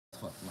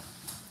fuck life.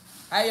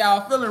 How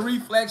y'all feeling,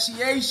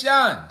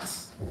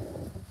 Reflexiations?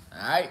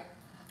 Alright,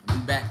 we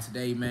back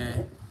today,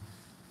 man.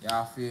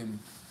 Y'all feel me?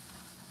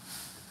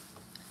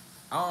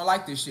 I don't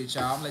like this shit,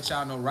 y'all. I'm gonna let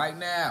y'all know right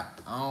now.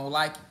 I don't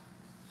like it.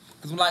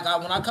 Cause when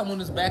I come on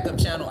this backup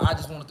channel, I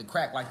just want it to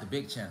crack like the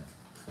big channel.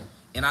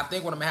 And I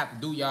think what I'm gonna have to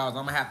do, y'all, is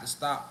I'm gonna have to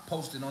stop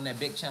posting on that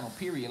big channel,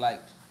 period.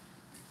 Like,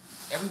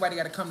 everybody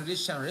gotta come to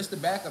this channel. It's the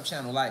backup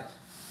channel. Like,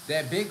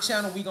 that big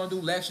channel, we gonna do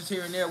lectures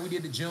here and there. We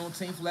did the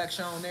Juneteenth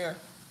lecture on there.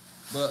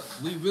 But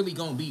we really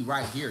gonna be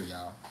right here,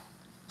 y'all.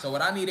 So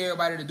what I need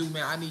everybody to do,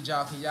 man, I need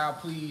y'all, can y'all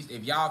please,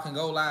 if y'all can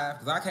go live,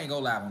 because I can't go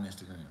live on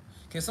Instagram.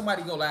 Can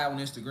somebody go live on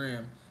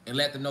Instagram and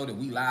let them know that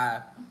we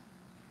live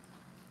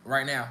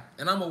right now?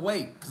 And I'm gonna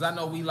wait, because I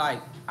know we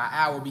like an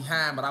hour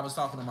behind, but I was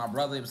talking to my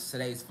brother. It was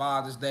today's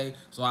Father's Day,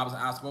 so I was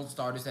supposed to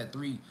start this at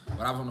 3,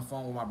 but I was on the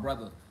phone with my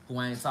brother, who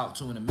I ain't talked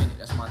to in a minute.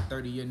 That's my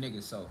 30-year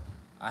nigga, so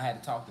I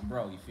had to talk to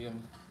bro, you feel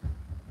me?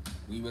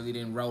 We really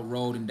didn't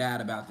rolled and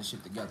died about this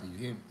shit together, you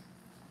hear me?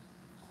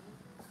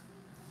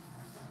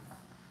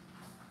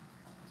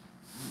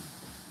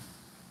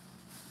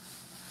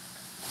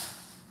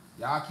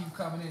 Y'all keep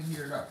coming in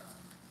here, though.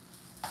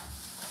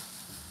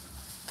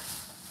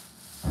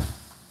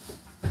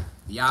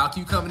 Y'all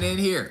keep coming in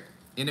here.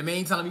 In the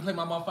meantime, let me play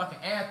my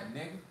motherfucking anthem,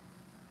 nigga.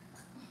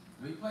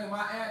 Let me play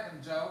my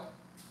anthem, Joe.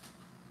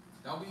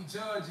 Don't be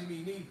judging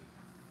me, neither.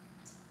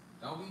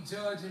 Don't be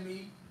judging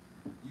me.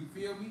 You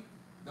feel me?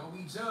 Don't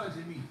be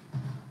judging me.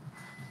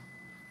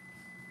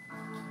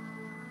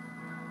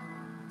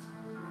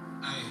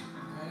 Hey,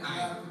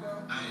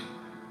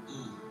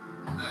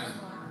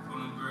 on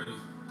the Brady.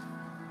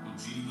 On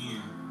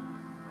GDN.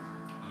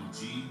 On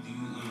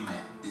GDN.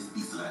 This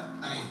be slap.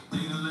 Hey,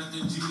 they done let the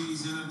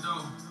G's in the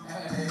dough.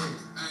 Hey,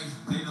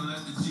 they done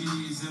let the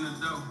G's in the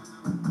dough.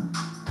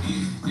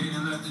 Yeah, they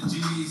done let the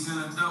G's in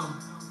the dough.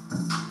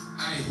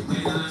 Hey,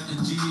 they done let the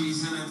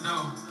G's in the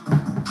dough.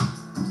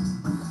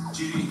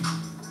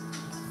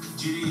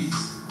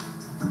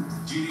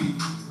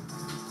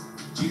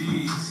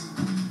 GDs.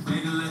 They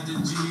done let the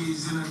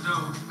G's in the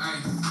dough. Ay,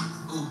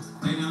 ooh,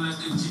 they done let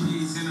the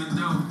G's in the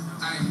dough.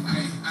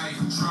 Ay,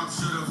 Trump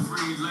should've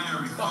freed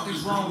Larry. Fuck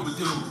is wrong with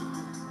you?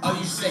 Oh,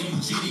 you say you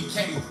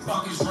GDK.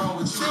 Fuck is wrong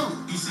with you?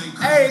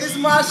 Hey, this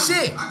is my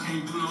shit.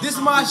 This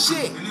is my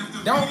shit.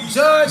 Don't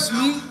judge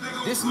me.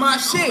 This is my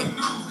shit.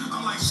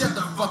 Shut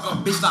the fuck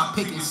up, bitch. Stop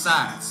picking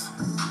sides.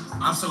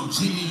 I'm so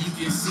GD, you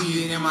can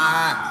see it in my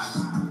eyes.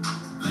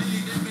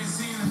 Lately, they been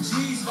seeing the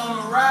G's On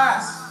the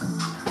rise.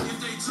 If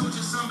they told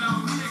you something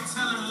about me, they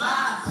telling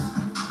lies.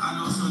 I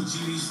know some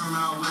GDs from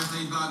out west,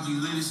 they block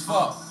you lit as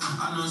fuck.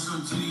 I know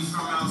some GDs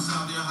from out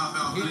south, they'll hop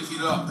out, lick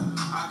it up.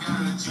 I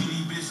got a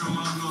GD bitch from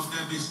up north,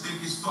 that bitch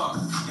thick as fuck.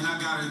 And I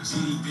got a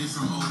GD bitch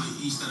from over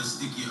east that'll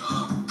stick you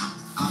up.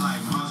 I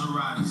like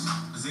Maseratis,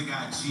 cause they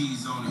got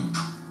G's on it.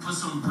 Put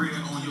some bread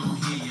on your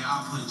head, yeah,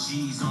 I put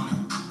G's on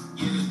it.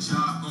 Yeah, the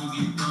job gon'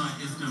 get done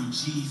if them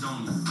G's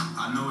on it.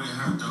 I know it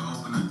hurt to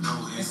open the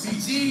door and see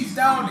G's,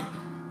 don't it?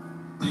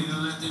 They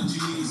done let the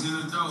G's in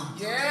the dough.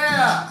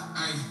 Yeah.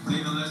 Hey,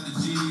 they done let the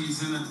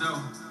G's in the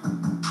dough.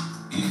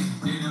 Yeah,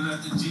 they done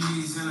let the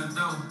G's in the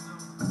dough.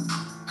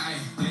 Hey,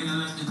 they done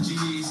let the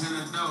G's in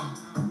the dough.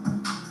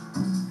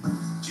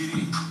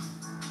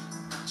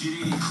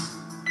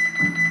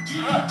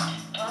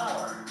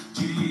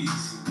 GDs.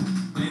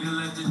 They done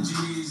let the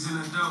G's in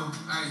the dough.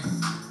 Hey,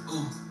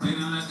 ooh, they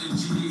done let the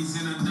G's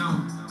in the dough.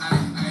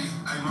 Hey,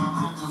 my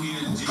uncle, he a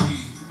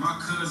GD. My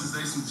cousins,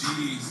 they some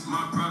GDs.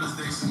 My brothers,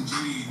 they some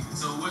GDs.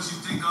 So what you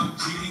think I'm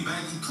GD?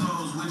 Baggy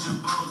clothes with your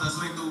bows, let's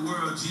make the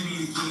world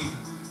GD again.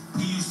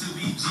 He used to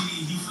be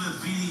GD, he flipped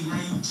BD, now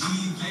you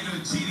GD. Gave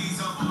the GDs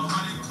over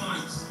 100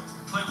 points.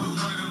 Play with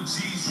one of them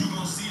G's, you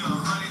gon' see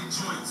 100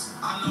 joints.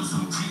 I know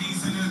some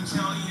GDs in the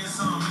county and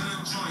some in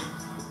the joint.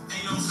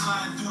 Ain't no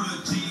slide through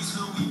the G's,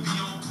 who we be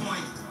on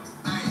point.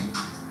 Hey,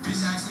 bitch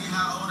asked me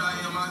how old I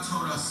am, I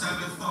told her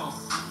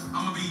 7'4".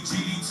 I'ma be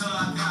GD till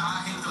I die,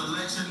 I hate to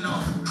let you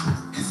know.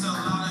 It's a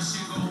lot of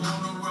shit go on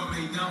in the world,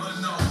 may never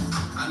know.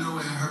 I know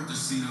it hurt to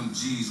see them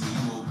G's when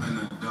you open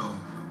the door.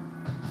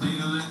 They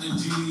done let the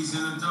G's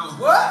in the door.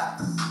 What?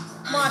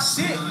 My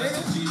shit,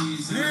 nigga. You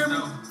hear me?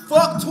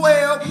 Fuck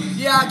 12.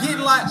 Yeah, I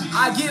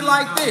get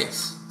like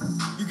this.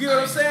 You get what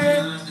I'm saying?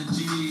 They done let the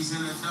G's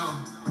in the door.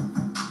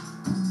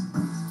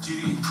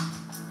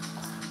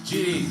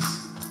 GDs.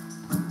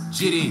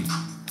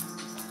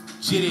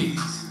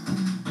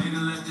 They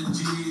done let the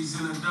G's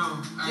in the door.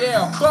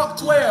 Yeah, fuck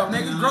 12,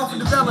 nigga. Growth and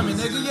development,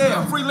 nigga.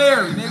 Yeah, free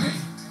Larry, nigga.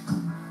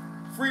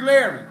 Free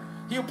Larry.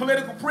 He a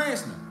political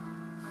prisoner.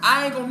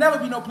 I ain't gonna never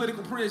be no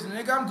political prisoner,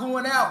 nigga. I'm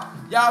going out.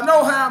 Y'all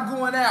know how I'm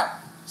going out.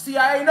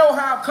 CIA know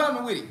how I'm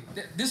coming with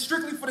it. This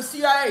strictly for the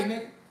CIA,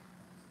 nigga.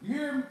 You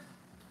hear me?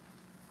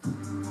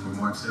 When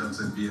Martell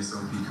took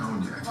VSOP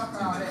cognac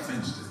and they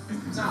finished it,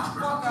 Nah,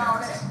 fuck all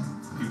that.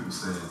 People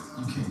said,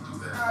 you can't do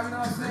that. Nah, you know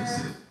what I'm They saying?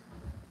 said,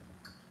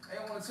 They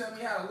don't want to tell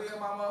me how to live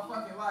my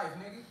motherfucking life,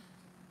 nigga.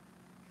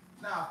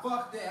 Nah,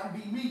 fuck that. I'm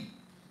be me.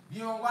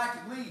 You don't like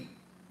it, leave.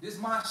 This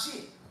my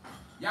shit.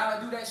 Y'all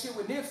do that shit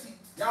with Nipsey.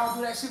 Y'all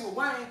do that shit with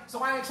Wayne,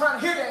 so I ain't trying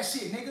to hear that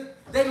shit, nigga.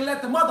 They done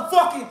let the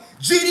motherfucking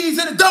GDs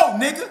in the door,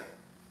 nigga.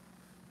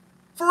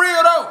 For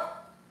real, though.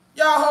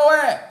 Y'all hoe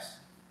ass.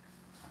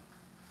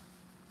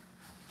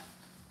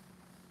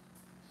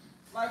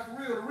 Like, for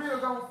real, the real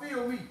gonna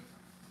feel me.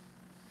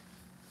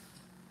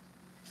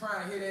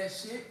 Trying to hear that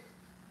shit.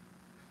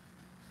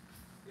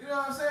 You know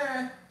what I'm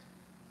saying?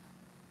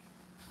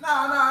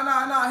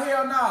 Nah,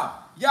 hell nah.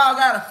 Y'all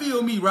gotta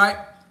feel me, right?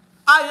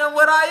 I am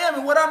what I am,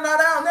 and what I'm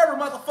not, I'll never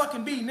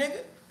motherfucking be,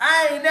 nigga.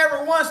 I ain't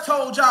never once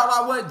told y'all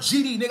I was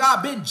GD, nigga.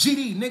 I been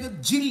GD, nigga.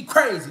 GD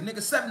crazy, nigga.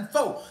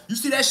 7'4". You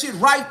see that shit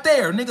right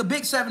there, nigga.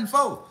 Big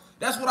 7'4".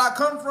 That's what I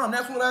come from.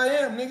 That's what I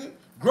am, nigga.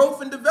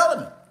 Growth and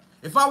development.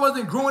 If I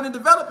wasn't growing and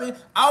developing,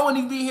 I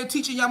wouldn't even be here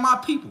teaching y'all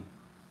my people.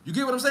 You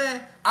get what I'm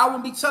saying? I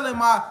wouldn't be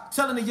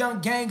telling the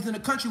young gangs in the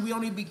country we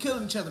don't need to be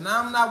killing each other.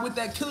 Now I'm not with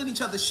that killing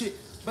each other shit.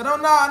 But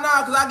I'm nah,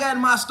 because I got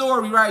my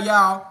story right,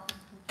 y'all.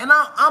 And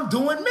I'm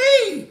doing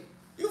me.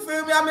 You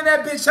feel me? I'm in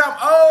that bitch.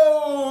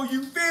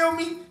 You feel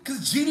me? Because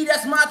GD,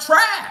 that's my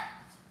tribe.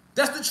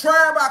 That's the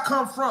tribe I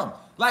come from.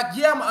 Like,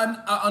 yeah, I'm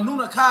a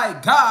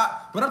Nunakai God,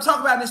 but I'm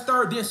talking about this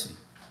third density.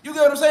 You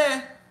get what I'm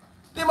saying?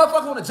 Them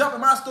motherfuckers want to jump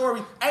in my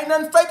story. Ain't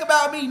nothing fake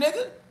about me,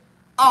 nigga.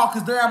 Oh,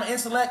 because there I'm an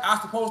intellect, I'm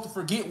supposed to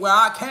forget where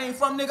I came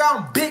from, nigga.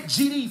 I'm big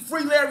GD,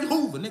 free Larry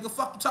Hoover, nigga.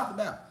 Fuck you talking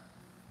about?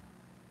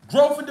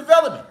 Growth and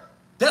development.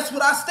 That's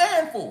what I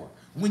stand for.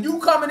 When you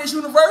come in this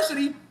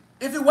university,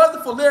 if it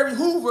wasn't for Larry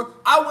Hoover,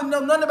 I wouldn't know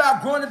nothing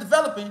about growing and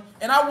developing,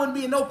 and I wouldn't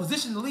be in no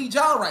position to lead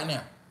y'all right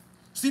now.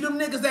 See them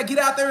niggas that get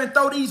out there and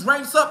throw these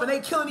ranks up and they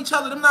killing each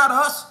other, them not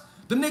us.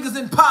 Them niggas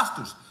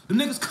imposters. Them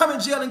niggas come in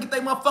jail and get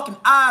their motherfucking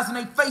eyes and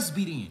their face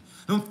beat in.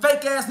 Them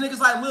fake ass niggas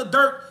like Lil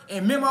Durk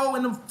and Memo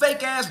and them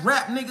fake ass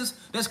rap niggas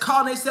that's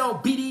calling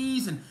themselves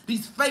BDs and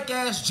these fake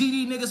ass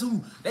GD niggas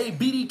who they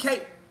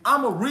BDK.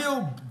 I'm a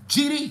real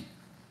GD.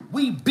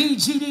 We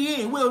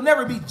BGDN. We'll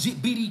never be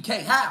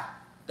BDK. How?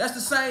 That's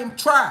the same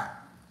tribe.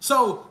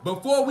 So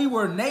before we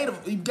were native,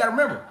 you gotta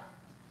remember,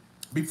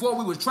 before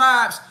we were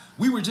tribes,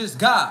 we were just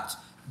gods.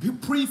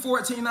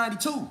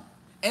 Pre-1492.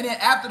 And then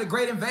after the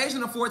Great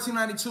Invasion of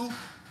 1492,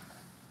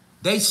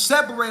 they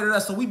separated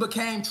us, so we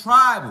became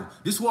tribal.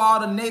 This is where all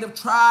the native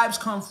tribes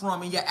come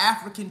from, and your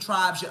African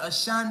tribes, your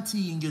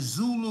Ashanti and your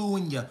Zulu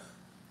and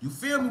you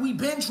feel me? We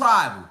been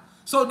tribal.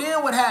 So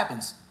then what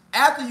happens?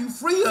 After you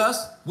free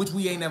us, which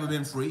we ain't never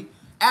been free,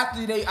 after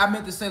I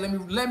meant to say,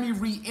 let me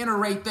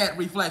reiterate that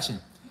reflection.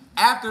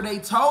 After they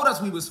told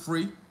us we was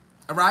free,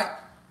 all right,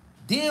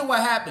 then what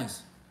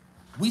happens?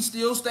 We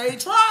still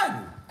stayed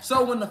tribal.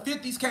 So when the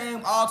 50s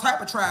came, all type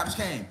of tribes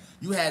came.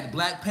 You had the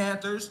Black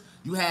Panthers,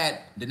 you had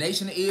the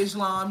Nation of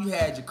Islam, you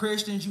had your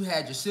Christians, you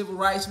had your civil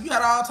rights, you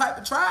had all type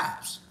of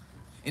tribes.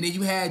 And then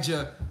you had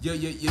your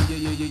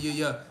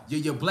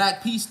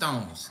Black Peace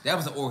Stones. That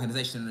was an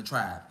organization in the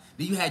tribe.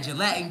 Then you had your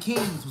Latin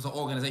Kings, was an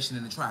organization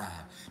in the tribe.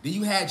 Then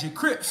you had your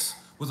Crips,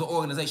 was an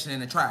organization in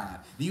the tribe.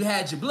 Then you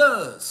had your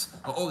Bloods,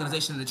 an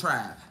organization in the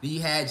tribe. Then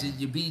you had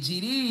your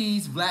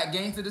BGDs, Black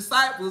Gangster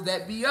Disciples,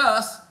 that be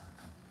us.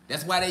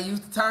 That's why they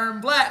used the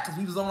term black, because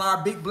we was on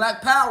our big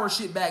black power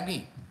shit back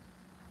then.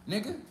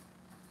 Nigga,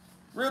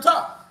 real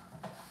talk.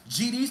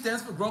 GD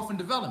stands for growth and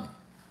development.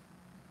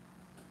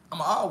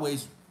 I'ma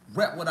always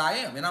rep what I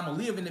am, and I'ma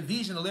live in the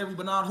vision of Larry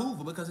Bernard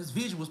Hoover because his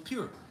vision was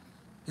pure.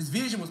 His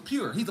vision was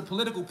pure. He's a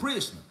political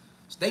prisoner.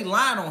 They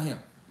lying on him.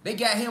 They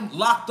got him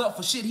locked up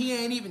for shit he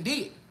ain't even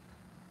did.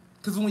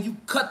 Because when you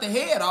cut the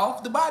head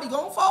off, the body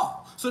gonna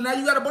fall. So now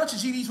you got a bunch of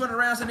GDs running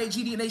around saying they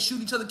GD and they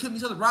shoot each other, killing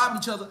each other, robbing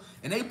each other,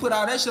 and they put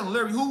all that shit on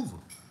Larry Hoover.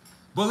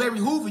 But Larry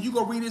Hoover, you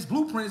go read his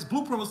blueprint. His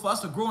blueprint was for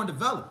us to grow and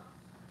develop.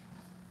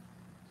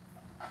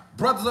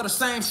 Brothers are the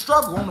same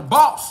struggle on the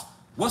boss.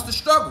 What's the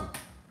struggle?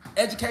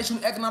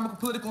 Educational, economical,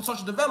 political, and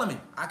social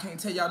development. I can't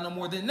tell y'all no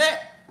more than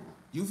that.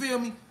 You feel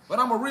me? But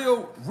I'm a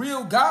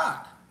real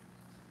God.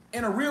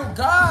 And a real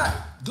God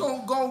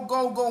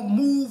go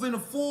move in a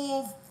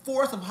full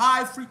force of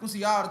high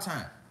frequency all the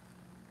time.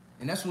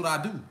 And that's what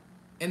I do.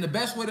 And the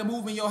best way to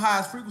move in your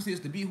highest frequency is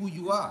to be who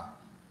you are.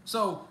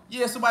 So,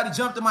 yeah, somebody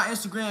jumped in my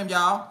Instagram,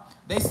 y'all.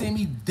 They see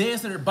me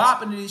dancing or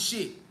bopping to this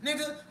shit.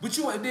 Nigga, but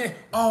you ain't there.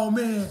 Oh,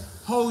 man,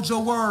 hold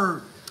your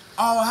word.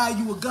 Oh, how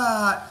you a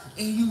God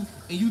and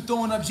you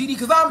throwing up GD.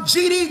 Because I'm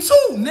GD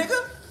too,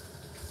 nigga.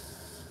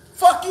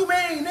 Fuck you,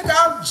 man, nigga.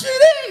 I'm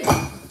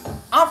GD.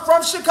 I'm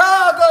from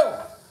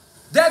Chicago.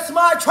 That's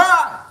my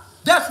tribe.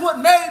 That's what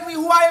made me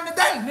who I am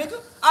today, nigga.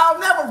 I'll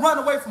never run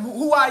away from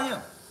who I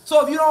am.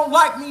 So if you don't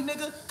like me,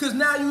 nigga, because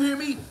now you hear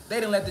me, they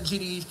didn't let the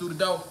GDs through the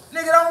door.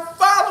 Nigga, don't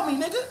follow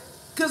me, nigga.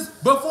 Because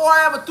before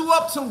I ever threw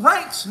up some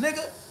ranks,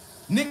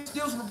 niggas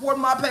still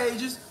reporting my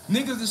pages.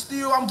 Niggas is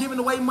still, I'm giving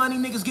away money.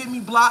 Niggas getting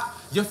me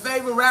blocked. Your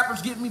favorite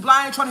rappers getting me blocked.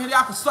 I ain't trying to hear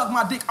y'all can suck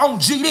my dick on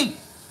GD.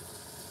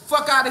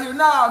 Fuck out of here.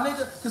 Nah,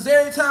 nigga. Because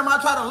every time I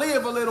try to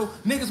live a little,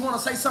 niggas want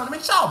to say something.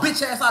 Man, y'all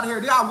bitch ass out of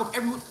here. Y'all whoop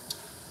everyone.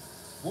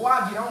 Boy,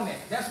 I get on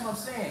that. That's what I'm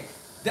saying.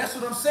 That's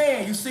what I'm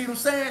saying. You see what I'm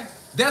saying?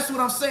 That's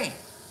what I'm saying.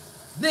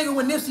 Nigga,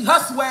 when Nipsey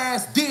Hussle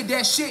ass did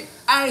that shit,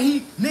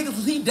 niggas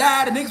was he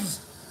died and niggas was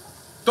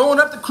throwing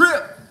up the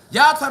crib.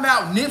 Y'all talking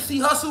about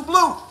Nipsey Hussle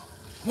Blue.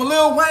 When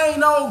Lil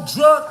Wayne, old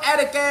drug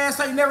addict ass,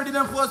 ain't never did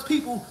nothing for us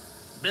people,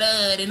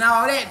 blood and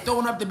all that,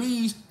 throwing up the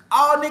bees.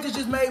 All niggas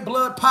just made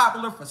blood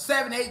popular for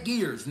 7, 8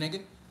 years,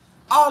 nigga.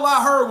 All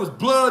I heard was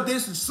blood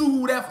this and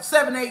sue that for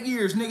 7, 8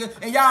 years, nigga.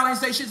 And y'all ain't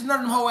say shit to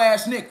none of them hoe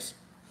ass niggas.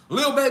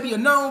 Lil Baby a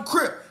known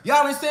crip.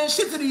 Y'all ain't saying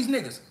shit to these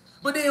niggas.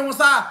 But then once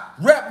I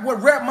rep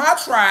my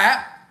tribe,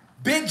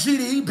 Big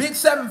GD, Big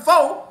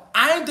 7-4,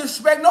 I ain't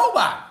disrespect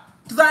nobody.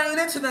 Cause I ain't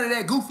into none of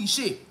that goofy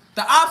shit.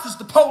 The ops is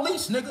the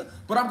police, nigga.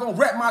 But I'm gonna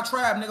rep my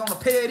tribe, nigga, on the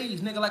pair of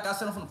these, nigga. Like I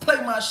said, I'm finna play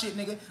my shit,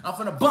 nigga. I'm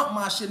finna bump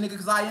my shit, nigga,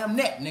 cause I am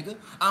that, nigga.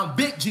 I'm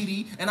Big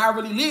GD, and I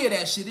really live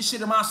that shit. This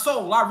shit in my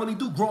soul. I really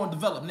do grow and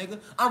develop, nigga.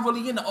 I'm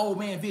really in the old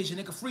man vision,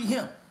 nigga. Free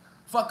him.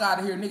 Fuck out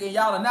of here, nigga. And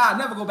y'all and I'll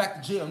never go back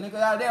to jail,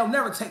 nigga. They'll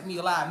never take me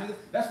alive, nigga.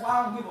 That's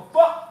why I don't give a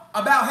fuck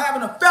about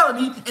having a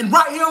felony and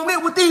right here on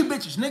it with these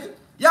bitches, nigga.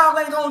 Y'all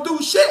ain't gonna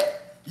do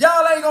shit.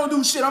 Y'all ain't gonna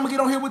do shit. I'm gonna get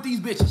on here with these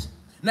bitches.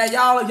 Now,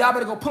 y'all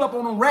better go pull up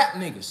on them rap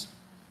niggas.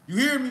 You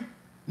hear me?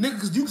 Nigga,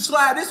 cause you can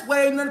slide this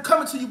way, ain't nothing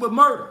coming to you but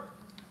murder.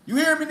 You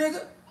hear me,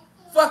 nigga?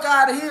 Fuck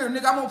out of here,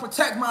 nigga. I'm gonna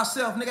protect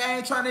myself, nigga. I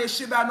ain't trying to hear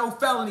shit about no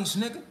felonies,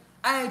 nigga.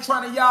 I ain't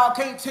trying to, y'all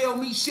can't tell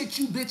me shit,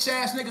 you bitch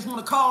ass niggas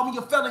wanna call me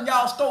a felon.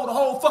 Y'all stole the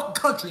whole fucking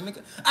country,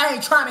 nigga. I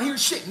ain't trying to hear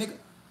shit, nigga.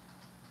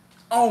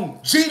 On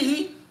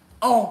GD,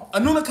 on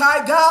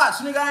Anunnaki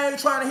gods, nigga, I ain't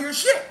trying to hear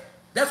shit.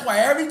 That's why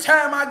every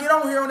time I get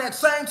on here on that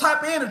same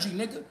type of energy,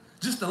 nigga,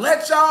 just to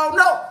let y'all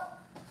know.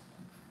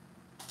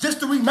 Just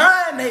to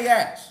remind they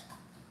ass.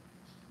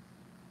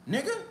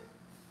 Nigga,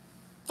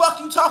 fuck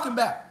you talking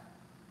about?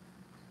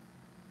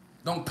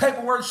 Don't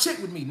paperwork shit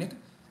with me, nigga.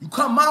 You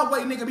come my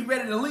way, nigga, be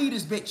ready to lead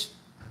this bitch.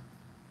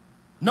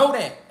 Know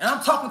that. And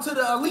I'm talking to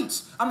the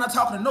elites. I'm not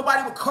talking to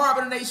nobody with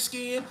carbon in their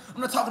skin.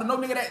 I'm not talking to no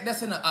nigga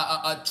that's in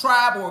a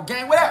tribe or a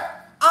gang, whatever.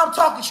 I'm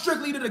talking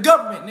strictly to the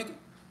government, nigga.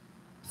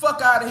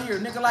 Fuck out of here,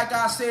 nigga. Like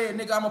I said,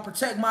 nigga, I'm gonna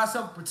protect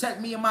myself, protect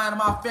me and mine and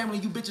my family.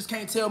 You bitches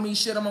can't tell me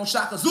shit. I'm on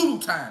Shaka Zulu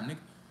time, nigga.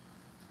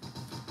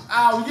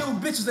 Oh, you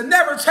bitches will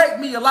never take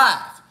me alive.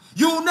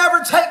 You'll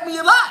never take me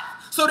alive.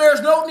 So there's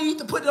no need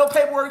to put no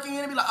paperwork in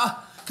and be like,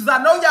 because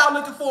I know y'all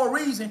looking for a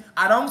reason.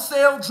 I don't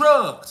sell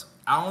drugs.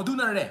 I don't do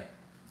none of that.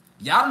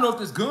 Y'all don't know if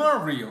this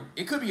gun real.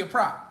 It could be a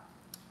prop.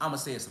 I'm going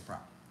to say it's a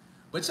prop.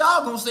 But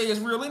y'all going to say it's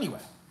real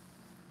anyway.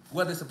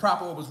 Whether it's a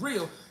prop or it was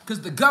real.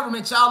 Because the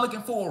government, y'all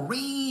looking for a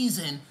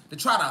reason to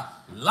try to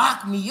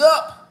lock me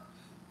up.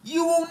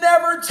 You will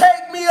never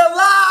take me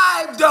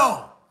alive,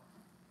 though.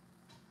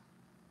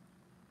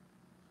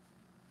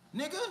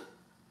 Nigga.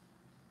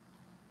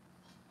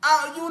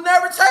 You'll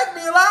never take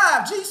me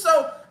alive, G.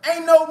 So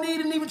ain't no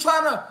need in even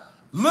trying to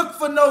look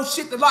for no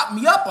shit to lock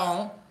me up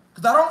on.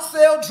 Because I don't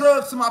sell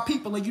drugs to my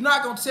people. And you're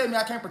not going to tell me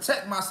I can't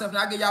protect myself.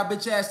 Now I give y'all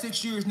bitch ass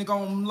 6 years, nigga,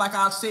 on, like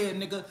I said,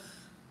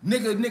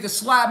 nigga,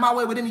 slide my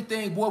way with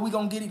anything, boy. We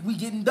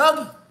getting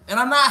duggy. And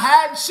I'm not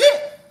hiding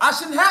shit. I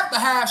shouldn't have to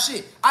have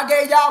shit. I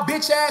gave y'all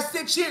bitch ass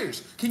 6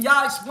 years. Can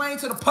y'all explain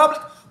to the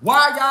public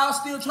why y'all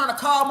still trying to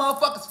call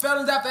motherfuckers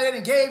felons after they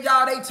done gave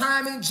y'all their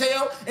time in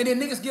jail and then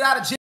niggas get out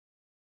of jail?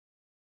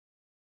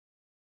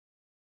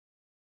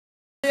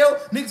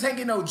 Niggas ain't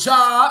getting no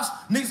jobs.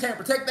 Niggas can't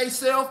protect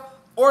themselves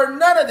or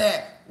none of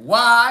that.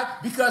 Why?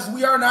 Because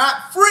we are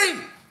not free.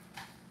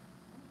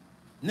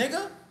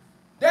 Nigga.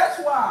 That's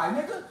why,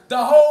 nigga.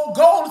 The whole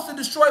goal is to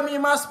destroy me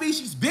and my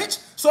species, bitch.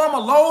 So I'm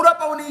going to load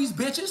up on these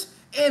bitches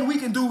and we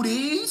can do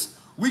these.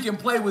 We can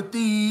play with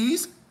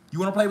these. You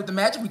want to play with the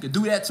magic? We can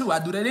do that too. I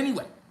do that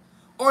anyway.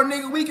 Or,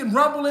 nigga, we can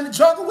rumble in the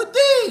jungle with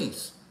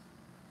these.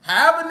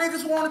 However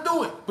niggas want to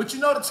do it. But you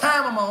know the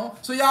time I'm on,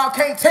 so y'all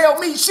can't tell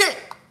me shit.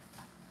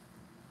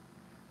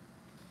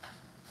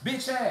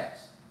 Bitch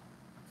ass.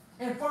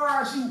 And far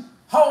as you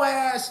hoe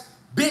ass,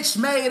 bitch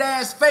made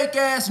ass, fake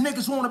ass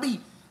niggas want to be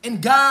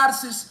and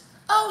goddesses,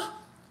 oh,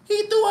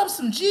 he threw up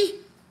some G.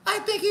 I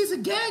think he's a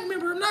gang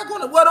member. I'm not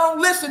going to, well, don't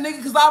listen, nigga,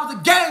 because I was a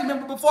gang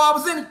member before I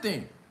was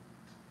anything.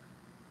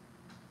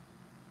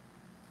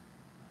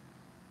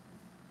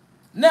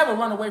 Never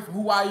run away from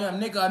who I am,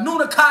 nigga.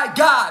 Anunnaki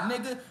God,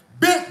 nigga.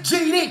 Big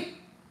GD.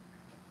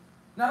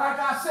 Now, like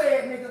I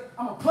said, nigga,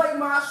 I'm going to play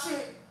my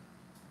shit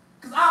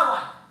because I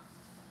like it.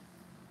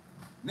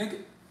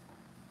 Nigga,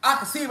 I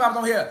can see if I was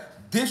on here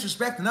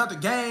disrespecting other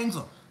gangs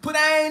or but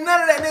I ain't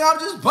none of that, nigga. I'm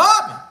just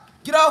bobbing.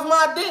 Get off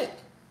my dick.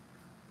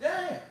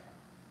 Damn.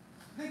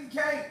 Nigga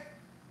can't.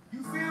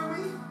 You feel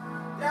me?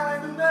 Y'all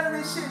ain't do none of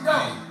this shit,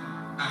 though.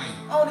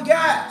 On the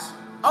guys.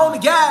 On the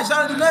guys,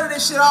 y'all ain't do none of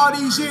this shit all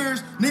these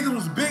years. Niggas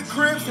was big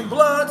Crips and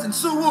Bloods and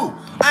Suwoo.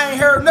 I ain't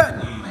heard nothing.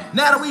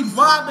 Now that we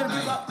vibing,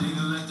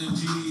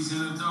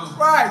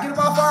 right, get them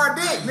off our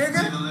dick,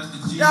 nigga.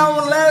 Y'all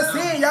want to let us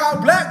in.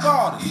 Y'all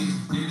blackballed us.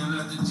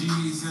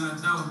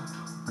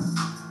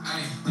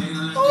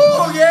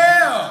 Oh,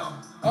 yeah.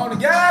 On the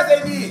guys,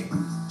 they did.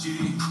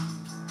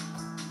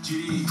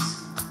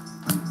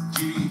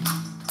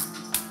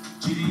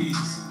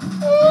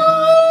 Ooh.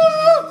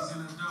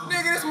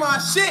 Nigga, this my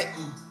shit.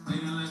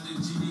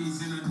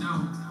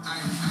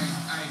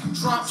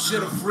 Trump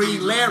should have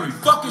freed Larry.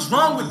 Fuck is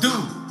wrong with dude?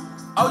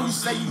 Oh, you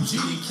say you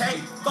GDK?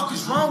 Fuck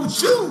is wrong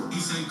with you? He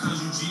say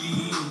cause you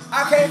GDE.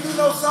 I can't do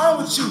no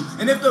song with you.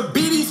 And if the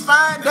BDs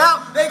find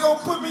out, they gon'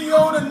 put me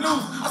on the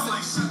news. I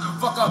said, shut the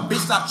fuck up,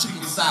 bitch, stop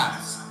cheating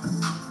size.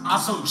 I'm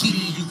so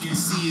GD, you can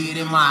see it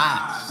in my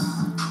eyes.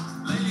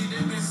 Lately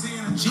they been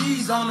seeing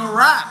G's on the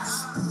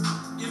rise.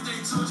 if they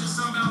told you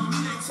something about me,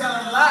 they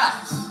Telling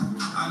lies.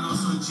 I know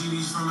some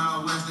GDs from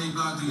out west, they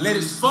block the Lit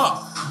as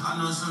fuck. I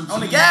know some On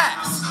the GDs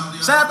gas. out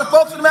there. Shout out to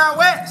folks in the Mountain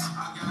West.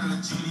 I got a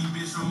GD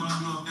bitch from up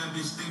north, that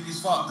bitch thick as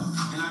Fuck.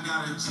 And I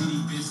got a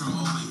GD bitch from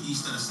over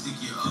east that'll stick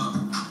you up.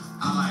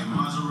 I like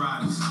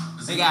Maseratis.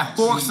 'cause They got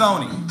forks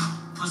on it.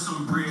 Put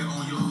some bread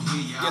on your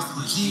head, yeah. Get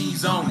some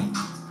G's on it.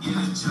 Yeah,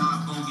 the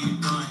job gon' get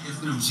done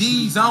if them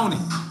G's on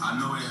it. I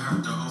know it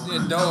hurt to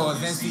open The doors,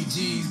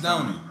 NCG's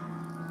don't it.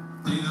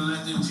 They done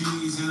let the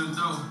G's in the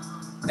door.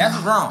 That's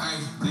what's wrong. Hey,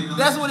 they done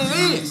That's let what the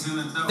it G's is. in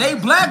the door. They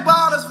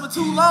blackballed us for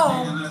too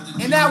long,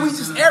 and now we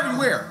just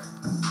everywhere.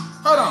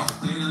 Hold on.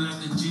 They done let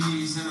the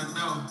G's in the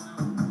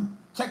door.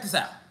 Check this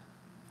out.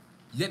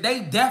 Yeah,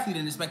 they definitely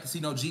didn't expect to see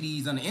no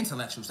GDs on the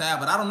intellectual side,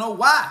 but I don't know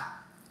why.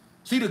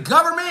 See, the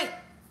government,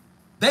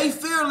 they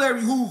fear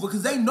Larry Hoover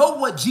because they know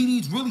what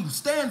GDs really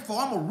stand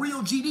for. I'm a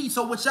real GD,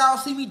 so what y'all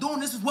see me doing,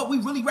 this is what we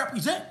really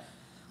represent.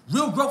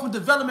 Real growth and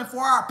development for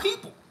our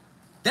people.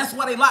 That's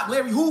why they locked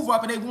Larry Hoover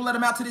up and they won't let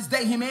him out to this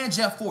day, him and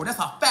Jeff Ford. That's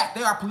a fact.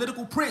 They are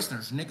political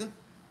prisoners, nigga.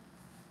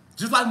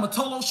 Just like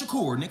Motolo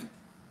Shakur, nigga.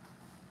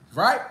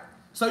 Right?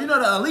 So, you know,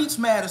 the elite's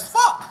mad as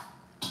fuck.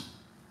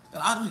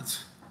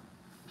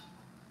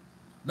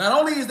 Not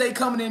only is they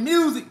coming in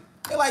music,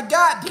 they're like,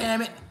 God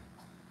damn it.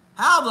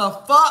 How the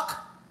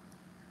fuck?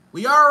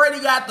 We already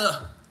got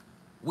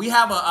we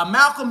have a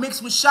Malcolm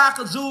mixed with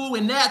Shaka Zulu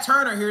and Nat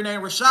Turner here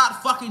named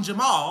Rashad fucking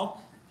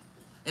Jamal.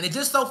 And it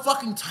just so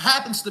fucking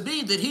happens to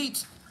be that he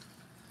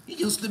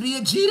used to be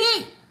a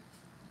GD.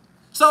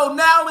 So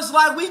now it's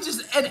like we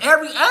just at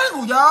every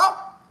angle,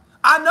 y'all.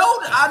 I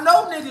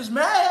know niggas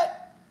mad.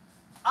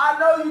 I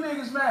know you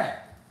niggas mad.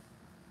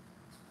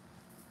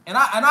 And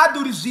I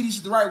do this GD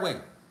shit the right way.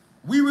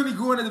 We really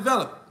grew and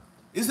developed.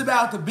 It's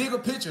about the bigger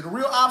picture. The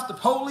real ops, the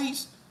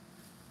police.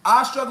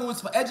 Our struggle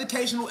is for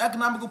educational,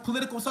 economical,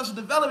 political, and social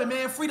development,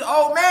 man. Free the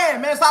old man,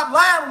 man. Stop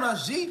lying on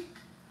us, G.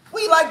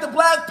 We like the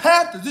Black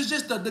Panthers. It's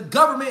just the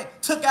government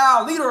took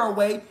our leader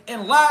away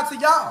and lied to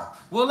y'all.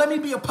 Well, let me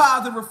be a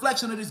positive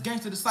reflection of this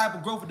gangster disciple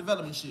growth and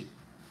development shit.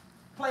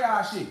 Play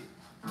our shit.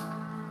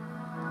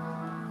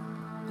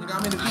 Nigga,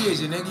 I'm in the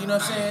vision, nigga. You know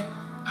what I'm saying?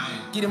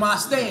 Get in my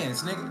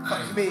stands, nigga.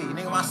 Fuck big,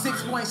 nigga. My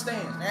 6-point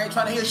stands. I ain't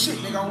trying to hear shit,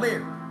 nigga, on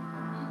lyric.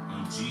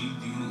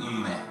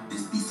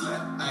 This be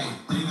slap. Hey,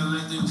 they done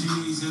let the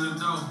G's in the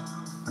door.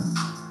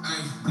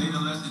 Hey, they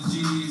done let the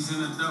G's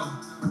in the door.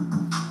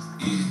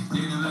 Yeah,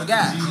 they done let the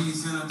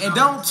G's in the door. And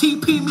don't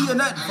TP me or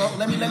nothing, folks.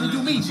 Let me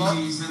do me,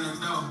 folks.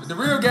 The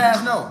real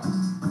guys know.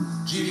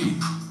 GD.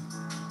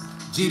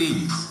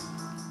 GD.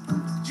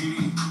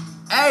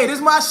 Hey, this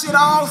my shit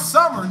all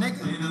summer,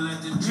 nigga. They done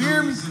let the You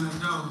hear me? G's in the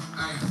door.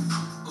 Hey,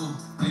 ooh,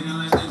 they done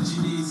let the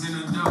G's in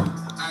the door.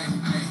 Hey,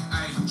 hey,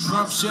 hey.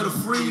 Trump should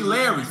have freed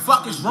Larry.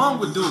 Fuck is wrong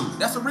with dude?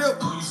 That's a real.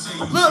 Oh, you say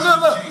you Look.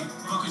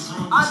 fuck is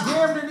wrong with I you?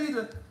 damn near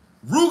neither.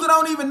 Ruger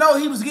don't even know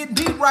he was getting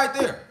deep right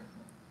there.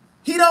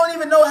 He don't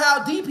even know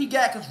how deep he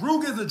got because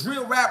Ruger is a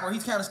drill rapper.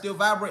 He's kind of still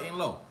vibrating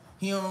low.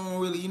 He don't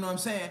really, you know what I'm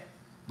saying?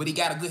 But he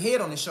got a good head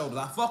on his shoulders.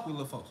 I fuck with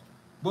little folks.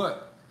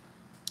 But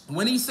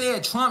when he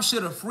said Trump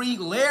should have freed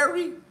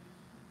Larry,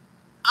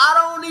 I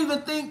don't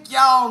even think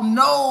y'all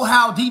know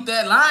how deep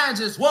that line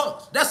just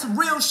was. That's some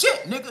real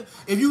shit, nigga.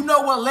 If you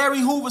know what Larry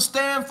Hoover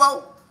stand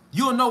for,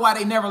 you'll know why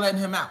they never letting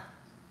him out.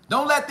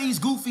 Don't let these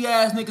goofy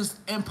ass niggas,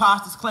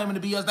 imposters claiming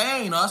to be us. They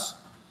ain't us.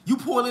 You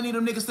pull any of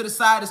them niggas to the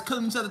side that's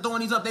killing each other,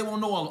 throwing these up, they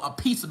won't know a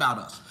piece about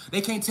us. They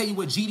can't tell you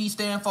what GD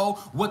stand for,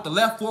 what the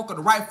left fork or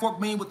the right fork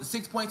mean, what the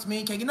 6 points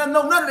mean. Can't know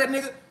none of that,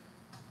 nigga.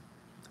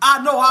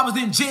 I know I was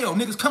in jail.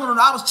 Niggas coming on,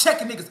 I was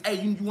checking niggas.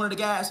 Hey, you one of the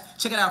guys?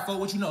 Check it out, folks.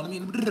 What you know? Let me.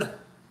 You know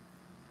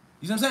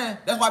what I'm saying?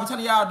 That's why I be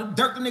telling y'all, the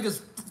dirt the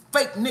niggas,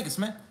 fake niggas,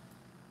 man.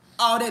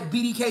 All that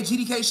BDK,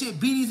 GDK shit,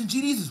 BDs and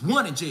GDs is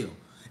one in jail.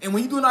 And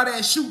when you doing all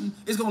that shooting,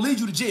 it's gonna lead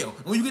you to jail.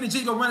 And when you get in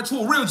jail, you're gonna run into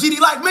a real GD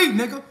like me,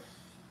 nigga.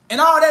 And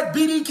all that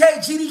BDK,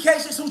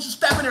 GDK shit, so what you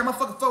step in there,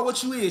 motherfucker, for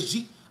what you is,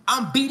 G.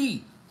 I'm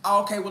BD.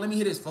 Oh, okay, well, let me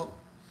hear this, folks.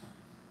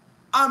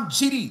 I'm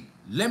GD.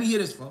 Let me hear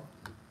this, folks.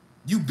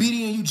 You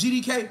BD and you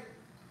GDK?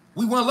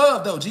 We want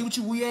love, though, G. What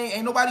you, we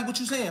ain't nobody what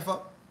you saying,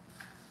 folks.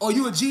 Or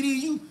you a GD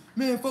and you,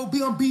 man, folks,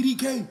 be on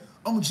BDK.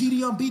 On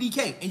GD, on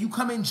BDK. And you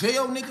come in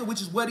jail, nigga, which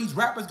is where these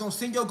rappers gonna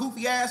send your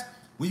goofy ass.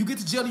 When you get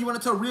to jail and you run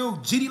into a real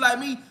GD like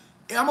me,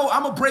 I'm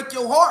gonna break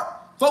your heart.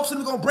 Folks are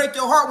gonna break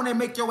your heart when they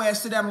make your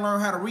ass sit down and learn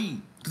how to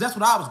read. Because that's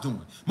what I was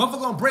doing.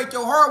 Motherfuckers gonna break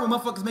your heart when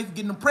motherfuckers make you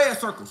get in them prayer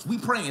circles. We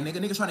praying, nigga.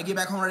 Niggas trying to get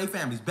back home to their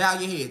families. Bow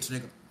your heads,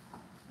 nigga.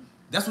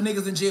 That's what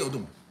niggas in jail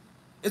doing.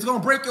 It's gonna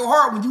break your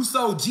heart when you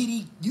sold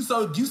GD, you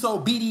sold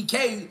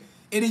BDK,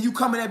 and then you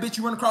come in that bitch,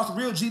 you run across a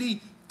real GD.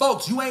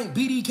 Folks, you ain't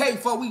BDK,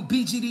 folks. We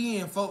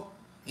BGDN, folks.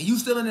 And you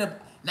still in there,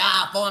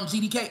 nah, folks,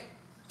 I'm GDK.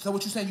 So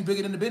what you saying, you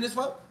bigger than the business,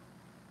 folks?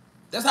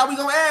 That's how we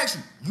gonna ask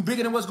you. You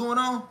bigger than what's going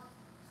on?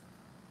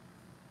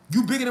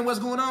 You bigger than what's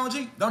going on,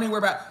 G? Don't even worry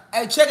about it.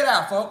 Hey, check it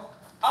out, folks.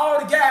 All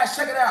the guys,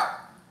 check it out.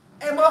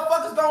 Hey,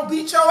 motherfuckers gonna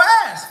beat your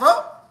ass,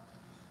 folks.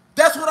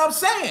 That's what I'm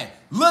saying.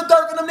 Lil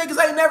Durk and them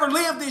niggas ain't never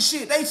lived this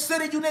shit. They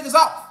sitting you niggas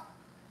off.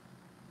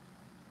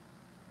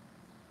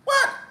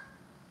 What?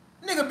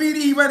 Nigga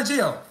BD run to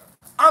jail.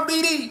 I'm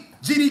BD,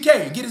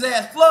 GDK, get his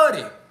ass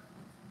flooded.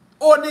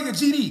 Or nigga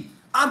GD,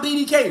 I'm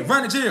BDK,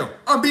 run to jail.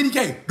 I'm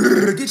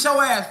BDK, get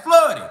your ass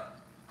flooded.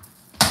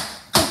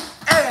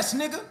 Ass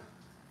nigga.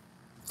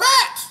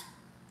 Facts.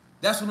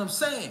 That's what I'm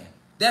saying.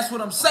 That's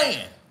what I'm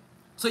saying.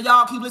 So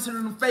y'all keep listening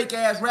to them fake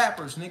ass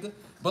rappers, nigga.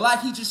 But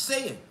like he just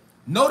said,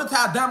 notice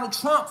how Donald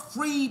Trump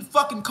freed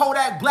fucking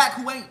Kodak Black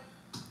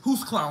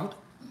who's cloned.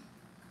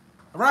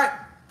 Alright?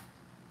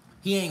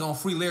 He ain't gonna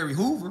free Larry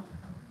Hoover.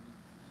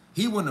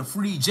 He wouldn't have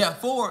freed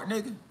Jeff Ford,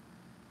 nigga.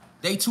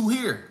 They two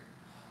here.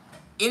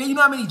 And you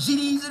know how many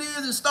GDs it is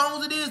and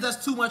Stones it is?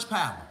 That's too much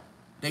power.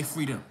 They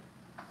free them.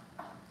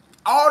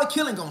 All the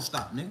killing gonna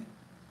stop, nigga.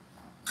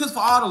 Because for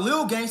all the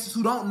little gangsters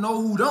who don't know,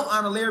 who don't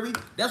honor Larry,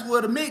 that's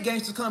where the mid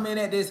gangsters come in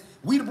at this.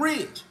 We the bridge.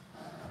 You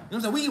know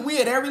what I'm saying?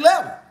 We at every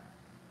level.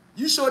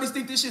 You sure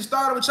think this shit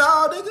started with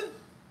y'all, nigga?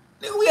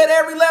 Nigga, we at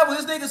every level.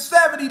 This nigga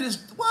 70,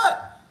 this,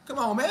 what? Come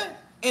on, man.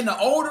 And the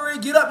older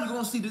it get up, you're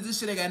going to see that this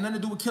shit ain't got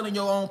nothing to do with killing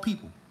your own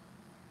people.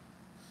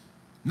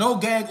 No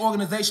gang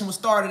organization was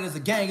started as a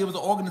gang. It was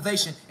an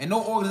organization, and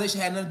no organization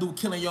had nothing to do with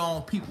killing your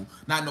own people.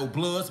 Not no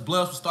Bloods.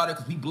 Bloods was started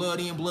because we blood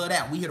in, blood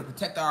out. We here to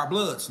protect our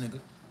bloods, nigga.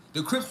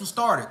 The Crips was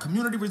started.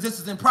 Community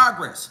resistance in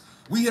progress.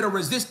 We here to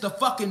resist the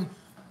fucking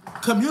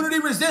community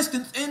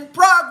resistance in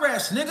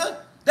progress, nigga.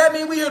 That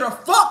means we here to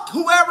fuck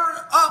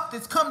whoever up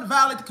that's come to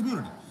violate the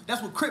community.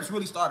 That's what Crips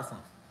really started from.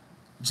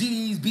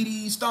 GDs,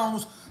 BDs,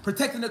 Stones,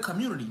 protecting the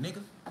community,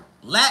 nigga.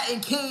 Latin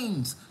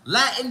kings,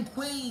 Latin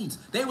queens,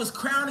 they was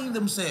crowning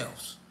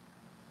themselves.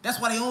 That's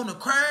why they own the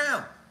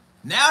crown.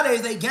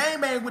 Nowadays, they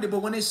gangbang with it, but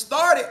when it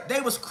started, they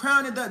was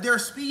crowning their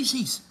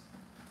species.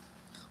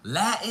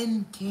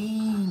 Latin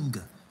king.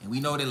 And we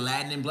know that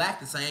Latin and black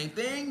the same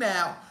thing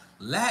now.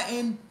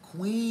 Latin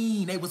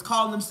queen. They was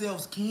calling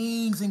themselves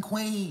kings and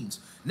queens.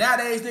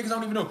 Nowadays, niggas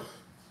don't even know.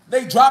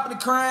 They dropping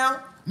the crown.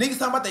 Niggas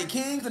talking about they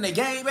kings and they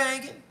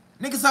gangbanging.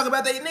 Niggas talking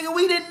about they, nigga,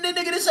 we didn't,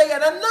 nigga, this ain't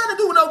got nothing to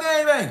do with no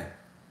gangbanging.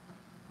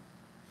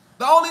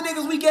 The only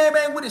niggas we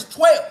gangbang with is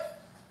 12.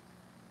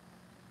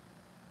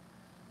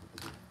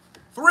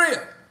 For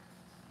real.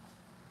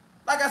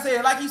 Like I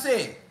said, like he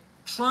said,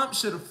 Trump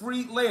should have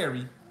freed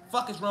Larry.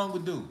 Fuck is wrong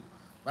with dude.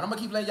 But I'm going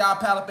to keep letting y'all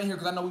pile up in here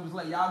because I know we was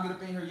letting y'all get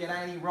up in here yet.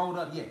 I ain't rolled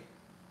up yet.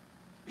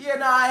 But yeah,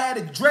 nah, I had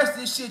to address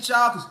this shit,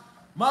 y'all, because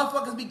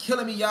motherfuckers be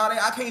killing me, y'all.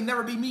 I can't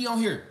never be me on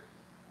here.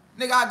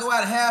 Nigga, I go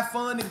out and have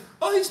fun. Nigga,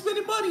 oh, he's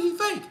spending money. He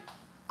fake.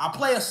 I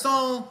play a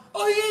song.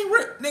 Oh, he ain't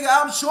real. Nigga,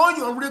 I'm showing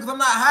you I'm real because I'm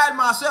not hiding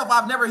myself.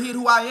 I've never hid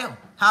who I am.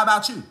 How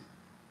about you?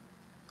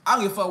 I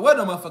don't give a fuck what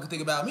no motherfucker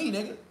think about me,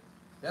 nigga.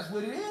 That's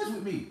what it is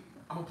with me.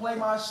 I'm going to play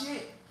my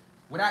shit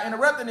without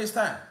interrupting this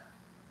time.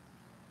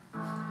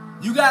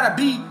 You got to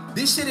be,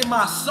 this shit in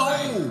my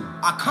soul.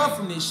 I come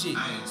from this shit.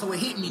 So it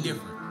hit me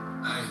different. You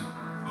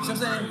know what I'm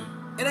saying?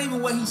 It ain't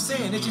even what he's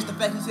saying. It's just the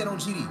fact he said on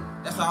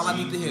GD. That's all I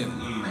need to hear.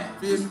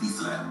 Feel me?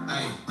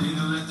 They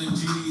don't let the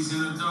G's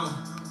in the door.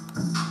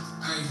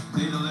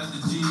 They don't let the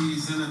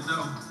G's in the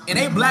door. And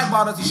they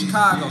blackballed us in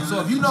Chicago.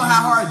 So if you know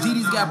how hard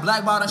GD's got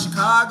blackballed in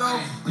Chicago,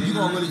 you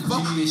gonna really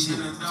fuck with this shit.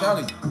 I'm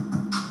telling you.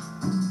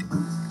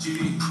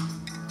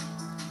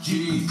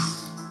 GD.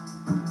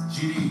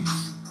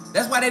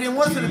 That's why they didn't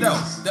want us in the door.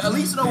 The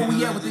elites know where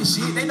we at with this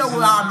shit. They know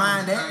where our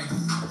mind at.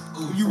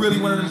 You really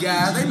one of them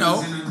guys. They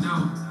know.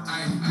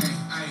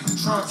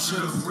 Trump should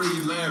have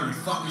freed Larry.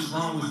 Fuck is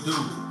wrong with dude?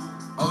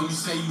 Oh, you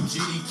say you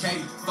GDK?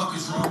 Fuck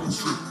is wrong with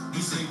you?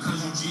 He say cause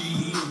you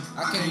GDE,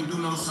 I can't do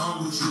no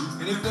song with you.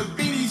 And if the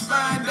BDs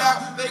find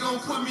out, they gon'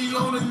 put me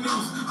on the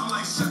news. I'm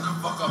like, shut the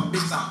fuck up,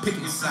 bitch, I'm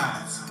picking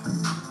sides.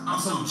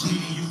 I'm so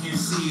GD, you can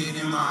see it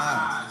in my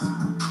eyes.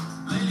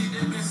 Lately,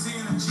 they been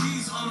seeing the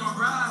G's on the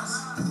rise.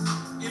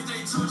 If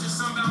they told you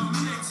something about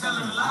me, they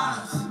telling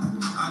lies.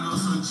 I know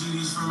some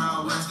GDs from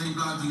out west, they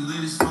block me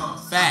lit as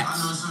fuck. Facts.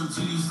 I know some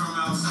GDs from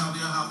out south,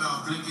 they'll hop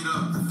out, blick it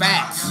up.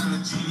 Facts. I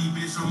got a GD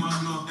bitch from up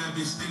north, that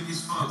bitch thick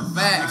as fuck.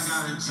 Facts.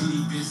 I got a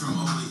GD bitch from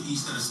over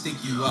east that'll stick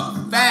you up.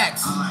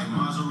 Facts. I like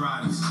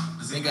Maseratis,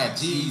 They got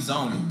G's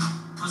on it.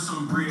 Put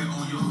some bread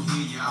on your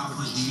head, yeah, I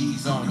put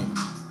G's on it.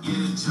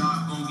 Yeah, the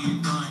job gon'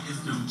 get done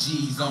if them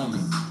G's on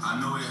it. I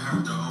know it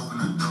hurt to open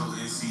the door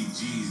and see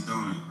G's,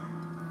 don't it?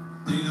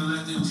 They done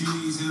let the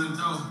G's in the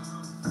door.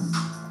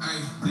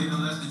 Hey, they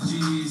done let the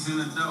G's in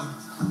the door.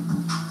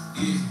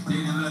 Yeah,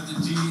 they done let the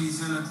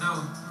G's in the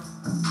door.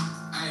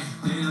 Hey,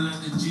 they done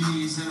let the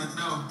G's in the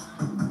door.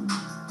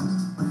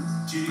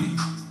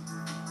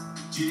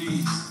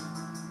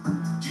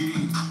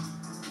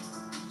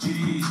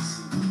 GDs.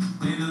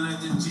 They done let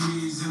the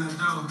G's in the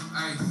door.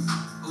 Hey,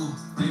 ooh,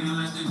 they done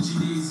let the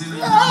G's in the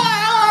door.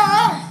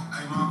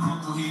 Hey, my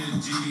uncle, he a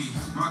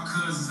GD. My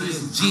cousins, they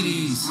some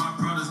GDs. My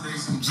brothers, they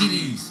some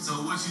GDs. So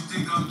what you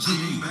think I'm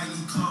GD?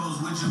 Baggy clothes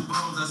with your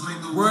bows, let's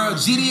make the World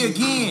GD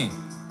again.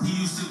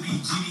 He used to be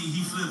GD,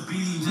 he flipped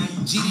BD.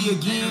 GD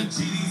again.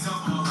 GD's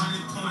up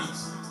 100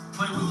 points.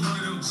 Play with one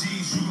of them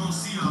G's, you gon'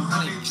 see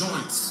 100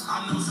 joints.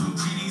 I know some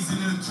GDs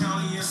in the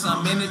county and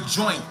some in the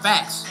joint.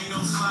 Facts. Ain't no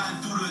sliding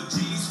through the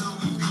G's, so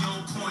we be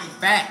on point.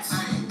 Facts.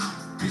 Hey,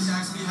 bitch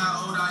asked me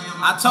how old I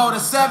am. I told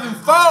her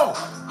 7'4".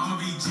 I'ma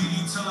be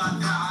GD till I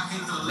die. I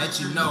hate to let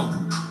you know.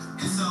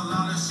 It's a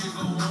lot of shit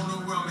go on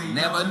the world, man.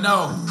 Never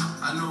know.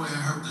 I know it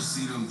hurt to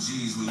see them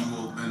G's when you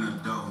open the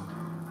door.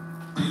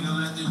 They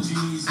done let the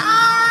G's in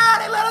the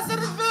they let us in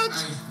this bitch.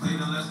 Ay, they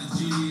done let the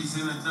G's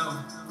in the door.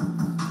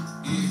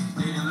 Yeah,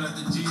 they done let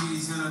the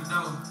G's in the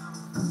door.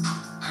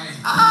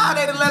 Ay,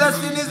 they done let us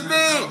in this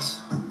bitch.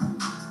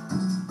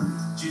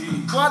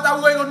 G. Boy, I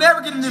thought we ain't gonna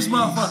never get in this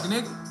motherfucker,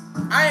 nigga.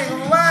 I ain't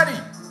gonna lie to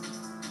you.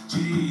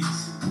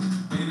 G's.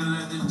 They done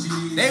let the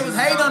G's. They was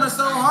hating on us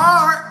so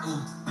hard.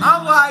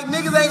 I'm like,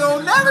 niggas ain't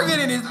gonna never get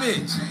in this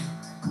bitch.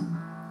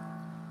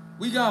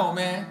 We gone,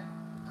 man.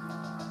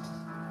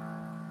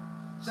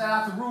 Shout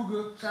out to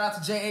Ruger. Shout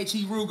out to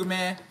JHE Ruger,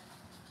 man.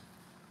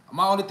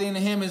 My only thing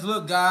to him is,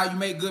 look, guy, you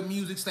make good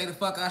music. Stay the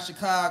fuck out of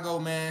Chicago,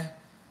 man.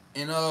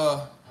 And,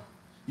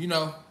 you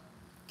know,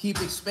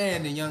 keep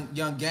expanding,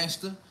 young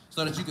gangster,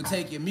 so that you can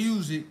take your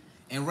music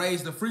and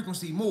raise the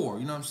frequency more.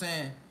 You know what I'm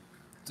saying?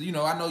 So, you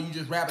know, I know you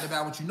just rapping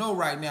about what you know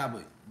right now,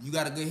 but you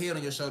got a good head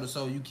on your shoulder,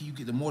 so you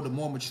get the more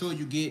mature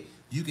you get,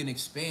 you can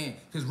expand.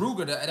 Cause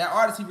Ruger, that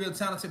artist, he real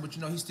talented, but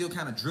you know he's still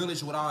kind of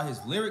drillish with all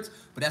his lyrics.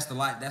 But that's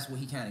what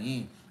he kind of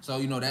in. So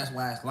you know that's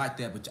why it's like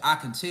that. But I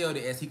can tell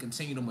that as he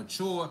continue to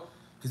mature,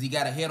 cause he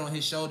got a head on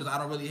his shoulders. I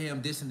don't really hear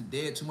him dissing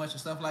the dead too much and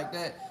stuff like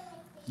that.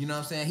 You know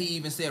what I'm saying? He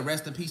even said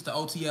rest in peace to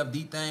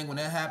OTFD thing when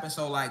that happened.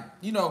 So like,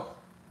 you know,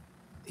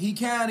 he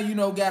kind of, you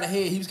know, got a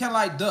head. He was kind of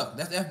like Duck.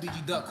 That's the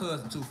FBG Duck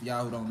cousin too. For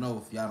y'all who don't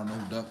know, if y'all don't know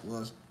who Duck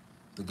was.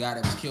 The guy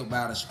that was killed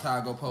by the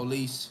Chicago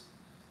police.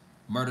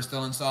 Murder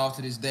still unsolved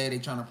to this day. They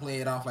trying to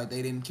play it off like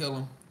they didn't kill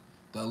him.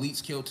 The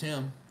elites killed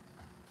him.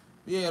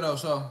 Yeah, though,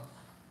 so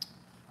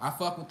I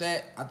fuck with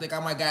that. I think I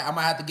might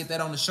have to get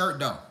that on the shirt,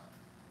 though.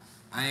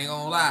 I ain't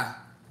gonna lie.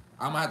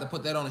 I might have to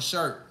put that on the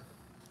shirt.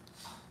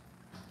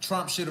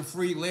 Trump should have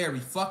freed Larry.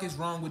 Fuck is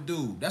wrong with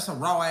dude? That's a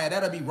raw ad.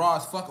 That'll be raw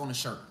as fuck on the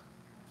shirt.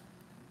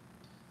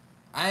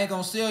 I ain't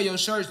gonna sell your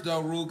shirts,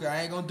 though, Ruka.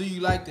 I ain't gonna do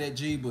you like that,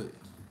 G, but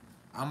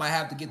I might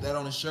have to get that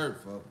on the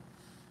shirt, folks.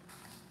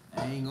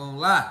 I ain't gonna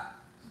lie.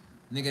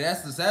 Nigga,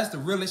 that's the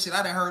realest shit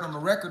I done heard on the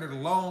record in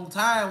a long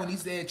time when he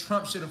said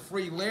Trump should have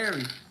freed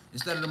Larry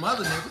instead of them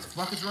other niggas.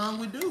 Fuck is wrong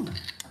with dude?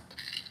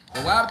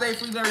 But why would they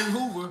free Larry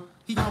Hoover?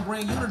 He gonna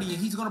bring unity, and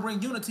he's gonna bring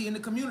unity in the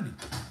community.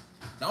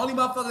 The only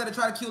motherfucker that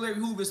try to kill Larry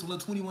Hoover is some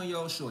little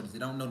 21-year-old shorties. They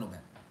don't know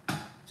nobody. See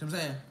what I'm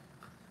saying?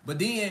 But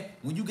then,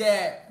 when you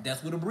got,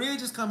 that's where the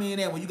bridges come in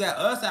at. When you got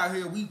us out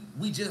here,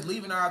 we just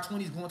leaving our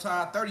 20s, going to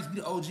our 30s, we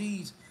the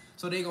OGs,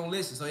 so they gonna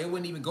listen. So it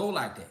wouldn't even go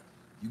like that.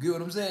 You get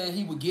what I'm saying?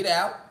 He would get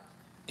out,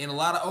 and a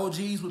lot of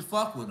OGs would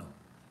fuck with him.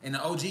 And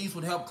the OGs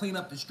would help clean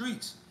up the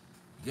streets.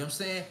 You get what I'm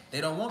saying? They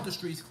don't want the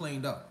streets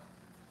cleaned up.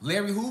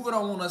 Larry Hoover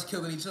don't want us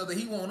killing each other.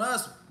 He want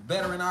us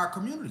better in our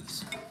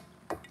communities.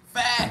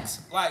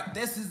 Facts. Like,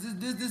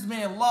 this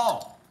man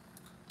law.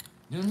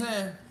 You know what I'm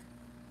saying?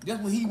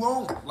 That's what he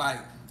want. Like,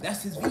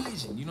 that's his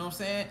vision. You know what I'm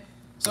saying?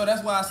 So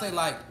that's why I say,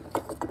 like,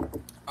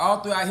 all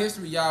throughout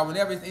history, y'all,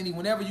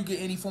 whenever you get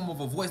any form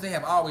of a voice, they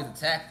have always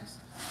attacked us.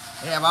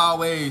 They have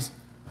always,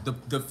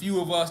 the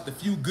few of us, the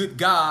few good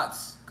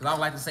gods, because I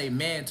don't like to say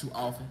man too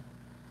often.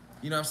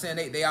 You know what I'm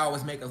saying? They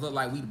always make us look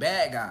like we the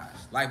bad guys.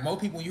 Like,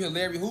 most people, when you hear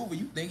Larry Hoover,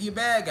 you think he a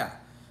bad guy.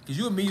 Because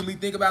you immediately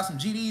think about some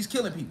GDs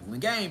killing people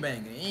and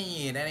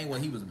gangbanging. And that ain't what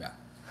he was about.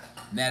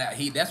 Now,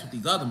 that's what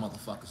these other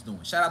motherfuckers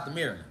doing. Shout out to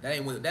Maryland. That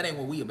ain't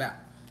what we about.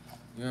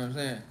 You know what I'm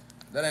saying?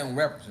 That ain't what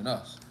represent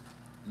us.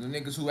 The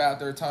niggas who out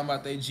there talking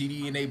about they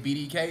GD and they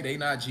BDK, they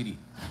not GD.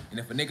 And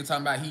if a nigga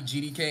talking about he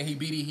GDK and he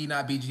BD, he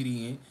not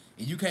BGDN.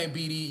 And you can't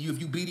BD, if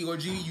you BD or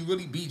GD, you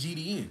really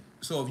BGDN.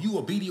 So if you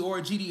a BD or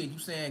a GD and you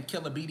saying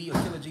kill a BD or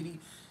kill a GD,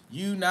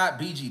 you not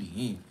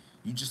BGDN.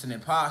 You just an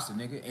imposter,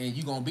 nigga. And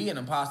you gonna be an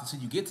imposter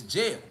till you get to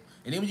jail.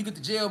 And then when you get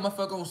to jail,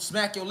 motherfucker gonna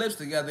smack your lips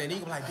together and he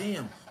gonna be like,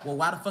 damn, well,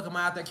 why the fuck am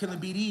I out there killing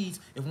BDs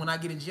if when I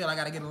get in jail, I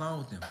gotta get along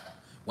with them?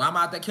 Why am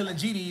I out there killing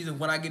GDs if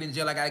when I get in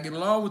jail, I gotta get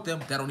along with them?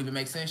 That don't even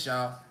make sense,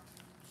 y'all.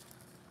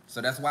 So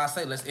that's why I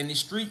say, let's end the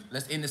street.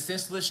 Let's end the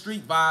senseless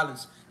street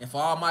violence. And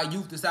for all my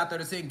youth that's out there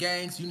that's in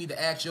gangs, you need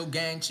to ask your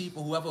gang chief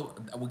or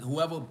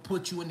whoever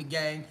put you in the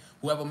gang,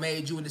 whoever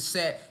made you in the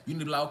set, you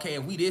need to be like, okay,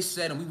 if we this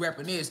set and we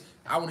repping this,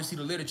 I want to see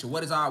the literature.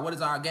 What is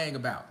our gang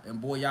about?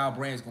 And boy, y'all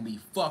brains gonna be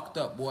fucked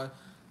up, boy.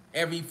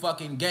 Every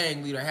fucking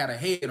gang leader had a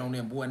head on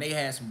them, boy, and they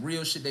had some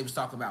real shit. They was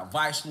talking about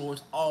vice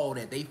lords, all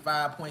that. They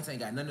 5 points ain't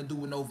got nothing to do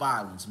with no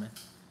violence, man.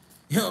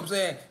 You know what I'm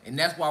saying? And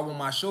that's why I want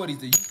my shorties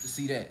to used to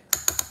see that.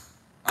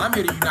 I'm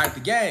here to unite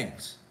the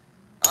gangs.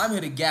 I'm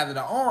here to gather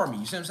the army.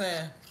 You see what I'm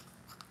saying?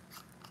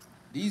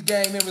 These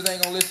gang members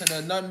ain't gonna listen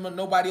to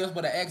nobody else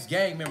but an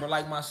ex-gang member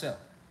like myself.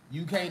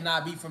 You can't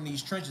not be from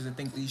these trenches and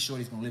think these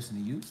shorties gonna listen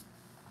to you.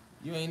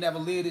 You ain't never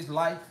lived this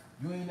life.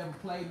 You ain't never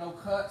played no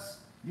cuts.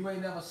 You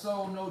ain't never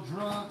sold no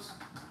drugs.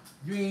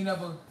 You ain't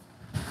never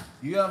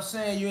You know what I'm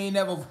saying? You ain't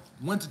never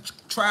went to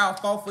trial,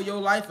 fought for your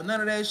life, or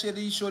none of that shit.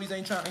 These shorties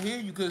ain't trying to hear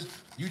you because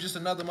you just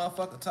another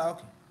motherfucker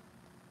talking.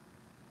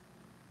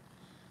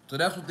 So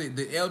that's what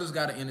the elders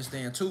got to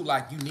understand too.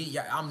 Like,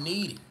 I'm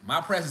needed.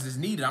 My presence is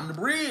needed. I'm the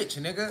bridge,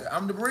 nigga.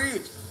 I'm the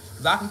bridge.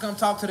 Cause I can come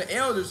talk to the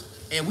elders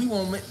and we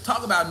won't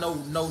talk about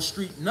no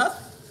street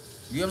nothing.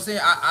 You know what I'm saying?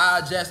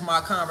 I adjust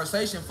my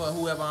conversation for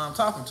whoever I'm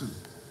talking to.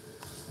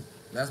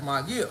 That's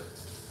my gift.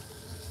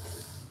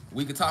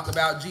 We could talk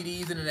about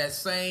GDs and in that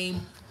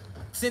same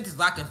sentence,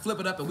 I can flip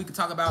it up and we could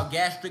talk about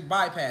gastric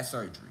bypass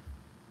surgery.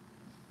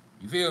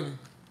 You feel me?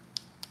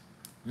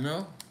 You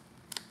know?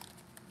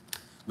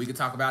 We could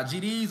talk about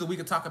GDs or we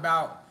could talk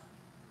about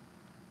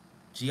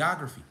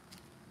geography.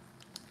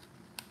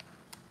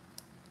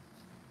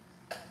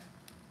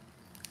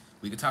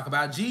 We could talk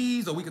about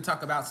G's or we could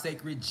talk about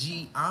sacred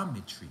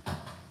geometry.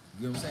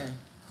 You know what I'm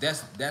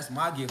saying? That's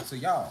my gift to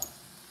y'all.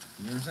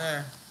 You know what I'm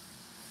saying?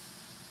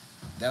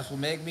 That's what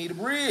make me the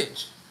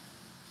bridge.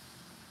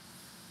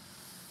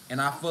 And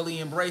I fully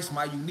embrace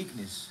my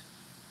uniqueness.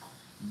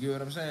 You get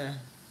what I'm saying?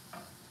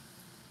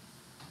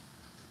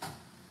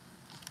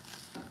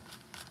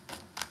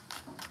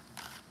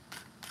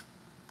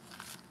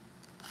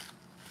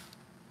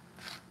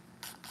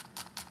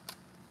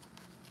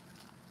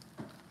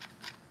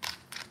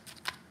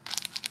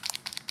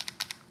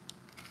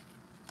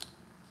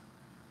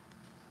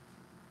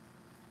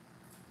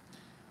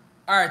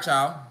 All right,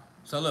 y'all.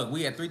 So look,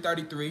 we at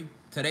 3:33.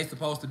 Today's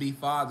supposed to be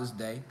Father's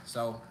Day.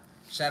 So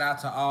shout out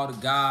to all the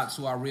gods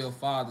who are real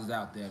fathers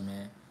out there,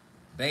 man.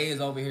 Bay is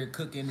over here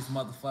cooking this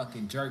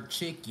motherfucking jerk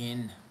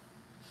chicken.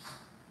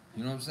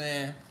 You know what I'm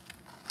saying?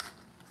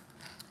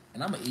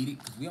 And I'm gonna eat it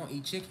because we don't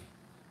eat chicken.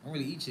 I don't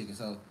really eat chicken.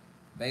 So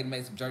Bay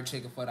made some jerk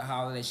chicken for the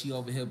holiday. She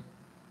over here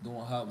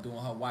doing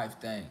her wife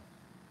thing.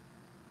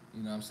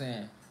 You know what I'm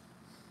saying?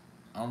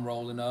 I'm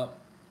rolling up.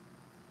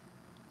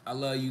 I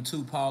love you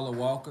too, Paula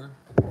Walker.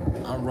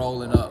 I'm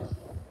rolling up.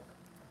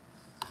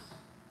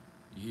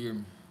 You hear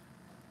me?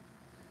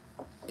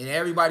 And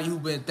everybody who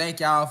been,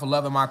 thank y'all for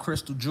loving my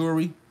crystal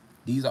jewelry.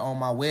 These are on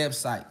my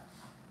website.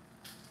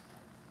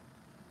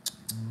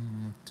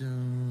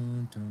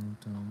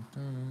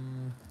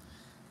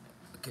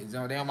 Okay,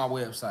 so they're on my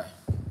website.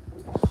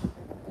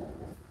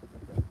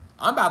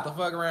 I'm about to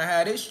fuck around and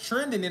have this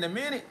trending in a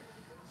minute.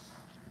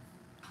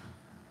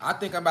 I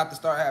think I'm about to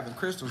start having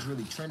crystals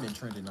really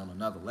trending on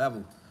another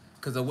level.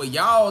 Because of what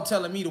y'all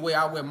telling me, the way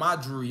I wear my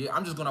jewelry,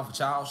 I'm just going off what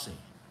y'all saying.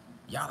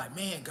 Y'all like,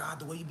 man, God,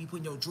 the way you be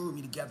putting your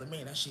jewelry together,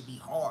 man, that shit be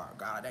hard.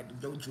 God,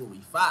 your jewelry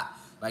fire.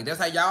 Like, that's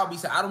how y'all be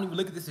saying. I don't even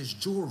look at this as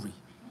jewelry.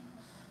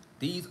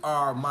 This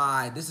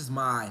is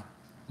my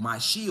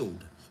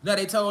shield. You know,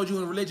 they told you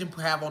in religion,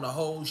 have on a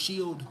whole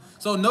shield.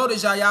 So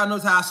notice, y'all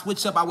notice how I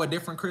switch up. I wear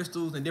different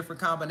crystals and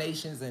different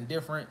combinations and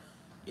different,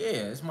 yeah,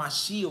 it's my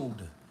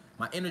shield.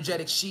 My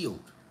energetic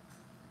shield.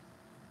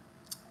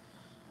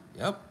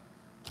 Yep.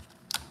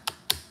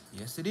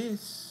 Yes, it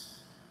is.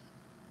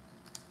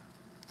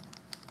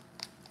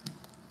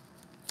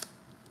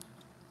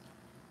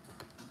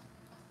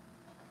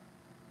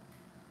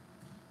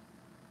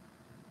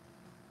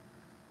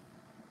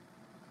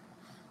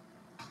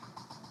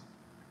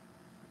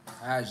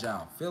 How's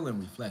y'all feeling?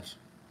 Reflection.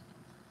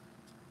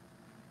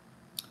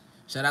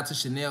 Shout out to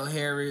Chanel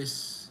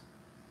Harris.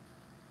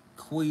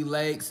 Quee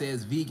Lake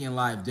says vegan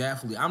life,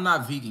 definitely. I'm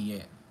not vegan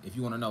yet. If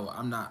you want to know,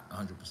 I'm not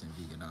 100%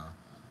 vegan now.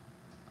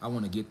 I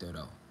want to get there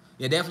though.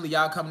 Yeah, definitely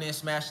y'all coming in,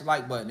 smash the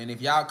like button. And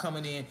if y'all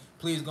coming in,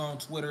 please go on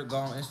Twitter, go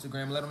on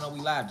Instagram, let them know we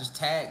live. Just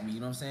tag me, you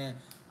know what I'm saying?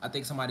 I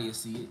think somebody will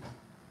see it.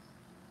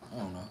 I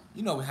don't know.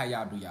 You know how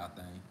y'all do y'all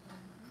thing.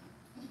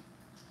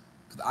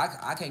 Cause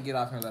I can't get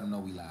off here and let them know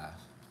we live.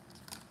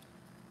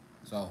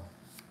 So,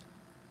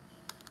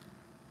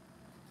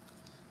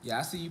 yeah,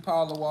 I see you,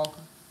 Paula Walker.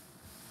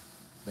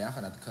 Man, I'm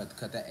gonna have to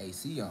cut that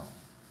AC on.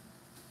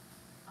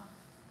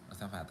 I'm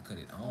gonna have to cut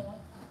it on.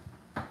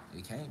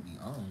 It can't be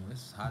on.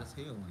 It's hot as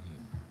hell in here.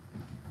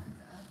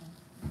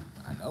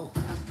 I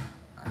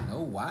know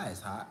why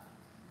it's hot.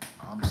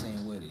 I'm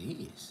saying what it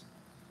is.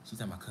 She's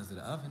talking about because of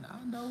the oven.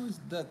 I know it's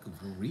the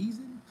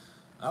reason.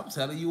 I'm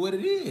telling you what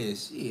it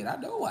is. Shit, I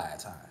know why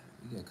it's hot.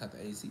 You gotta cut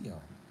the AC on.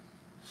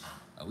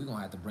 We're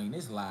gonna have to bring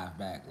this live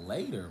back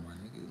later, my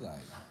nigga. Like,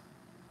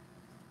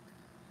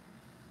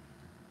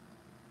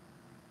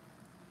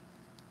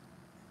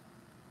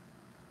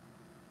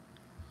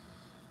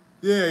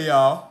 yeah,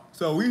 y'all.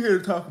 So we here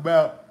to talk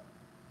about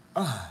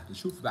the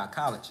truth about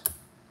college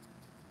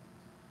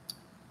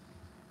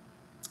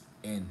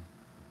and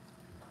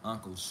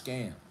Uncle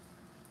Scam.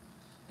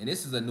 And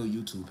this is a new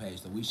YouTube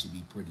page, so we should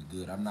be pretty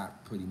good. I'm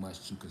not pretty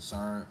much too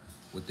concerned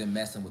with them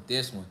messing with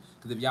this one.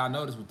 Because if y'all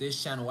notice with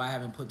this channel, I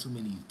haven't put too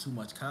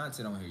much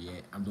content on here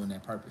yet. I'm doing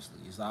that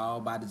purposely. It's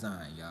all by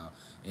design, y'all.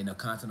 And the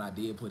content I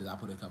did put is I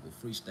put a couple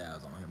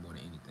freestyles on here more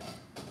than anything.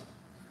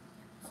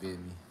 Feel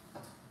me?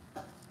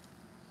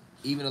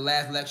 Even the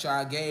last lecture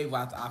I gave,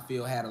 I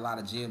feel had a lot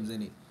of gems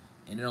in it.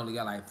 And it only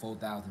got like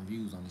 4,000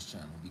 views on this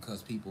channel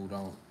because people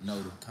don't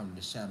know to come to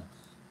this channel.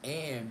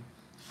 And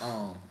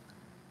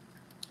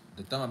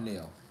the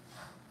thumbnail.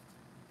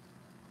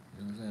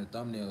 You know what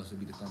I'm saying? Thumbnails should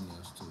be the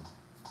thumbnails too.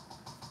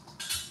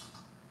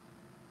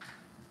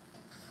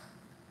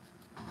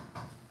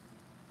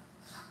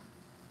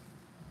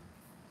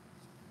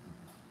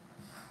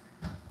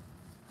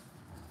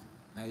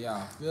 Now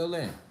y'all fill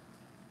in.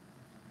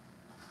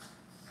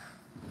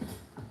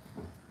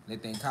 They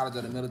think college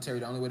or the military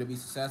the only way to be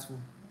successful.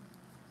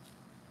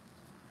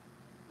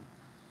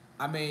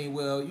 I mean,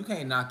 well, you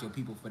can't knock your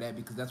people for that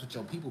because that's what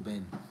your people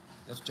been.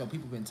 That's what your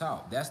people been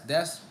taught. That's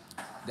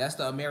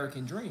the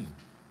American dream.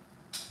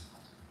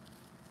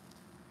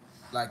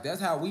 Like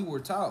that's how we were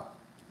taught.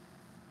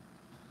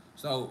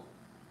 So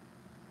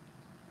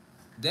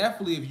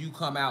definitely, if you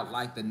come out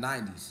like the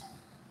 '90s,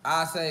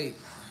 I say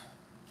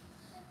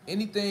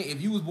anything.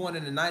 If you was born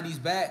in the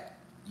 '90s back,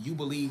 you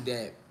believe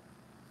that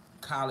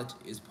college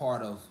is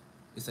part of.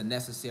 It's a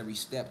necessary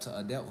step to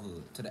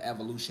adulthood, to the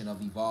evolution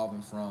of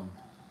evolving from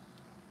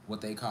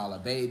what they call a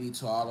baby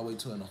to all the way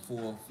to a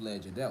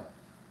full-fledged adult.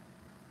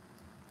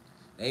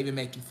 They even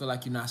make you feel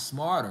like you're not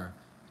smarter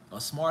or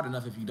smart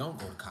enough if you don't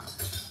go to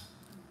college.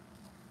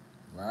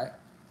 Right?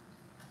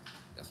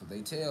 That's what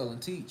they tell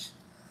and teach.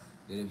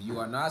 That if you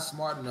are not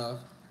smart enough,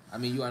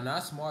 you are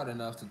not smart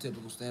enough to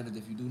typical standards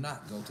if you do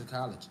not go to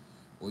college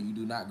or you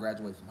do not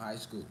graduate from high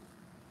school.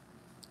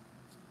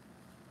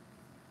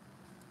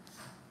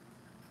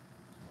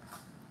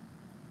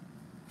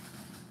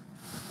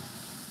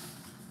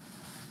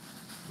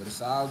 But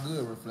it's all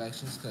good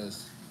reflections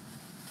because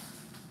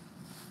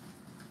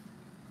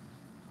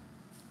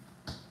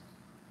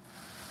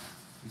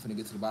we finna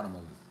get to the bottom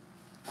of it.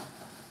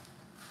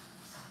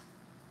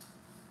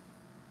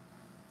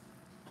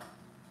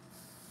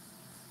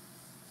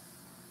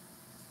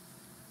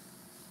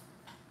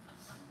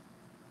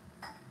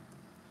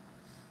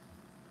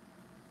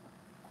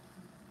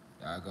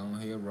 Y'all go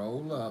ahead,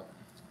 roll up.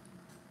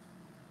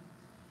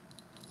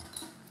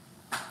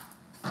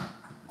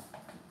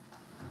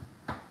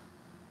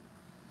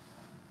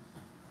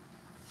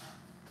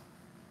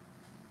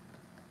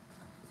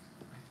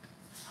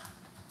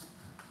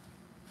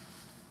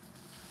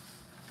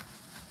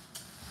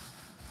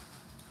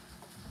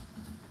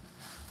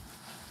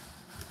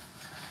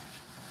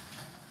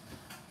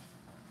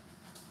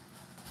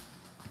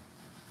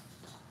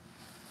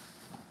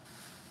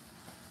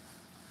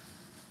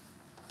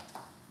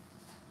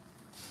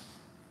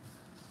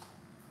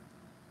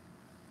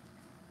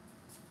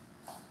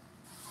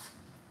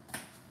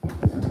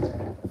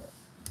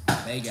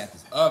 They got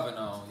this oven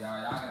on,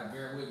 y'all. Y'all gotta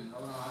bear with me.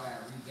 Hold on, I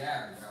gotta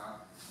regather, y'all.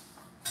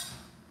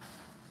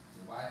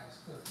 The wife is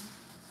cooking.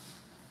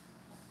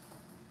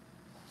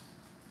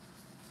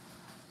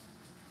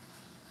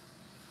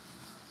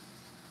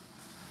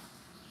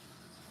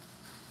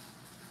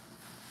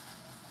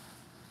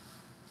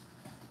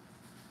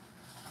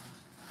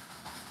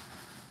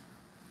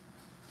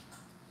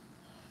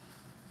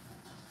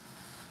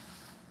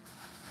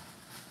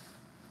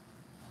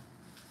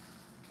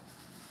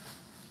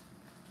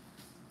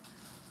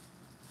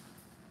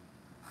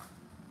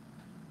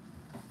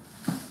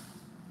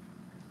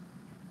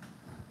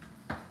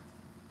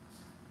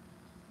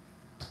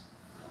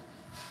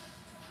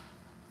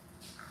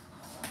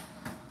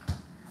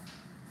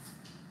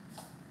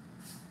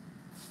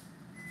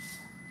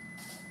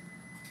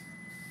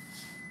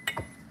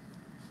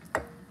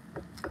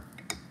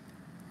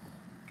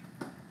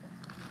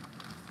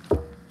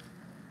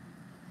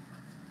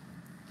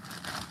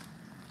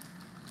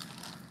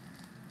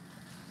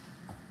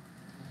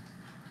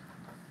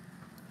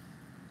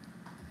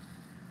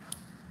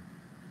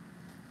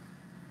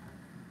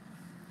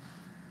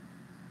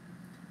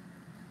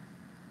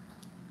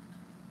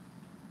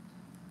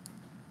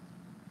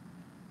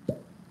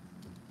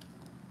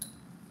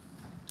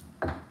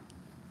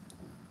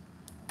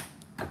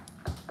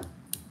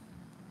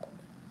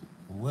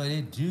 What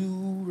it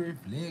do,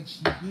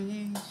 reflections.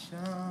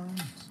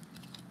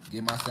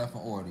 Get myself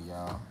in order,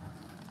 y'all.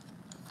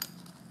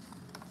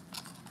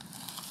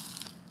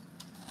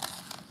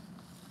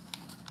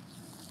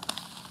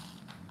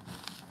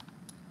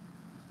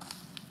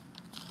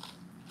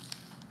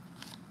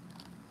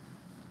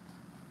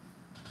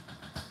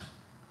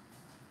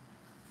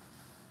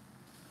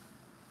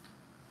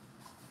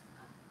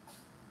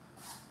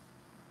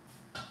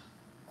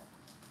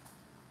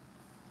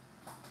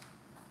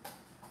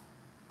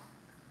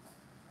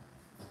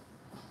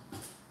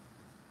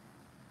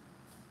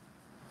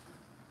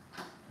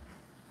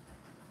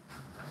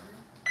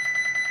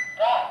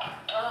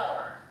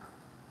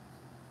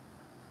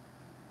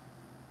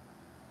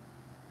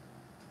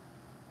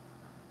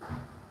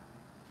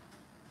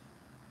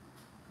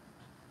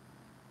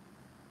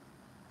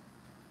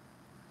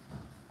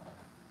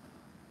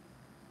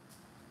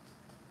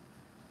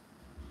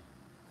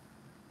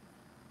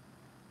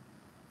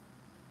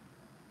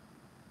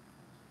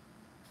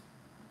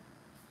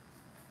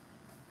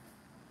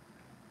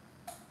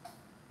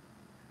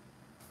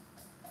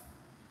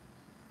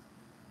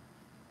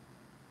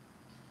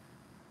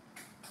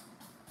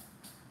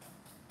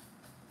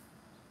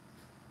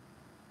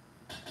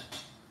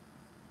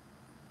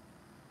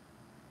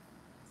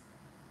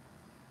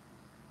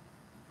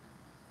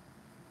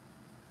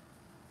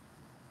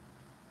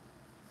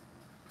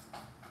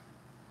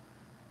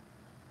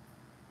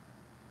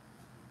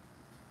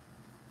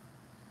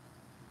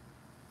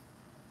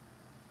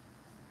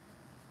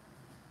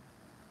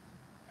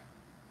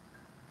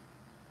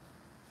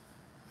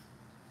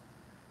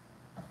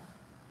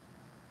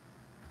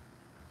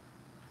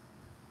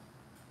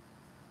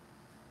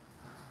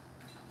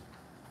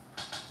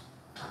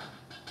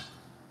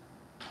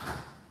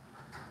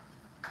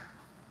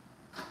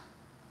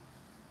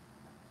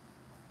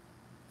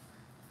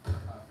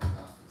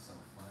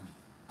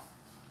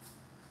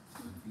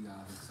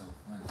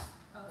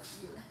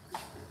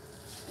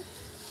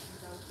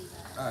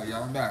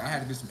 y'all. I'm back. I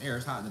had to get some air.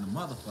 It's hot than a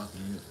motherfucker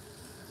in here.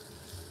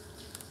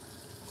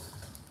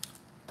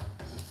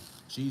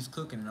 She's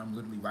cooking, and I'm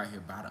literally right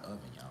here by the oven,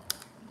 y'all.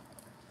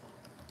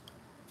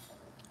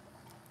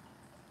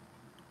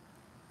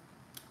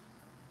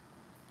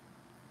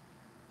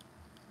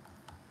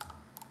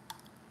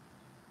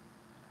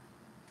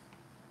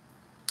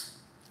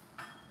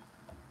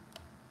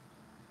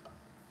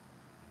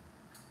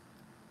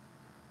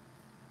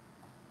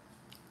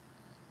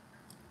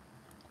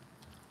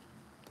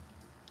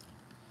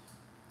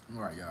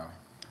 All right, y'all.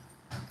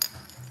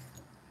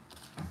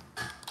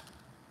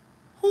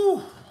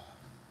 Whew.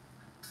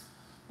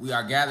 We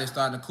are gathered,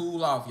 starting to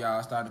cool off,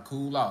 y'all. Starting to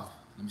cool off.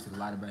 Let me see the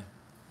lighter, babe.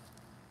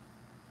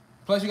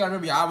 Plus, you gotta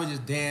remember, I was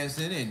just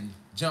dancing and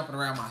jumping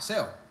around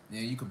myself. And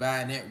you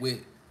combine that with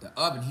the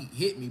oven heat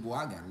hit me, boy.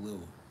 I got a little,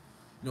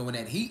 you know, when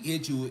that heat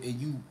hit you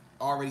and you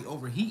already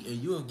overheat, and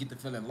you'll get the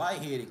feeling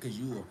lightheaded because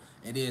you will.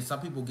 And then some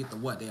people get the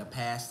what? They'll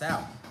pass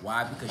out.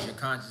 Why? Because your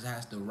conscience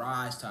has to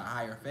rise to a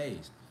higher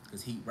phase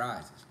because heat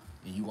rises,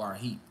 and you are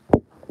heat.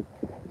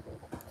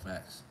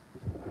 Facts.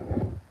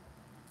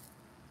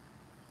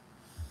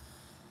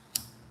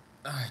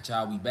 All right,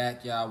 y'all, we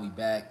back, y'all. We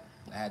back.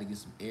 I had to get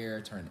some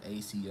air, turn the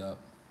AC up.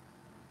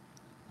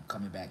 I'm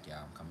coming back, y'all.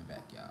 I'm coming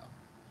back, y'all.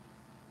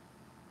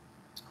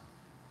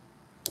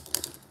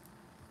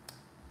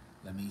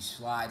 Let me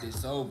slide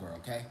this over,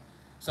 okay?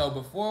 So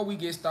before we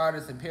get started,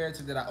 it's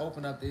imperative that I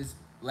open up this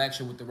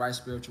lecture with the right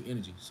spiritual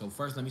energy. So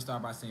first, let me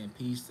start by saying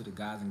peace to the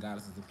gods and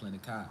goddesses of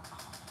Planet Kai.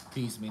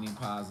 Peace meaning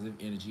positive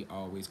energy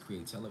always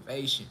creates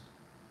elevation,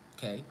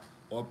 okay?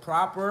 Or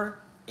proper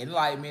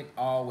enlightenment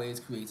always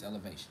creates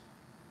elevation.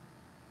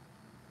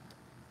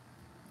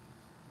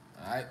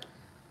 All right?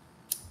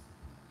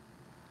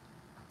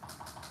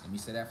 Let me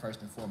say that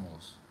first and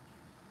foremost.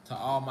 To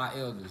all my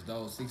elders,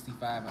 those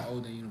 65 and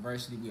older in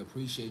university, we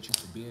appreciate you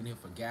for being here,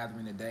 for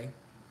gathering today.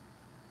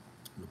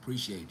 We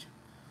appreciate you.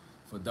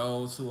 For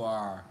those who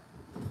are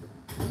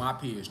my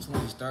peers,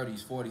 20s,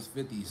 30s, 40s,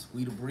 50s,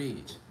 we the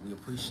bridge. We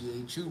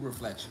appreciate you,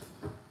 reflection.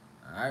 All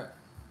right?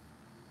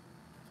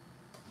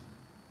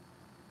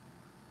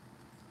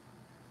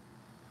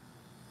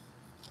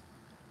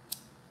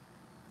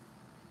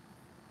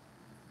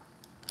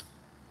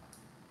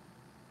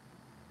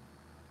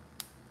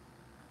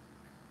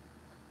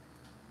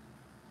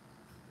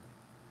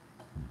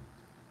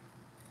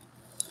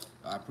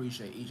 I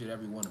appreciate each and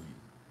every one of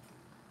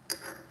you.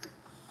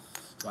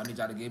 So I need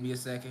y'all to give me a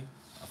second.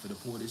 I'm finna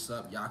pull this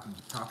up. Y'all can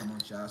talk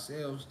amongst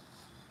yourselves.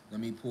 Let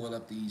me pull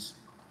up these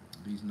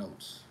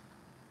notes.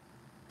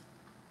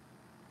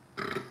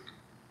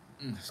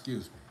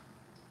 Excuse me.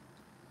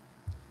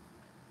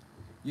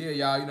 Yeah,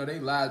 y'all, you know, they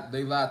lied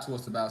to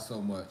us about so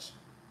much.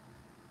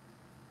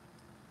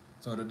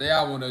 So today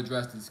I want to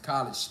address this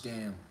college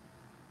scam.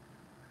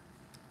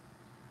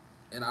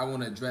 And I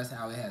want to address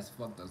how it has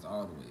fucked us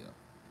all the way up.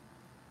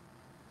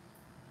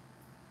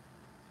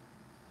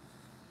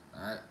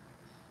 All right?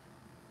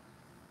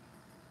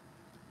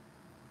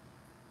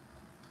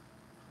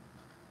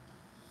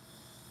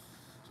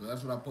 So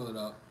that's what I pull it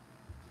up.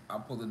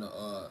 I'm pulling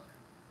the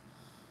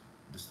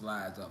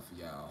slides up for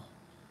y'all.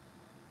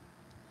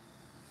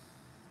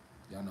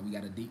 Y'all know we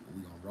got a deep, but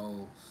we gonna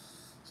roll.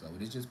 So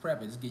it's just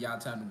prepping. Just give y'all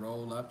time to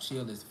roll up,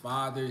 chill. It's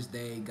Father's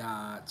Day,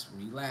 gods.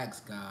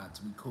 Relax,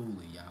 gods. We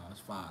cooling, y'all.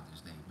 It's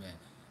Father's Day, man.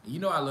 And you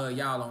know I love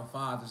y'all on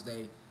Father's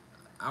Day.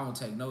 I don't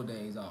take no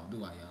days off, do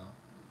I, y'all?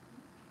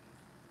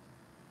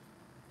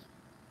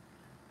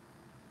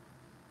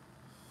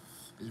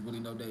 There's really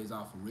no days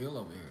off for real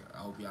over here. I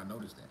hope y'all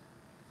noticed that.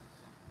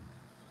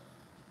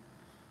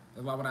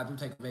 That's why when I do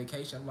take a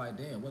vacation, I'm like,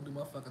 damn, what do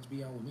motherfuckers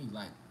be on with me?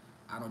 Like,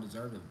 I don't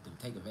deserve to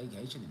take a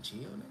vacation and chill,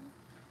 nigga.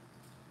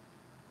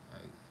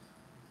 Like,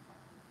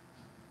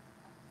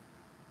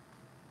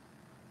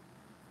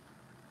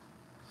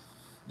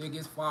 nigga,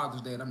 it's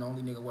Father's Day and I'm the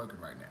only nigga working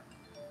right now.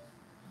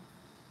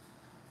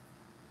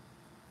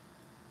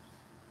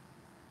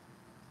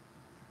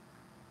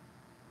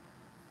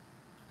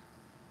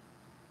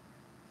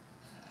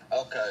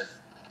 Okay,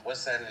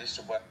 what's that? It's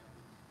your boy.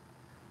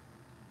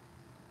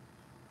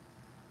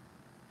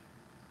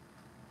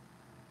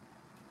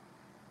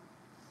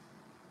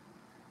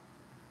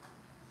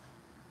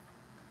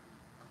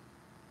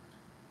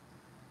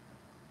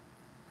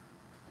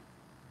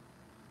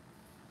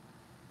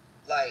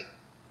 Like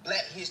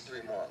Black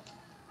History Month.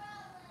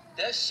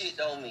 That shit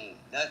don't mean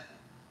nothing.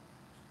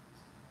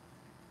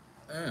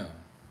 Damn.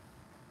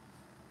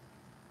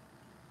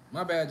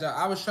 My bad, y'all.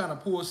 I was trying to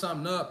pull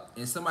something up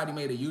and somebody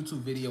made a YouTube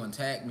video and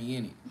tagged me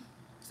in it. It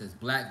says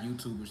black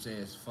YouTuber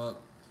says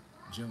fuck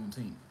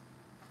Juneteenth.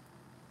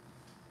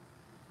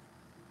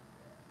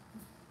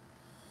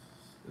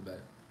 It's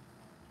better.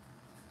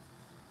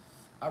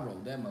 I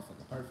wrote that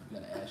motherfucker perfect. You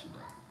gotta ask you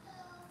that.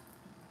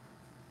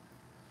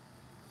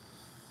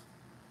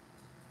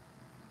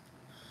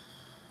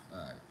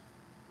 Alright.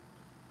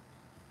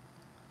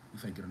 We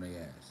finna get on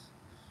their ass.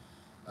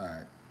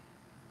 Alright.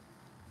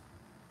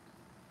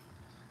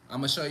 I'm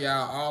gonna show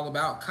y'all all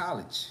about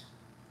college.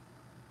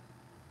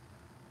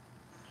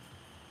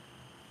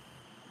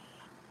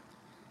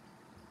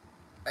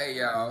 Hey,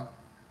 y'all.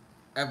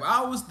 If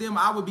I was them,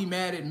 I would be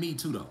mad at me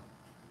too, though.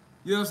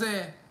 You know what I'm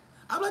saying?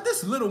 I'm like,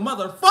 this little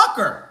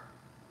motherfucker.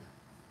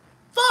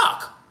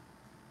 Fuck.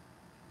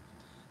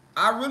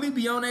 I really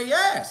be on their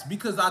ass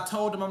because I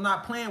told them I'm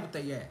not playing with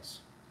their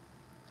ass.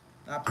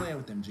 Not playing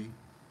with them, G.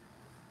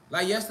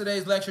 Like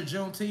yesterday's lecture,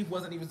 Juneteenth,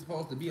 wasn't even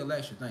supposed to be a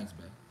lecture. Thanks,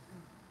 babe.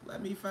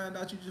 Let me find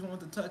out you just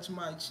want to touch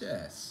my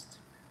chest.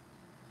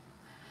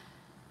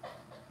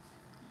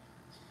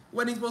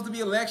 Wasn't even supposed to be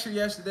a lecture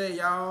yesterday,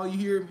 y'all. You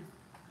hear me?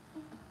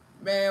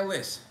 Man,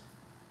 listen.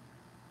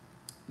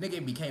 Nigga,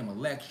 it became a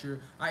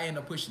lecture. I ended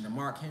up pushing the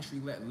Mark Henry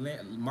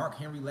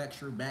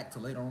lecture back to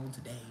later on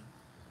today.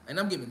 And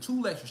I'm giving 2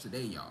 lectures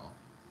today, y'all.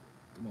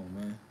 Come on,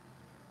 man.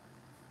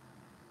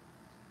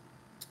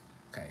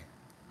 Okay.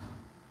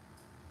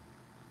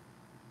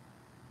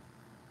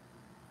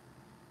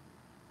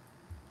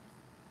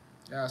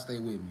 Y'all stay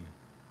with me.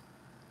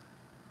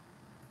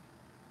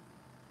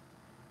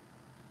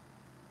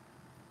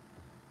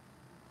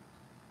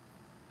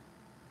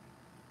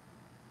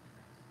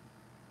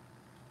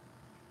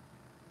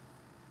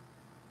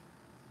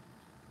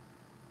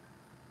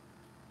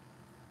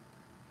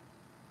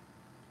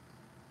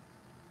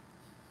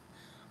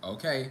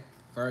 Okay,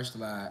 first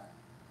slide.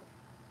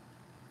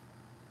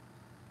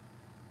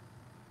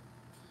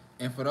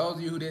 And for those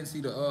of you who didn't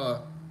see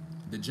the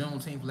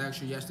Juneteenth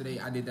lecture yesterday,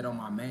 I did that on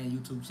my main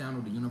YouTube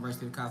channel, the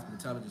University of Cosmic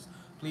Intelligence.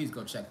 Please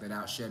go check that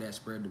out. Share that,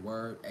 spread the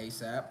word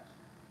ASAP.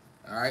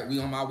 All right, we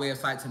on my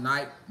website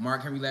tonight.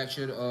 Mark Henry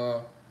lecture,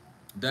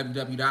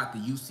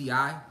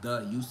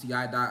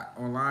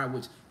 www.theuci.online,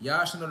 which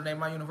y'all should know the name of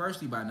my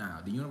university by now,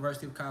 the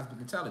University of Cosmic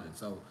Intelligence.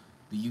 So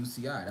the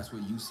UCI, that's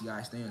what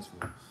UCI stands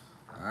for.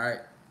 All right,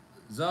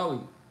 Zoe,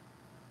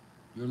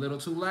 you're a little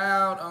too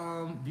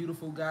loud,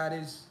 beautiful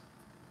goddess.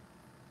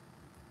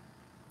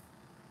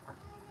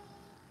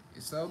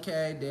 It's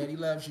okay, Daddy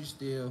loves you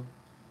still.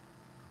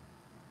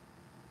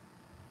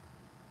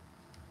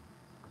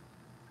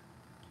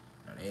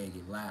 Now they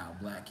get loud.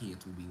 Black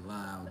kids will be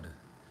loud.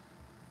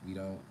 They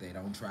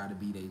don't try to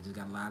be, they just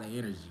got a lot of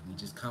energy. We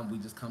just come to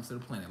the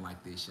planet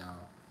like this,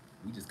 y'all.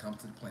 We just come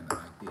to the planet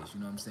like this. You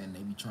know what I'm saying?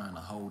 They be trying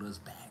to hold us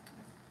back.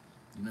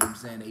 You know what I'm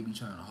saying? They be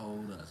trying to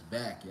hold us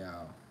back,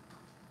 y'all.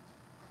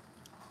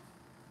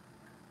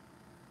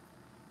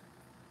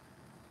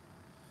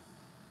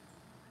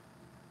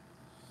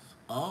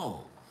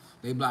 Oh,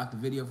 they blocked the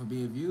video for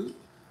being viewed?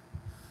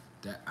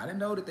 I didn't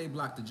know that they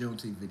blocked the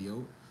Juneteenth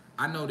video.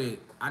 I know that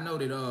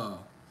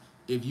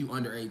if you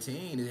under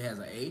 18, it has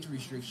an age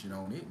restriction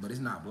on it, but it's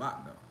not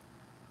blocked though.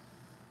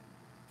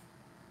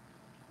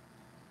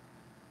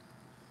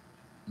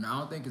 No, I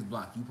don't think it's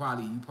blocked. You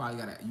probably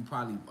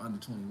under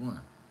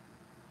 21.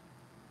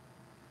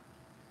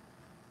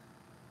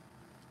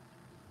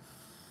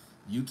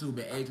 YouTube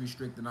been age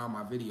restricting all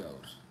my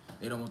videos.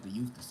 They don't want the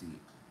youth to see it.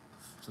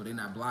 So they're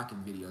not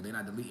blocking video. They're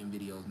not deleting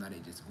videos. Now they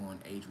just going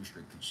age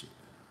restricted shit.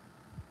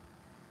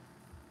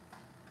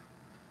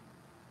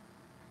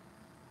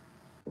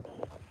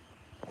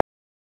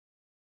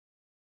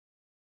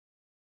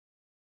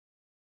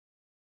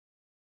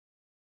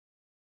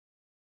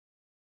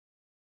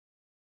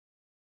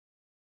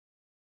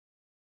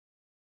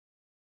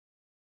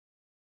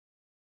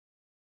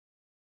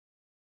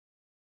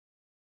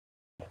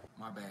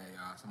 My bad,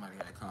 y'all. Somebody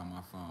had to call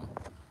my phone.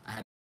 I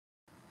had.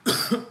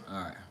 All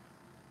right.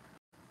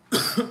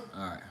 All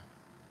right.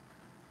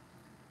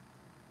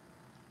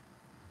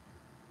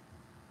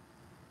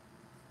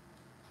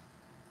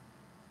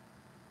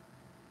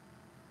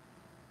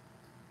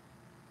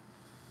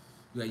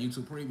 You got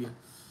YouTube preview.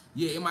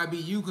 Yeah, it might be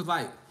you because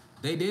like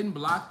they didn't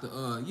block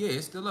the yeah,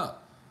 it's still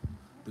up.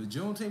 The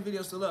Juneteenth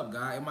video still up,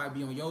 guy. It might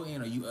be on your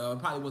end or you it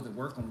probably wasn't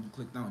working when you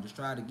clicked on. Just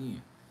try it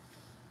again.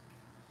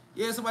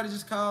 Yeah, somebody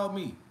just called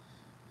me.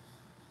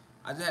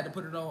 I just had to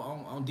put it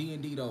on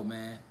D&D though,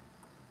 man.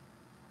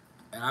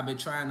 And I've been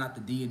trying not the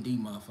D&D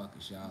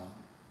motherfuckers, y'all.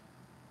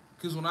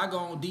 Cause when I go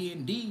on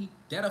D&D,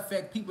 that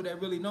affect people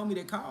that really know me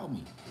that call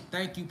me.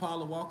 Thank you,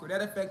 Paula Walker.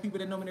 That affect people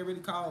that know me that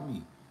really call me. You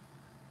know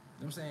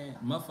what I'm saying?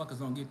 Motherfuckers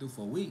don't get through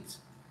for weeks.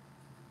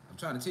 I'm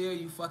trying to tell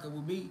you, fucking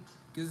with me.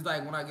 Cause it's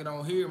like when I get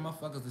on here,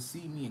 motherfuckers will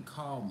see me and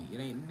call me.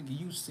 It ain't, nigga,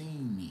 you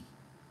seen me.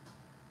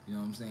 You know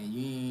what I'm saying?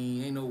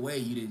 You ain't no way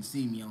you didn't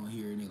see me on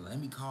here. And let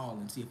me call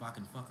and see if I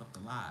can fuck up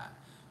the live.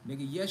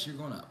 Nigga, yes, you're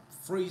gonna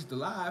freeze the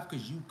live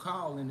cause you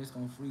call and it's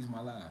gonna freeze my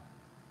live.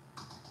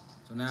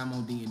 So now I'm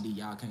on D&D,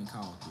 y'all can't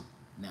call through.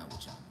 Now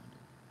what y'all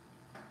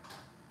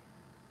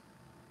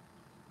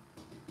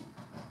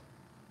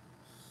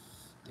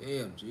gonna do?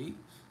 Damn, G.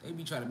 They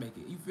be trying to make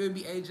it, you feel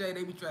me, AJ?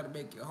 They be trying to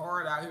make it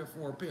hard out here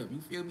for a pimp.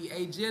 You feel me,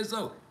 A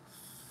Jizzle?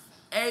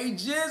 A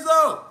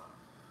Jizzle!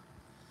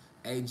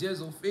 A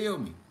Jizzle, feel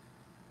me?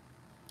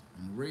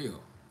 I'm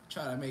real.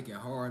 Try to make it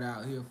hard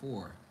out here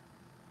for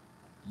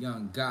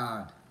young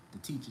God to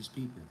teach his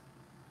people.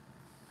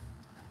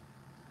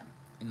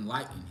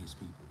 Enlighten his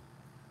people.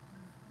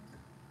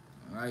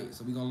 All right,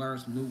 so we're going to learn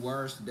some new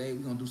words today.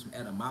 We're going to do some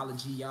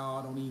etymology,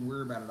 y'all. Don't even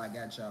worry about it. I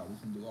got y'all. We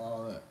can do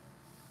all that.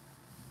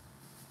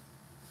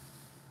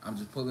 I'm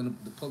just pulling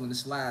the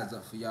slides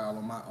up for y'all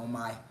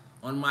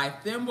on my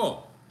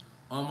thimble.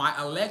 On my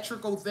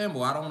electrical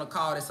thimble. I don't want to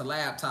call this a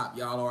laptop,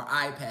 y'all, or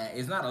iPad.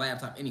 It's not a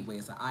laptop anyway.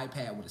 It's an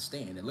iPad with a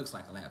stand. It looks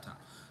like a laptop.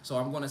 So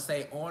I'm going to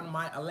say on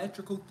my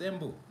electrical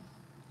thimble.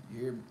 You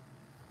hear me?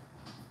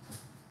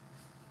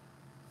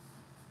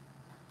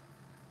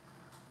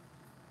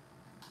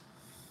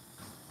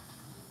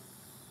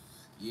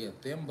 Yeah,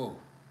 thimble.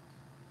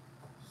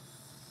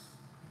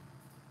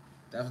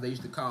 That's what they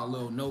used to call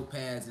little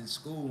notepads in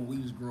school when we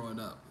was growing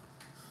up.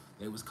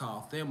 They was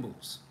called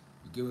thimbles.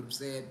 You get what I'm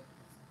saying?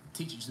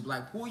 Teacher used to be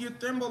like, pull your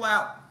thimble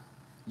out.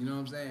 You know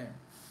what I'm saying?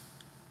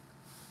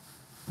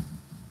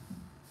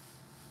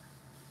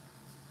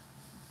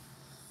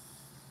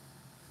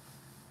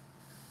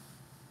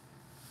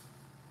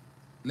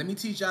 Let me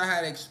teach y'all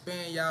how to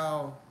expand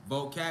y'all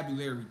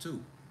vocabulary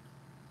too.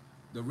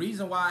 The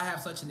reason why I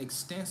have such an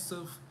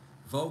extensive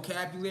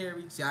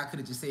vocabulary, see, I could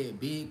have just said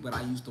big, but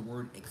I used the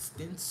word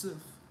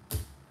extensive. You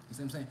see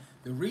what I'm saying?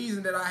 The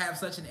reason that I have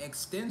such an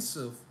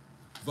extensive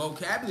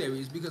vocabulary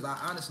is because I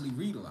honestly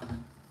read a lot.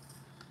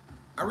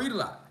 I read a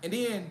lot.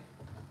 And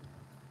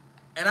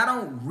I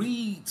don't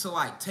read to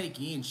like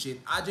take in shit.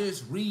 I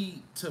just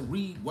read to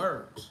read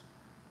words.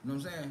 You know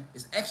what I'm saying?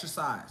 It's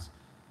exercise.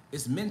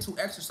 It's mental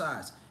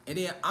exercise. And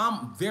then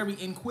I'm very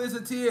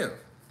inquisitive.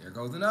 There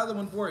goes another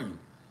one for you.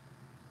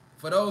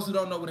 For those who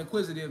don't know what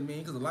inquisitive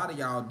means, because a lot of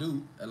y'all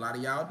do, a lot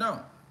of y'all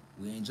don't.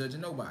 We ain't judging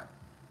nobody,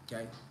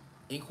 okay?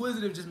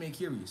 Inquisitive just means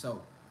curious.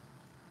 So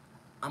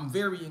I'm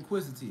very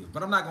inquisitive,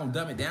 but I'm not gonna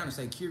dumb it down and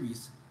say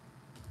curious.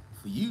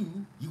 For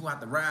you, you gonna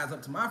have to rise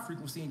up to my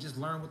frequency and just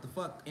learn what the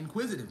fuck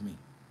inquisitive mean,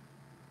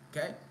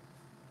 okay?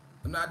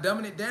 I'm not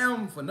dumbing it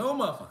down for no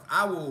motherfucker.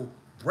 I will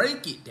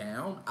break it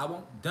down. I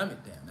won't dumb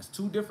it down. That's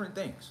two different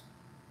things.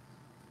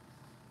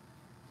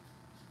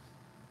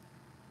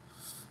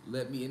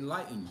 Let me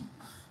enlighten you.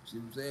 See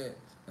what I'm saying?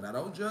 But I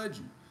don't judge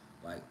you.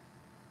 Like,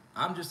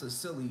 I'm just a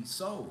silly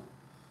soul.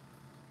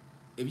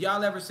 If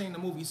y'all ever seen the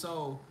movie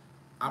Soul,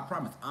 I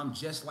promise, I'm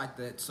just like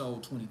that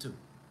Soul 22.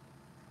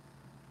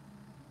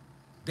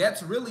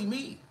 That's really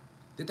me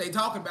that they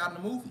talk about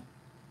in the movie.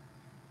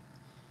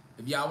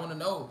 If y'all want to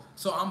know.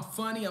 So I'm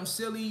funny, I'm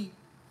silly,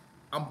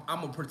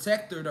 I'm a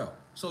protector though.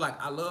 So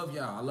like, I love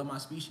y'all, I love my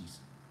species.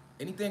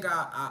 Anything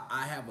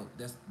I have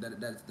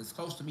that's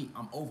close to me,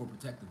 I'm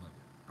overprotective of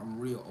it. I'm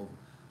real over.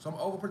 So I'm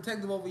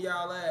overprotective over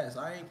y'all ass.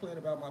 I ain't playing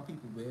about my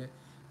people, man.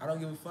 I don't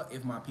give a fuck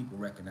if my people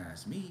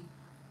recognize me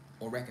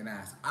or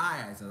recognize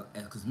I as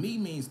because me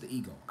means the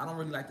ego. I don't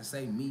really like to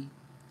say me.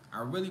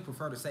 I really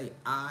prefer to say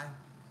I,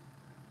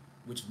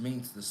 which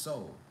means the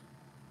soul.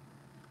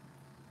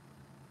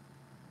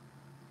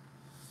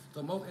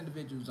 So most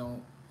individuals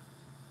don't,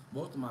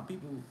 most of my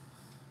people,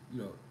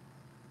 you know,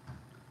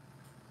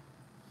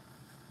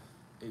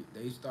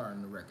 they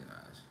starting to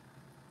recognize.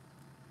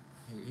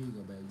 Here you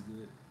go, baby, you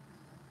good?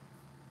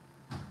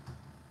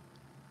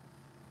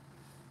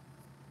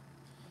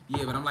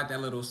 Yeah, but I'm like that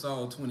little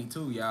Soul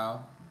 22,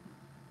 y'all.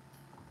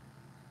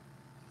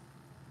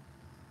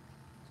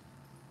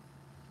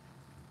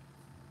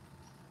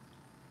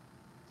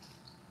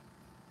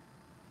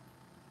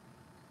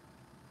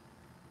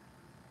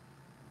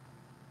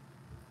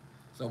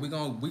 So we're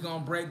gonna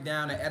break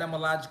down the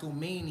etymological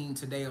meaning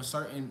today of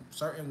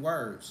certain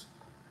words.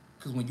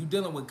 Cause when you're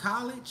dealing with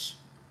college,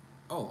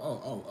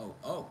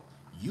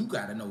 you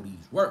gotta know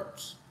these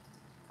words.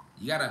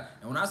 You gotta,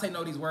 and when I say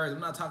know these words,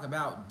 I'm not talking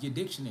about your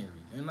dictionary.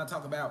 I'm not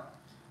talking about,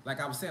 like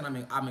I was saying,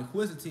 I'm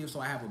inquisitive, so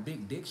I have a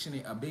big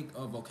dictionary, a big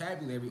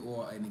vocabulary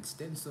or an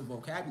extensive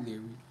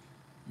vocabulary.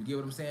 You get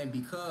what I'm saying?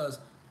 Because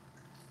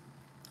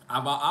I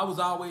was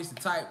always the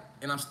type,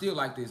 and I'm still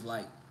like this,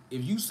 like,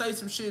 if you say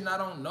some shit and I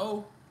don't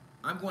know,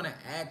 I'm gonna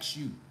ask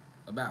you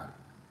about it.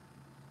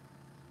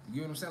 You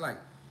get what I'm saying? Like,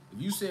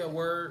 if you say a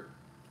word,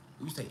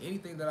 or you say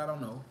anything that I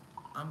don't know,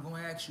 I'm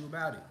gonna ask you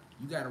about it.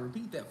 You gotta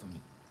repeat that for me.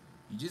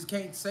 You just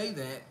can't say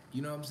that,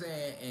 you know what I'm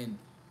saying, and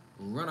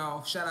run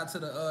off. Shout out to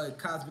the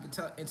Cosmic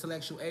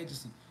Intellectual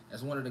Agency.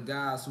 That's one of the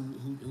guys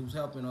who's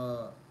helping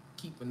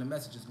keeping the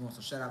messages going.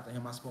 So shout out to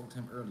him. I spoke to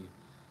him earlier.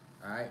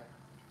 All right.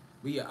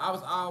 But yeah, I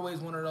was always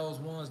one of those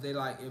ones that,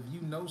 like, if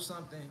you know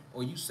something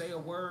or you say a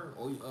word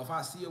or if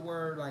I see a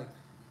word, like,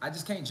 I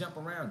just can't jump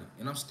around it.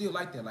 And I'm still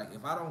like that. Like,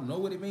 if I don't know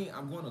what it means,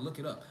 I'm going to look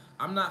it up.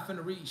 I'm not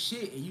finna read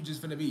shit and you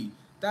just finna be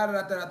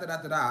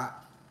da-da-da-da-da-da-da-da.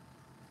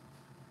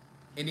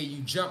 And then you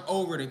jump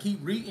over it and keep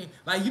reading.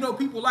 Like, you know,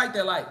 people like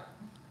that. Like,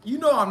 you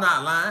know I'm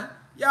not lying.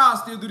 Y'all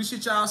still do the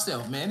shit y'all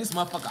self, man. This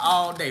motherfucker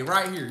all day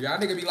right here. Y'all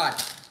nigga be like,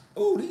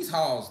 ooh, these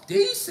halls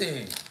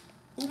decent.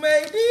 Who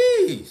made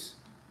these?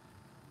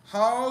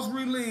 Halls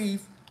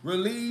relief,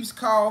 relieves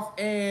cough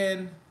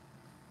and...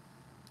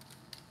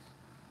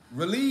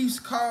 relieves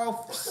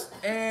coughs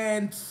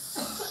and...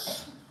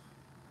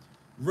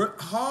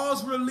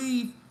 Halls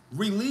relief,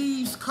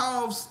 relieves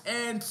coughs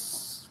and...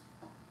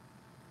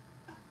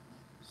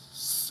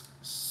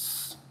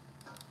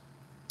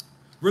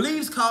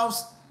 relieves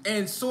coughs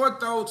and sore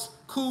throats,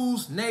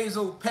 cools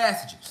nasal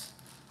passages.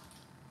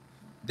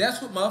 That's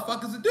what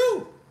motherfuckers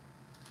do.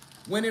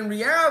 When in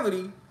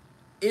reality,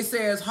 It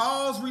says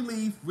Hall's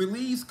relief,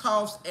 relieves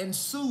coughs, and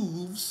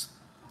soothes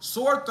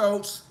sore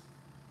throats,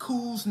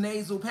 cools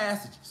nasal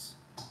passages.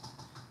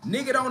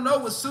 Nigga don't know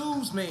what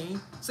soothes mean.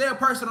 Say a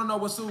person don't know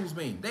what soothes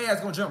mean. They ass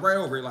gonna jump right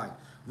over it like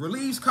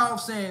relieves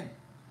coughs and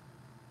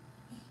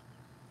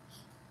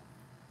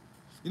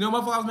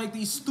motherfuckers make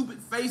these stupid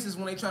faces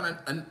when they try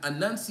to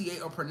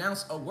enunciate or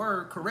pronounce a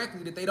word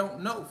correctly that they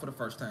don't know for the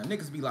first time.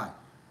 Niggas be like,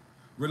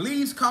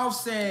 relieves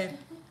coughs and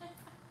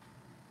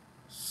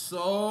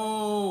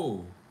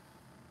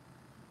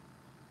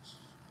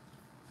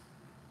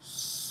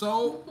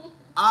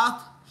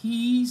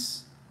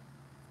he's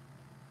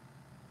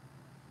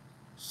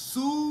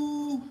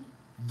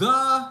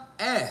the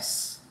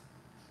S.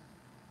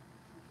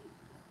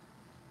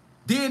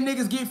 Then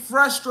niggas get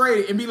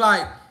frustrated and be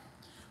like,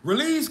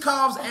 relieves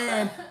coughs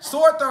and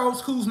sore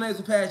throats, cools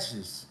nasal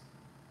passages.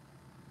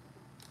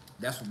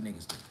 That's what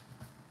niggas do.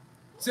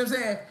 See what I'm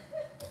saying?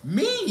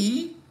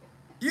 Me,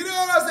 you know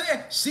what I'm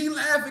saying? She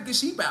laughing because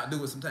she about to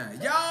do it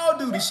sometimes. Y'all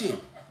do the shit.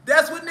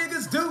 That's what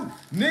niggas do.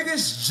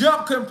 Niggas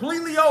jump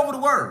completely over the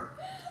word.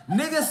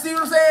 Niggas, see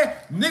what I'm saying?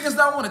 Niggas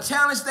don't want to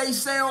challenge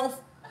themselves.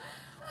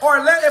 Or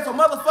if a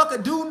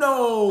motherfucker do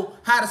know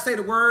how to say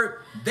the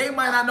word, they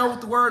might not know what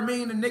the word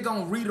means and they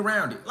gonna read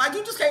around it. Like,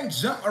 you just can't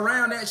jump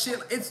around that shit.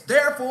 It's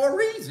there for a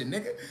reason,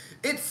 nigga.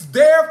 It's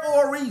there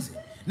for a reason.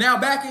 Now,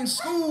 back in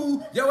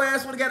school, your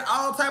ass would have got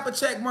all type of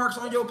check marks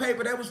on your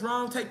paper. That was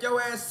wrong. Take your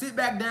ass, sit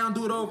back down,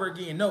 do it over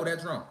again. No,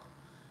 that's wrong.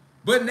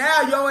 But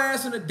now your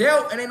ass an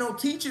adult and ain't no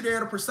teacher there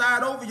to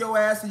preside over your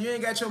ass, and you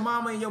ain't got your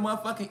mama in your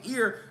motherfucking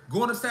ear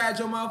going inside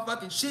your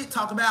motherfucking shit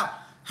talking about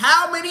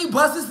how many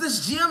buses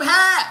this gym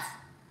have.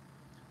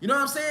 You know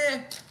what I'm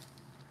saying?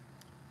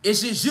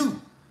 It's just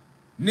you.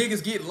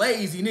 Niggas get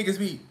lazy, niggas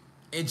be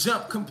and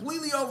jump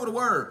completely over the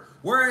word.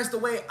 Whereas the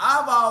way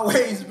I've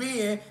always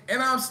been,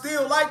 and I'm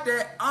still like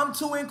that, I'm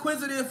too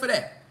inquisitive for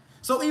that.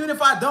 So even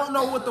if I don't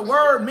know what the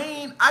word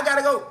mean, I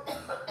gotta go,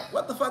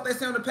 what the fuck they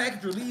say on the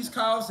package, release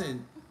costs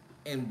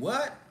and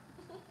what?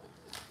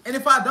 And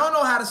if I don't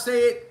know how to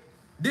say it,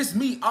 this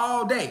me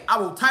all day. I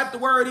will type the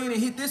word in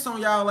and hit this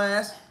on y'all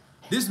ass.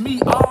 This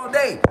me all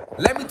day.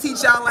 Let me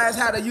teach y'all ass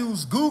how to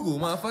use Google,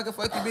 motherfucker.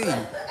 Fuck you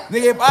mean.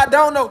 Nigga, if I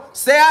don't know,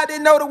 say I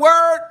didn't know the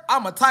word,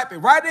 I'ma type it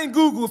right in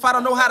Google. If I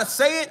don't know how to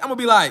say it, I'm gonna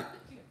be like,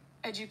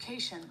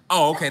 education.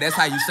 Oh, okay, that's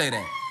how you say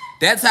that.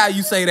 That's how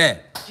you say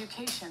that.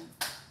 Education.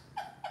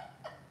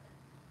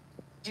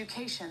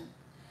 Education.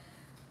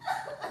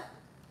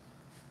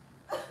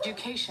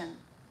 Education.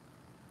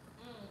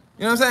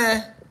 You know what I'm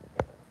saying?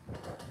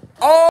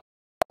 Oh,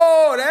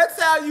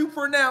 that's how you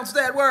pronounce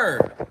that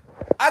word.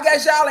 I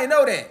guess y'all ain't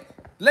know that.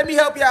 Let me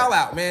help y'all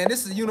out, man.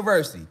 This is a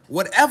university.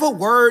 Whatever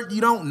word you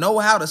don't know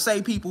how to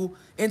say, people,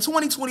 in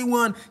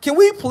 2021, can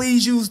we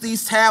please use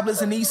these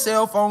tablets and these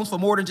cell phones for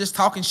more than just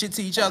talking shit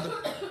to each other?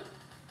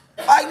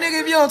 Like,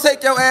 nigga, if you don't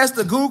take your ass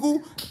to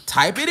Google,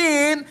 type it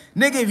in.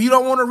 Nigga, if you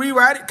don't want to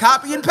rewrite it,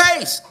 copy and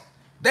paste.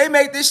 They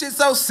make this shit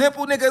so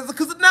simple, nigga,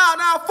 because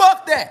nah,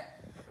 fuck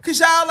that. Because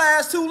y'all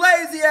ass too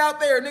lazy out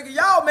there, nigga.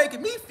 Y'all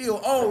making me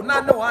feel old, and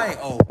I know I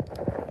ain't old.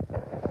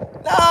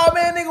 Nah,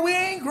 man, nigga, we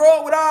ain't grow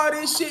up with all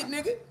this shit,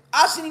 nigga.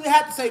 I shouldn't even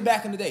have to say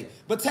back in the day.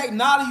 But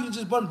technology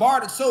just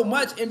bombarded so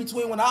much in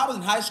between when I was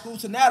in high school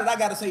to now that I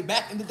got to say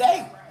back in the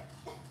day.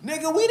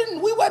 Nigga,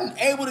 we wasn't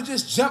able to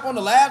just jump on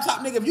the laptop,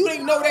 nigga. If you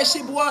didn't know that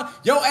shit, boy,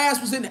 your ass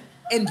was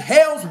in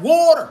hell's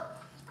water.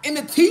 And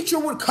the teacher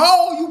would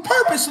call you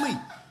purposely.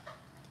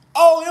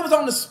 Oh, it was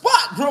on the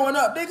spot growing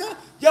up, nigga.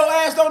 Your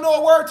ass don't know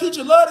a word.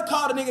 Teacher love to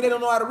call the nigga they don't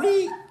know how to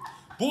read.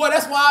 Boy,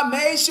 that's why I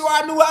made sure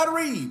I knew how to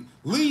read.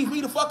 Leave me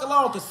the fuck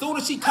alone, because soon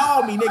as she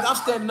called me, nigga, I'm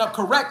standing up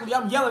correctly.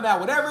 I'm yelling out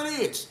whatever it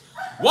is.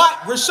 White,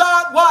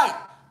 Rashad White,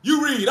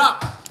 you read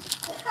up.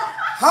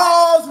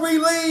 Halls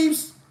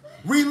relieves,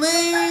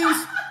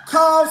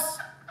 coughs,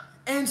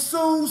 and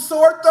soothes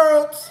sore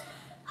throats.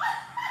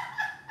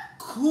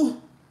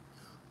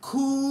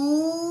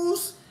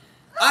 Cools.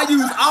 I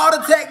use all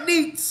the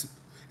techniques.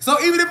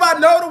 So even if I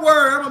know the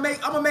word, I'm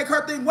gonna make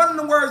her think one of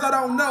the words I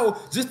don't know,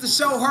 just to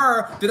show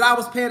her that I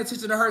was paying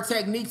attention to her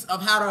techniques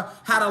of how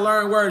to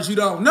learn words you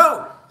don't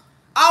know.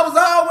 I was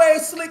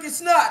always slick and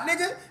snot,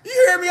 nigga.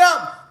 You hear me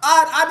out?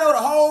 I know the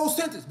whole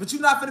sentence, but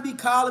you're not gonna be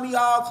calling me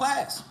all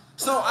class.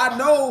 So I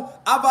know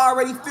I've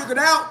already figured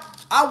out.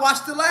 I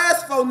watched the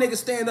last 4 niggas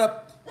stand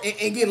up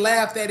and get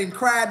laughed at and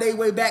cry their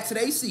way back to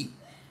their seat.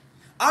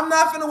 I'm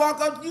not finna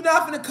walk up. You're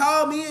not finna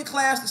call me in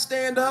class to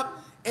stand up.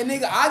 And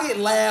nigga, I get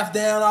laughed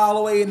down all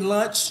the way in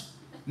lunch.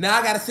 Now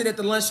I gotta sit at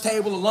the lunch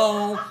table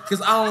alone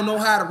because I don't know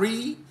how to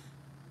read.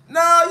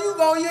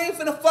 No, you ain't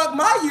finna fuck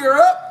my year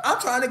up. I'm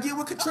trying to get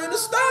with Katrina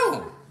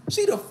Stone.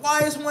 She the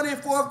flyest one in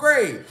 4th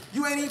grade.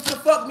 You ain't even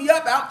finna fuck me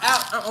up.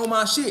 I'm on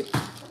my shit.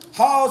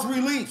 Halls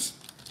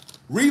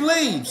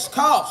relieves,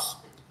 coughs,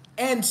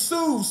 and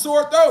soothes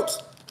sore throats.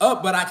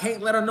 But I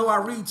can't let her know I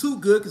read too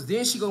good because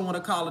then she gonna want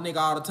to call a nigga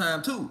all the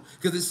time too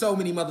because there's so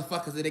many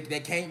motherfuckers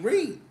that can't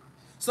read.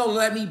 So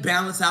let me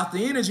balance out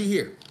the energy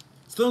here.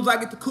 As soon as I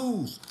get the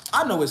cools,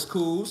 I know it's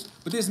cools,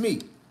 but this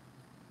me.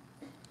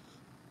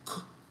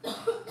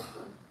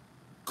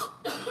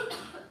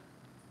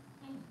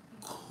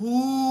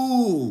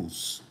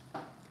 pools.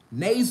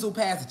 Nasal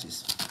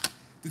passages.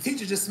 The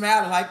teacher just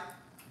smiling like,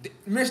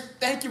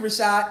 thank you,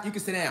 Rashad. You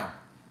can sit down.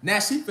 Now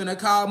she finna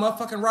call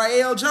motherfucking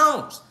Rael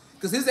Jones.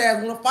 Because his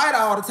ass wanna fight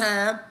all the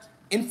time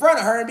in front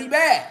of her and be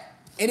bad.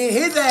 And then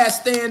his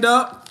ass stand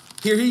up.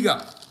 Here he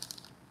go.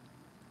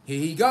 Here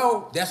he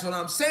go. That's what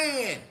I'm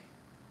saying.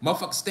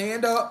 Motherfucker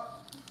stand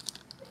up.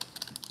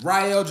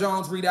 Rael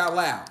Jones read out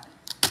loud.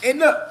 And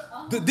look,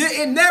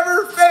 it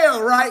never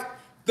failed, right?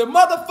 The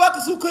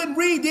motherfuckers who couldn't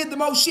read did the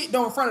most shit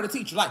though in front of the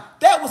teacher. Like,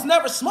 that was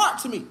never smart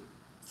to me.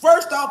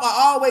 First off,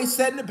 I always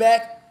sat in the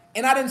back,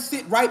 and I didn't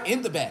sit right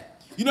in the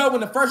back. You know, when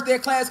the first day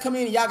of class come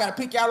in and y'all got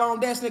to pick y'all own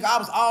desk, nigga, I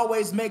was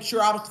always make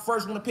sure I was the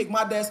first one to pick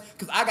my desk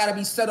because I got to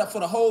be set up for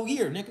the whole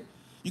year, nigga.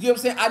 You get what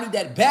I'm saying? I need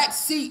that back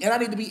seat, and I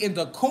need to be in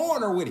the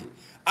corner with it.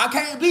 I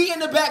can't be in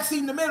the back seat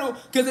in the middle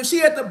because if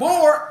she at the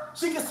board,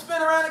 she can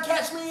spin around and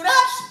catch me in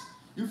action.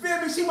 You feel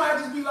me? She might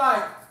just be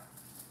like,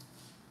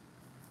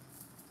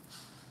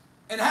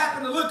 and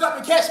happen to look up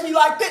and catch me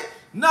like this.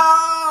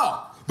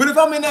 No. But if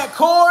I'm in that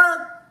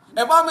corner,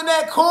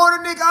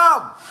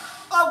 nigga,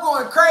 I'm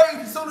going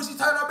crazy as soon as she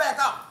turn her back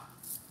up.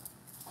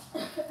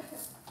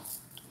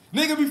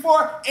 Nigga,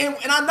 before, and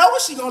I know when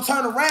she gonna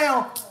turn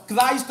around, because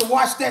I used to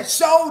watch that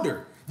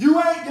shoulder.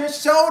 Your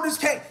shoulders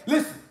can't,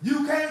 listen,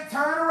 you can't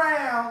turn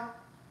around.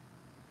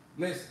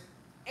 Listen,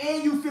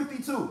 and you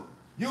 52.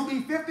 You'll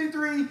be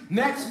 53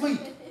 next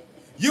week.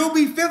 You'll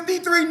be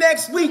 53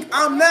 next week.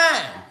 I'm 9.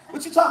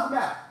 What you talking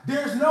about?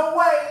 There's no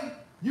way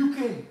you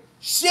can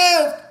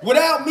shift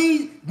without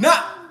me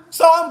not.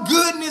 So I'm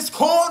good in this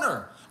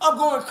corner. I'm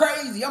going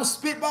crazy. I'm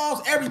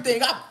spitballs,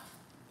 everything.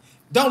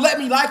 Don't let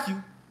me like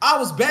you. I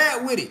was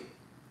bad with it.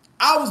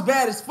 I was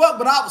bad as fuck,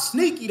 but I was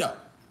sneaky though.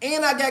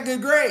 And I got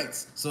good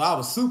grades. So I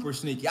was super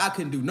sneaky. I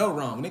couldn't do no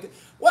wrong, nigga.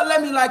 Well,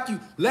 let me like you.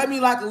 Let me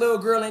like a little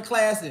girl in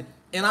class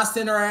and I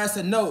send her ass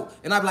a note.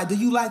 And I be like, do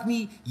you like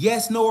me?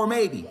 Yes, no, or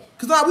maybe.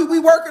 Because we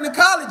working in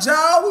college,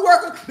 y'all. We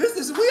working. We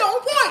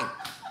on point.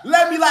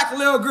 Let me like a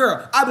little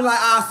girl. I be like,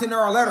 I'll send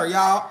her a letter,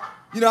 y'all.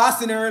 You know, I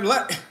send her a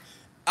letter.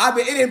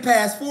 It didn't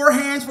pass 4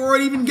 hands before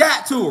it even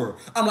got to her.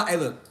 I'm like, hey,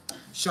 look,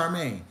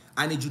 Charmaine,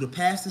 I need you to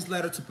pass this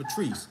letter to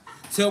Patrice.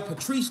 Tell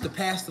Patrice to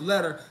pass the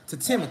letter to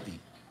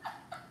Timothy.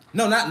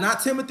 No,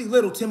 not Timothy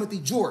Little, Timothy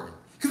Jordan.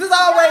 Because there's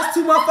always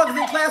 2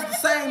 motherfuckers in class with the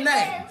same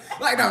name.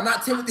 Like, no,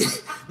 not Timothy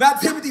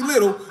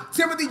Little,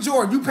 Timothy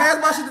Jordan. You pass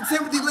my shit to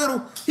Timothy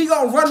Little, he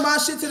gonna run my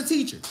shit to the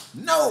teacher.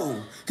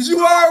 No, because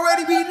you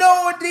already be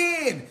knowing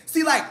then.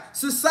 See, like,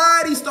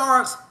 society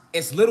starts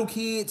as little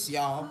kids,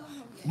 y'all.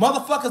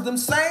 Motherfuckers, them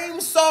same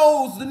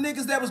souls, the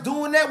niggas that was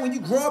doing that when you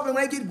grow up and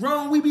when they get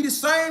grown, we be the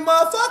same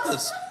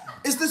motherfuckers.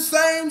 It's the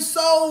same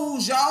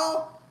souls,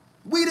 y'all.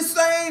 We the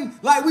same.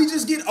 Like, we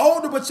just get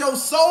older, but your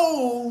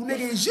soul,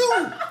 nigga, is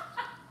you.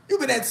 You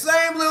been that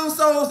same little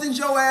soul since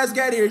your ass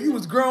got here. You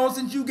was grown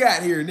since you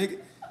got here, nigga.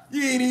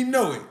 You ain't even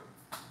know it.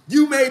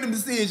 You made them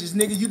decisions,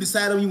 nigga. You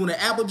decided when you want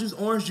apple juice,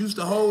 orange juice,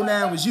 the whole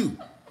 9 was you.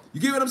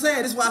 You get what I'm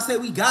saying? That's why I say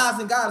we gods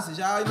and goddesses,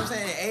 y'all. You know what I'm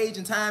saying? Age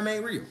and time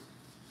ain't real.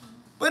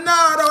 But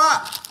nah, though,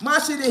 my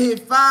shit done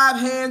hit 5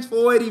 hands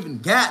before it even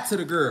got to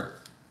the girl.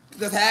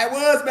 That's how it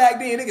was back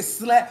then. Nigga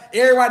slap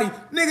everybody.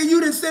 Nigga,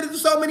 you done said it to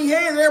so many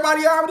hands,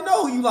 everybody already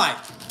know who you like.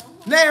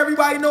 Now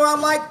everybody know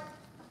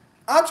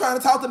I'm trying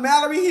to talk to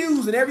Mallory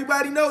Hughes, and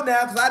everybody know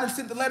now because I done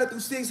sent the letter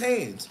through 6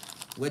 hands.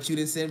 What you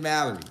done send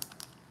Mallory?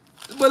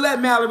 But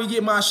let Mallory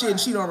get my shit and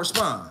she don't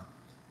respond.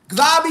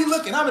 Because I'll be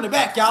looking. I'm in the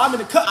back, y'all. I'm in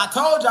the cut. I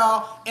told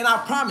y'all, and I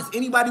promise,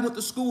 anybody went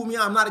to school with me,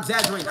 I'm not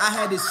exaggerating. I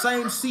had this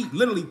same seat,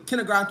 literally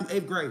kindergarten through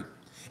 8th grade.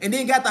 And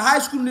then got to high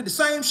school and did the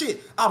same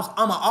shit.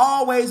 I'ma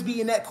always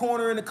be in that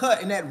corner in the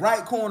cut, in that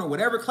right corner,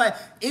 whatever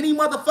class. Any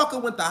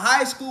motherfucker went to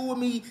high school with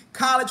me,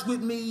 college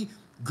with me,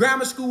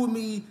 grammar school with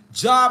me,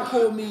 job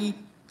corps with me,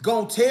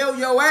 gonna tell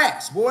your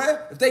ass, boy.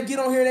 If they get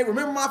on here and they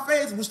remember my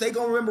face, which they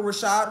gonna remember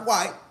Rashad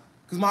White,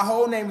 because my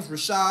whole name is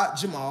Rashad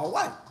Jamal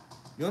White.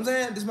 You know what I'm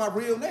saying? This is my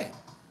real name.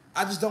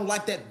 I just don't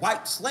like that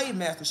white slave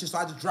master shit, so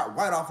I just drop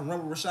White off and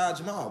run with Rashad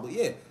Jamal. But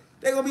yeah,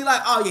 they gonna be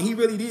like, oh yeah, he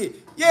really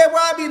did. Yeah, bro,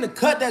 I be in the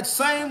cut, that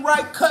same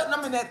right cut, and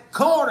I'm in that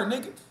corner,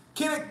 nigga.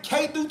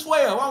 K through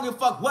 12. I don't give a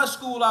fuck what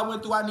school I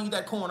went through. I need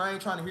that corner. I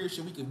ain't trying to hear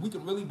shit. We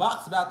can really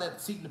box about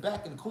that seat in the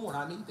back in the corner.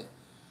 I need that.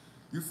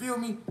 You feel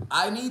me?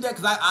 I need that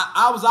because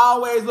I was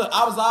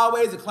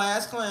always a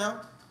class clown.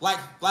 Like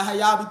how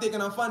y'all be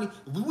thinking I'm funny.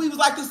 We was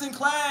like this in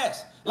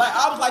class. Like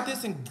I was like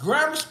this in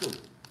grammar school.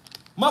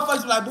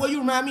 Motherfuckers be like, boy, you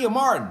remind me of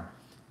Martin.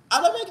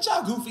 I love making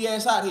y'all goofy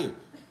ass out here.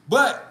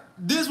 But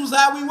this was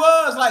how we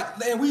was, like,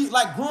 and we,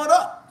 like, growing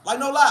up. Like,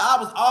 no lie,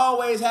 I was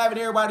always having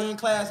everybody in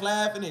class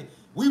laughing, and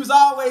we was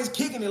always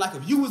kicking it. Like,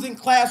 if you was in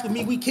class with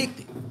me, we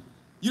kicked it.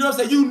 You know what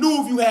I'm saying? You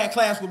knew if you had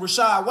class with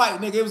Rashad White,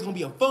 nigga, it was gonna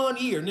be a fun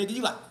year, nigga.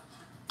 You like,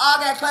 I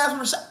got class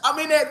with Rashad. I'm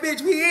in that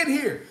bitch, we in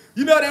here.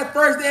 You know that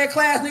first day of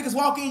class, niggas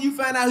walk in, you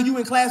find out who you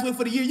in class with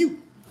for the year.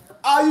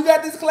 Oh, you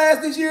got this class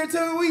this year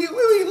too? We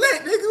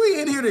lit, nigga.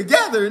 We in here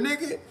together,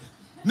 nigga.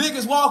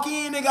 Niggas walk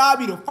in, nigga, I'll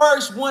be the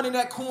first one in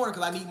that corner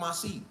because I need my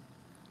seat.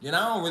 And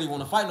I don't really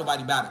want to fight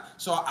nobody about it.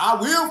 So I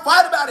will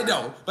fight about it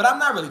though, but I'm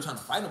not really trying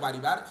to fight nobody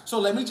about it. So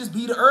let me just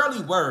be the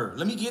early word.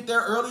 Let me get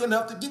there early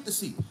enough to get the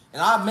seat.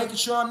 And I'm making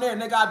sure I'm there.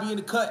 Nigga, I be in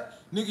the cut.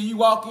 Nigga, you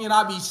walk in,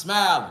 I be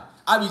smiling.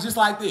 I be just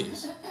like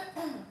this.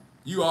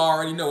 You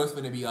already know it's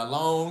gonna be a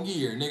long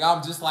year. Nigga,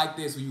 I'm just like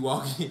this when you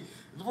walk in.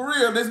 For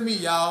real, that's me,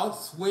 y'all.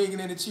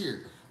 Swinging in the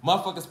chair.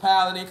 Motherfuckers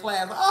piling in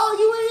class. Oh,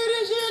 you in here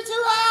this year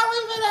too? Oh,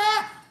 we finna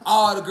have.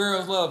 All the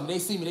girls love me. They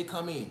see me, they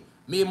come in.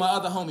 Me and my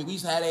other homie, we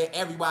used to have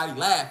everybody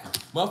laughing.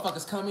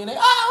 Motherfuckers come in, they,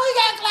 oh, we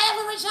got class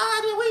with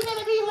Rashad, and we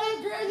gonna be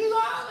late, girl. You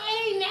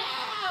already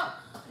know.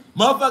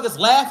 Motherfuckers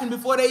laughing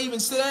before they even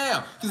sit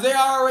down, because they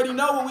already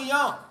know what we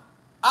on.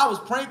 I was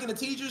pranking the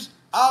teachers,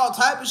 all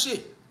type of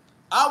shit.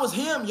 I was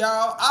him,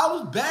 y'all. I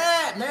was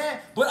bad, man.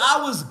 But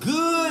I was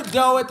good,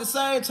 though, at the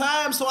same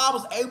time, so I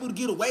was able to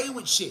get away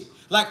with shit.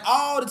 Like,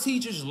 all the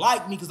teachers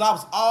liked me because I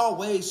was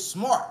always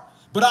smart.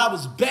 But I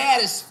was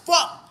bad as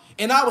fuck.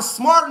 And I was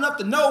smart enough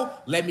to know,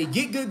 let me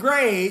get good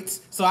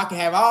grades so I can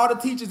have all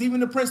the teachers, even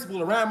the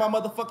principal, around my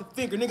motherfucking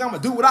finger. Nigga, I'm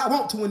going to do what I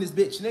want to in this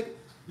bitch, nigga.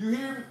 You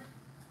hear me?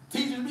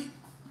 Teachers me.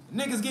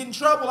 Niggas get in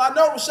trouble. I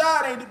know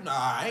Rashad ain't do. Nah,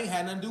 I ain't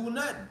had nothing to do with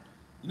nothing.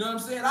 You know what I'm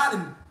saying?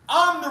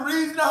 I'm the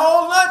reason the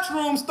whole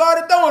lunchroom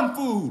started throwing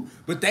food.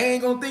 But they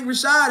ain't going to think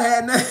Rashad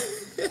had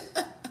nothing.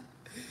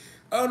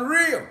 On the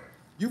real.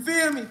 You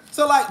feel me?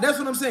 So, like, that's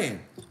what I'm saying.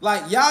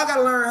 Like, y'all got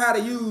to learn how to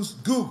use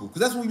Google.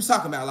 Because that's what we was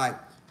talking about. Like,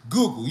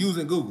 Google,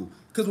 using Google.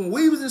 Because when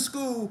we was in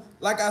school,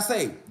 like I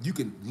say, you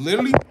can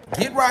literally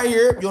get right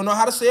here. You'll know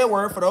how to say a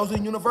word for those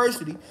in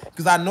university.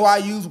 Because I know I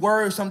use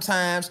words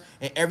sometimes,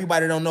 and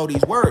everybody don't know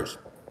these words.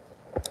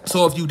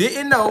 So if you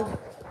didn't know,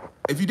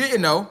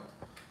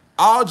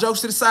 all jokes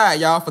to the side,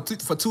 y'all, for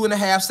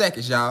 2.5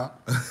 seconds, y'all.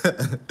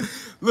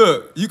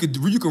 Look, you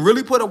can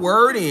really put a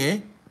word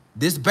in.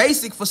 This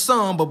basic for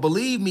some, but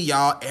believe me,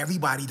 y'all,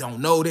 everybody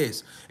don't know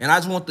this. And I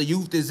just want the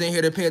youth that's in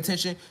here to pay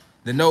attention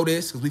to know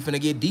this, because we finna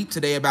get deep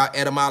today about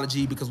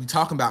etymology, because we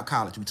talking about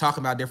college. We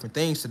talking about different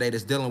things today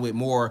that's dealing with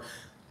more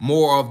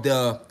of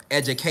the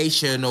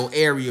educational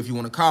area, if you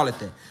want to call it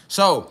that.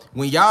 So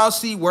when y'all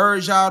see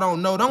words y'all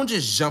don't know, don't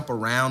just jump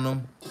around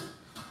them.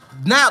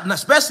 Not,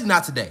 especially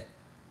not today.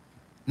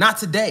 Not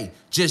today.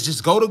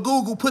 Just go to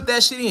Google, put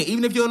that shit in.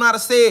 Even if you don't know how to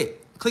say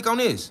it, click on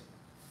this.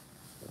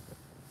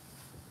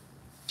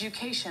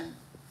 Education.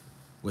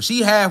 Well,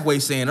 she halfway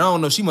saying, I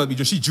don't know, she must be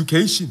just, she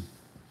education.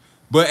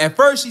 But at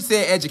first she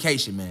said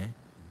education, man.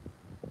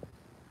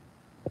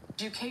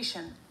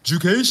 Education.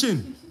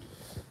 Education.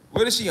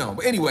 What is she on?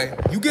 But anyway,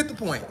 you get the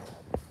point.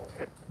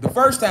 The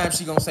first time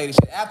she gonna say this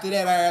shit. After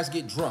that, her ass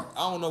get drunk.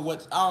 I don't know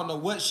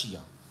what she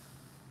on.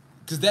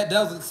 Cause that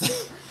doesn't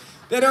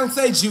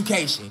say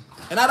education.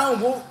 And I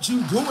don't want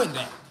you doing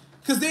that.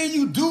 Cause then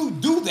you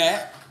do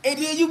that, and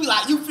then you be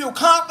like, you feel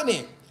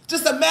confident.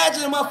 Just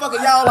imagine a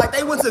motherfucker, y'all, like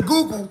they went to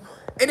Google,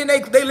 and then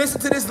they listen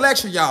to this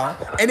lecture, y'all,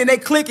 and then they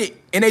click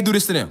it, and they do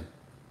this to them.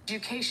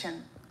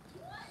 Education.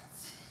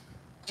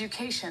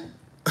 Education.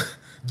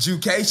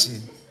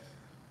 Education.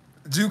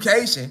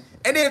 Education.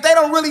 And then if they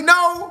don't really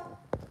know,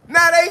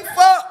 now they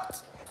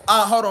fucked.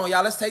 Hold on,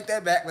 y'all. Let's take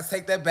that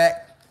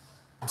back.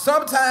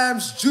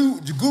 Sometimes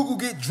Google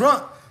get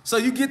drunk, so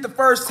you get the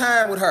first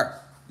time with her.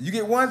 You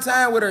get one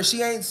time with her.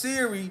 She ain't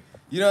Siri.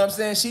 You know what I'm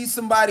saying? She's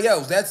somebody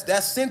else.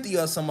 That's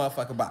Cynthia or some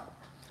motherfucker about.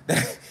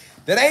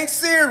 That ain't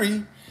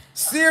Siri.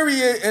 Siri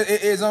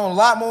is on a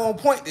lot more on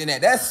point than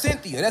that. That's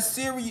Cynthia. That's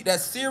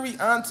Siri,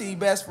 auntie,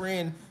 best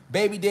friend,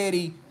 baby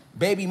daddy,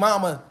 baby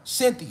mama,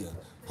 Cynthia,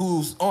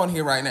 who's on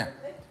here right now.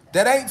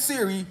 That ain't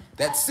Siri.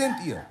 That's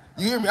Cynthia.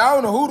 You hear me? I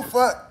don't know who the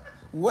fuck.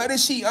 What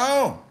is she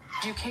on?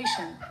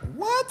 Education.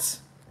 What?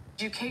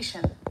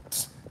 Education.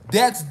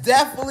 That's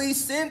definitely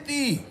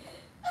Cynthia.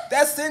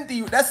 That's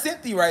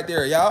Cynthia right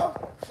there,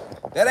 y'all.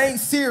 That ain't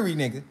Siri,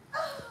 nigga.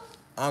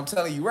 I'm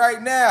telling you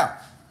right now.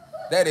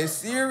 That is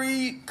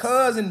Siri,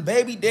 cousin,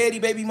 baby daddy,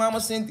 baby mama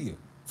Cynthia.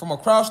 From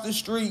across the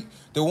street,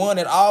 the one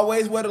that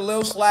always wear the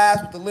little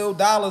slides with the little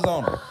dollars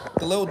on them.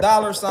 The little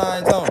dollar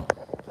signs on them.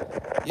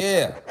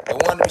 Yeah, the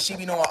one that she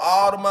be knowing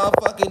all the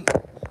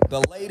motherfucking,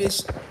 the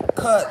latest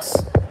cuts.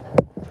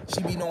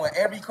 She be knowing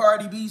every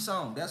Cardi B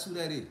song. That's who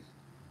that is.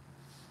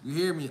 You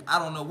hear me? I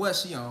don't know what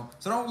she on.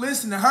 So don't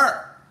listen to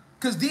her.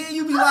 Cause then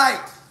you be like,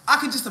 I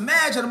can just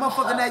imagine a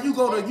motherfucker that you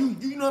go to,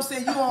 you know what I'm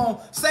saying? You gonna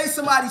say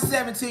somebody's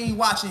 17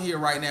 watching here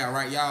right now,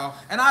 right, y'all?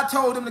 And I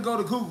told them to go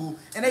to Google,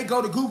 and they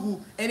go to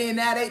Google, and then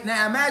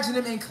now imagine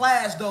them in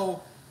class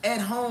though, at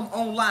home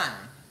online.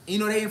 You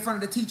know, they in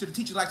front of the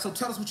teacher like, so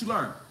tell us what you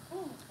learned.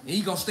 And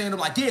he gonna stand up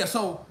like, yeah,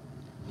 so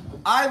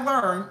I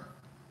learned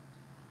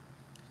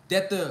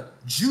that the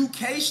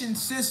education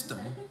system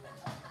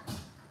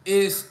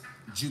is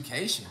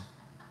education.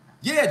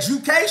 Yeah,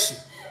 education.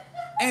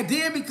 And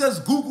then because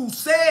Google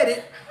said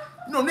it,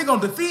 you know, nigga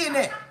gonna defend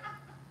that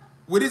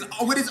with his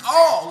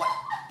all, like,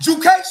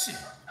 education.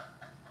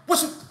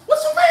 What's your mean?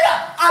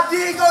 I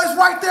did go, it's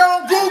right there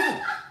on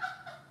Google.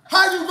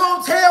 How you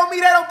gonna tell me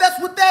that that's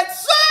what that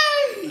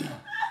say?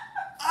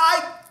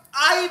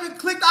 I even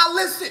clicked, I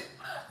listened.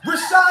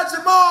 Rashad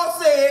Jamal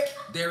said,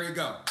 there you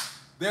go.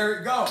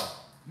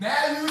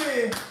 Now you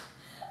in.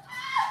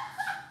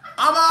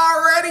 I'm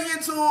already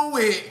into it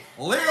with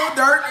Lil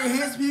Durk and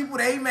his people.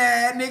 They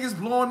mad. Niggas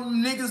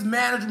blowing niggas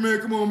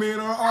management. Come on, man.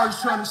 Our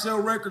artists trying to sell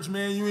records,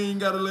 man. You ain't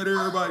got to let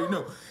everybody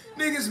know.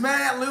 Niggas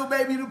mad. Lil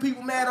Baby, the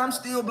people mad. I'm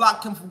still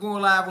blocking him from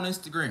going live on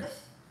Instagram.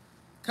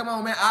 Come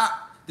on, man.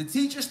 The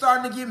teacher's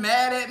starting to get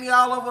mad at me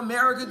all over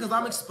America because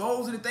I'm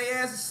exposing that they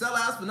ass as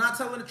sellouts for not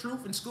telling the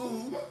truth in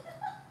school.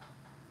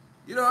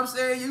 You know what I'm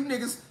saying? You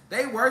niggas,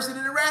 they worse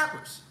than the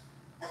rappers.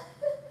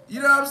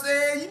 You know what I'm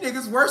saying? You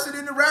niggas worse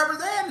than the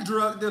rappers and the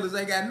drug dealers.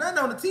 They got nothing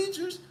on the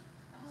teachers.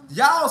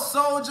 Y'all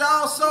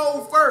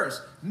sold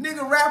first.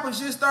 Nigga rappers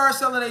just started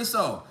selling their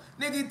soul.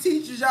 Nigga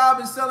teachers, y'all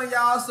been selling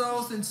y'all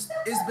soul since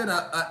it's been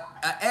a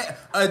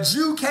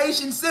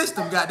education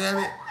system,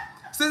 goddammit.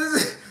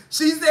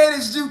 She said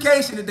it's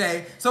education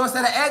today. So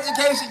instead of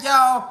education,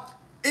 y'all,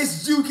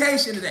 it's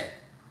education today.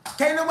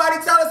 Can't nobody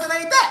tell us it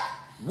ain't that.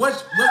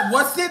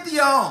 What's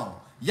Cynthia on?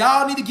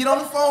 Y'all need to get on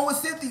the phone with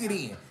Cynthia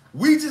then.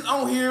 We just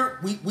on here,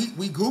 we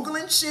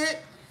Googling shit.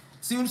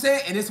 See what I'm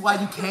saying? And it's why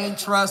you can't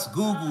trust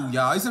Google,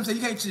 y'all. You see what I'm saying?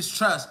 You can't just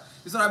trust.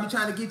 That's what I be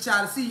trying to get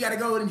y'all to see. You gotta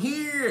go in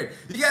here.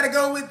 You gotta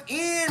go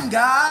within,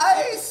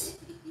 guys.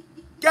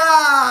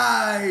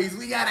 Guys,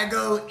 we gotta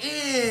go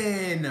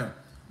in.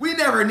 We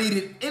never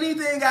needed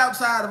anything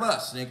outside of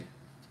us, nigga.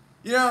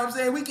 You know what I'm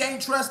saying? We can't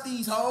trust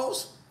these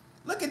hoes.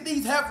 Look at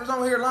these heifers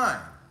on here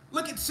lying.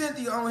 Look at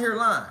Cynthia on here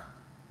lying.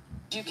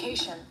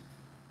 Education.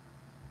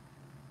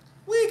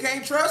 We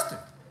can't trust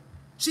her.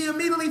 She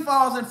immediately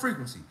falls in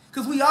frequency.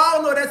 Because we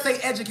all know that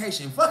say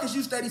education. Fuck is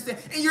you steady saying,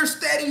 and you're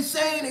steady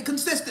saying it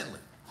consistently.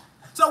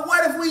 So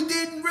what if we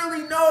didn't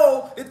really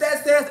know that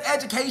that says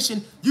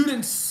education, you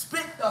didn't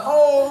spit the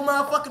whole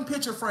motherfucking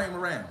picture frame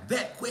around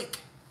that quick?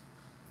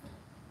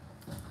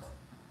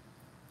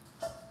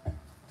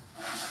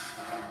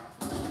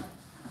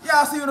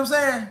 Y'all see what I'm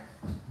saying?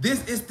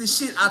 This is the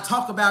shit I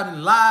talk about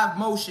in live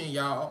motion,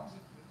 y'all.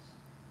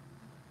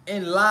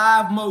 In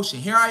live motion.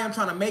 Here I am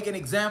trying to make an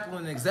example,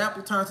 and an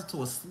example turns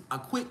into a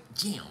quick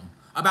gem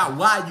about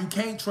why you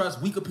can't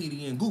trust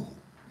Wikipedia and Google.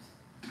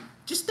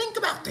 Just think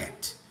about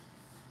that.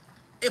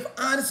 If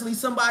honestly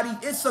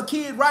it's a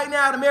kid right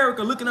now in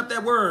America looking up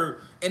that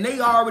word, and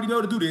they already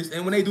know to do this,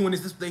 and when they doing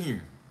this is what they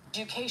hearing.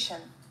 Education.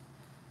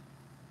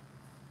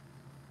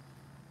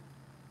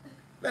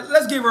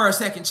 Let's give her a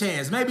second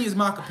chance. Maybe it's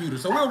my computer,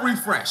 so we'll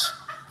refresh.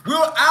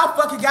 I'll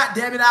fucking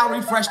goddamn it, I'll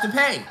refresh the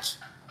page.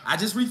 I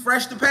just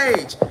refreshed the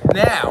page.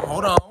 Now,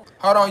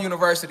 hold on,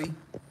 University.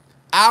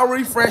 I'll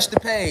refresh the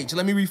page.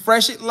 Let me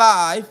refresh it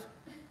live.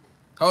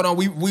 Hold on,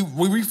 we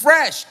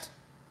refreshed.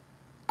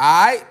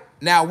 All right,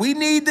 now we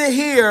need to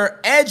hear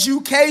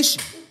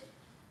education.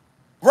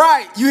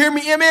 Right, you hear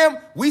me,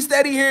 MM? We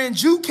steady hearing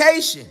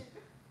education,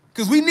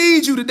 because we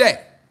need you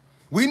today.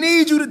 We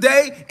need you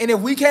today, and if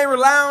we can't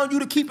rely on you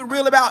to keep it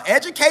real about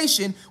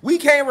education, we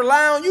can't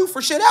rely on you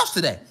for shit else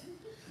today.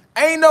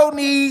 Ain't no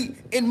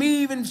need in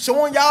me even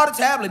showing y'all the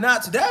tablet.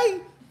 Not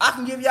today. I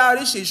can give y'all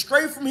this shit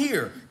straight from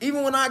here.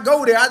 Even when I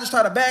go there, I just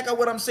try to back up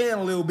what I'm saying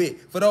a little bit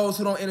for those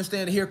who don't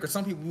understand it here, because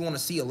some people want to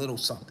see a little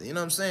something. You know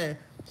what I'm saying?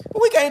 But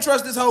we can't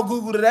trust this whole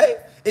Google today.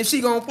 If she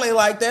gonna play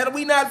like that,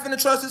 we not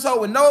finna trust this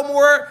hoe with no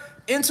more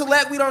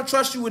intellect. We don't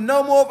trust you with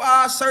no more of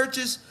our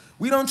searches.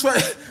 We don't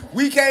trust.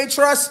 We can't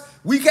trust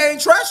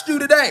you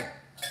today.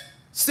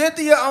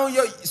 Cynthia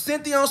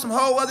on some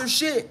whole other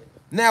shit.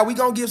 Now we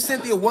gonna give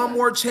Cynthia one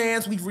more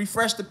chance. We've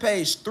refreshed the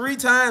page 3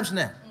 times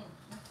now.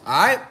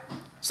 All right.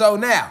 So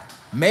now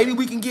maybe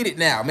we can get it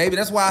now. Maybe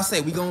that's why I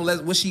say we gonna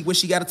let what she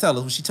got to tell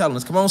us. What she telling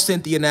us? Come on,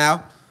 Cynthia.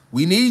 Now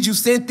we need you,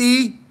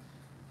 Cynthia.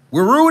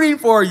 We're rooting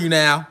for you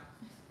now.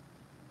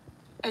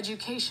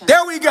 Education.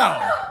 There we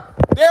go.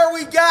 There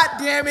we got.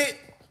 Damn it.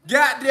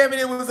 God damn it.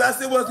 It was us.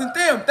 It wasn't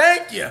them.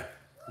 Thank you.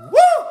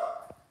 Woo.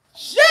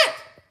 Shit.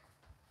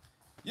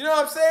 You know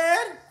what I'm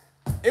saying?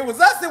 It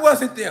was us. It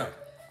wasn't them.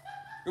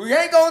 We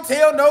ain't gonna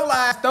tell no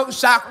lies, don't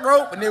shock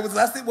rope, and it was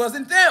us, it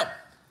wasn't them.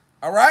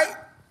 All right?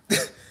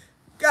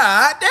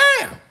 God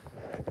damn.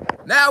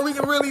 Now we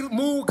can really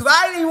move, because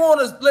I ain't even want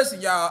to,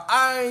 listen, y'all,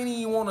 I ain't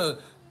even want to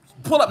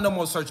pull up no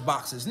more search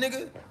boxes,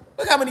 nigga.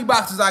 Look how many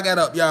boxes I got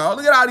up, y'all.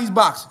 Look at all these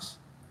boxes.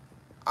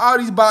 All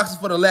these boxes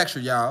for the lecture,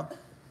 y'all.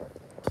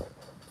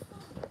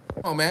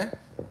 Come on, man.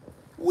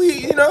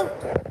 We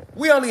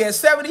only had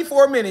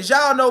 74 minutes.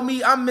 Y'all know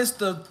me, I'm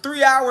Mr.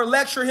 3-hour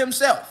lecture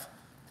himself.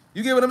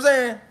 You get what I'm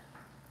saying?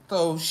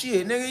 So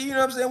shit, nigga, you know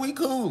what I'm saying? We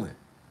coolin'.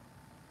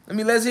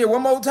 Let's hear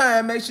one more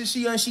time. Make sure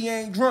she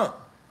ain't drunk.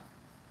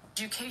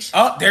 Education.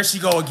 Oh, there she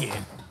go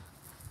again.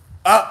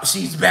 Oh,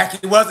 she's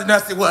back. It wasn't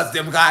us, it was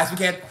them, guys. We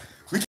can't.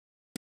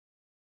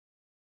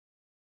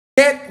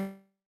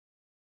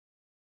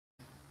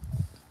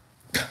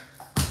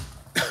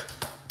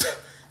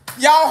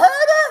 Y'all heard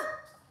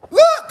her?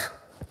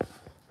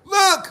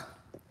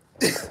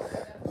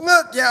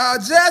 Look, y'all.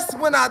 Just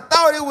when I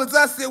thought it was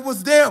us, it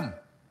was them.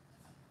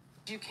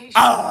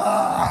 Education.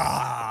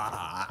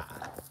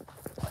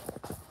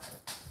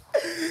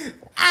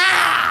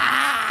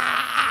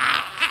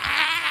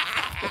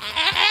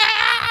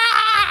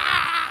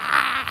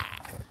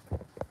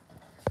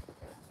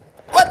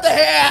 What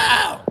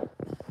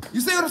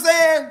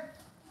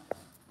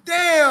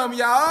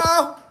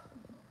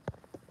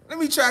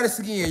try this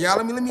again,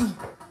 y'all. Let me.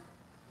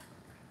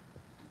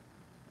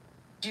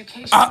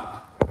 Education.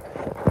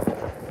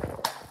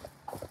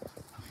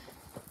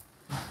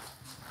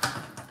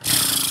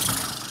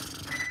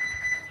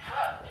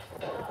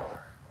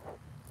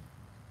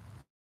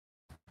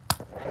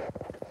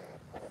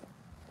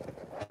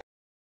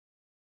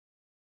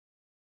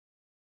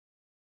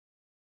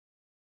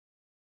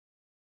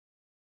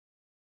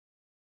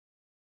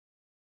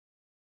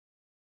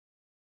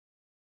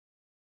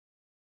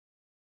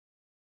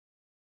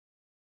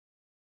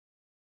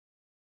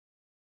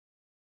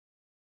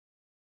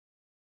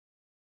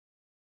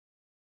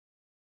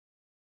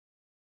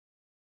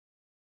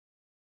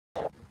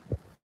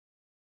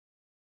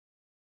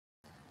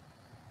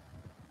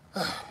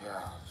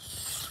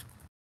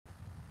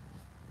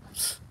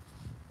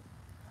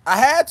 I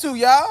had to,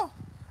 y'all.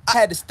 I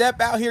had to step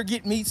out here,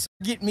 get me some.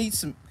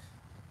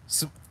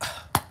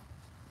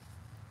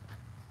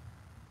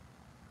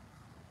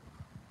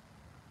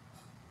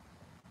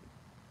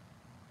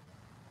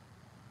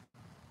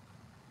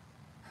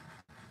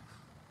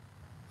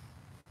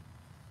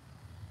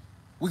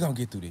 We gonna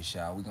get through this,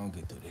 y'all. We gonna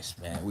get through this,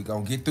 man. We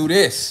gonna get through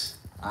this.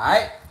 All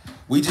right.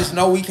 We just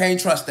know we can't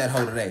trust that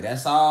hoe today.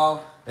 That's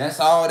all. That's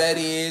all that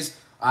is.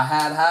 I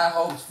had high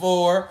hopes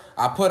for her.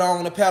 I put her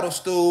on the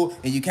pedestal,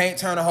 and you can't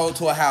turn a hoe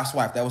to a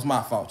housewife. That was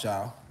my fault,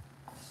 y'all.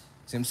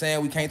 See what I'm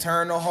saying? We can't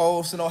turn no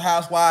hoes to no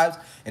housewives,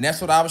 and that's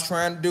what I was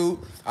trying to do.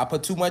 I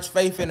put too much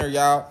faith in her,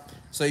 y'all.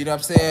 So you know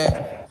what I'm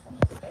saying?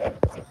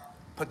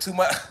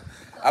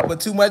 I put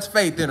too much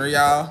faith in her,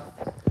 y'all.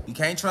 You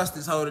can't trust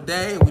this hoe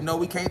today. We know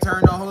we can't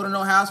turn no hoe to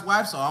no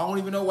housewife, so I don't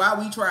even know why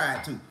we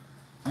tried to.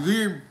 You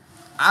hear me?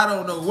 I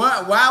don't know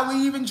why we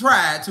even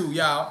tried to,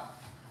 y'all.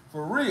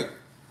 For real.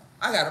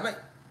 I gotta make.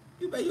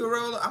 You bet you a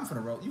roller? I'm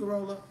finna roll. You a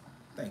roller?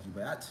 Thank you,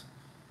 man.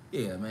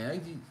 Yeah,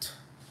 man.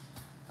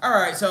 All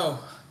right, so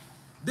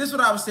this is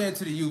what I was saying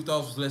to the youth,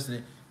 those who's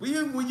listening.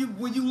 When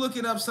you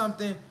looking up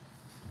something,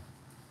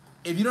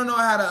 if you don't know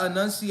how to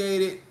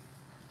enunciate it,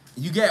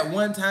 you got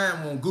one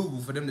time on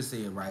Google for them to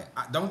say it right.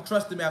 Don't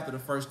trust them after the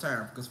first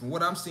time, because from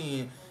what I'm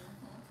seeing,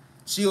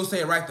 she'll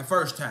say it right the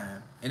first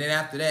time, and then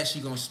after that,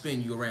 she gonna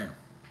spin you around.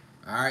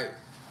 All right,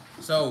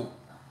 so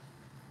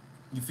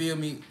you feel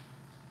me?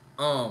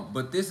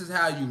 But this is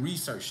how you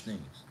research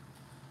things.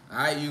 All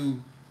right,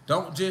 you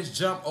don't just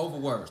jump over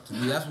words. To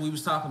me, that's what we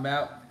was talking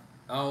about.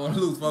 I don't want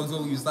to lose folks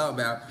what we was talking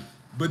about,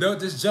 but don't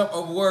just jump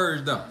over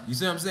words, though. You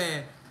see what I'm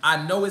saying?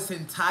 I know it's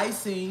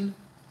enticing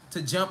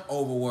to jump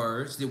over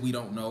words that we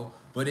don't know,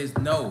 but it's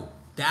no,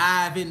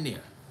 dive in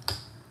there. You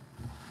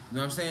know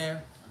what I'm saying?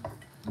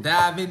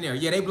 Dive in there.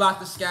 Yeah, they blocked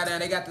the sky down.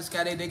 They got the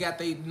sky. They got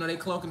they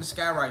cloaking the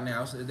sky right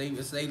now. So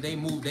they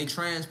move. They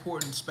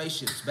transporting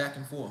spaceships back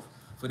and forth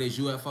for this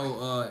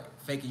UFO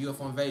fake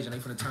UFO invasion. They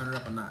finna turn it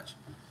up a notch.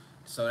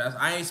 So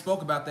I ain't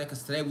spoke about that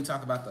because today we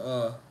talk about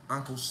the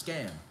Uncle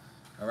Scam.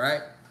 All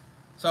right.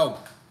 So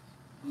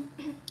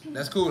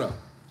that's cool though.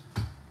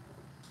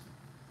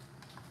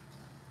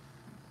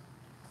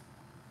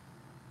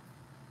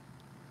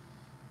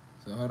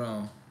 So hold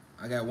on.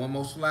 I got one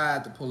more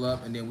slide to pull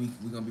up, and then we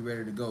gonna be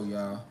ready to go,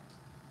 y'all.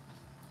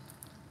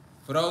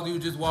 For those of you who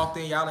just walked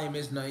in, y'all ain't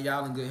missed nothing.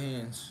 Y'all in good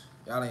hands.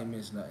 Y'all ain't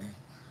missed nothing.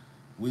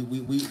 We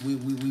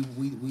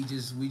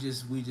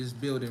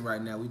just building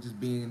right now. We just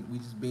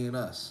being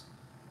us.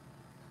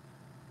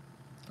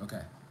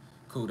 Okay,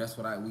 cool. That's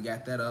what we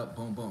got that up.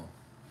 Boom, boom.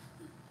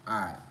 All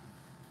right.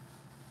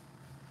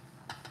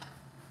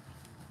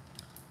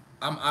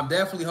 I'm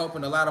definitely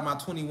hoping a lot of my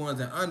 21s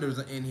and unders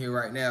are in here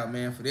right now,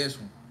 man, for this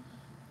one.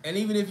 And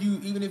even if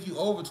you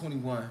over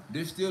 21,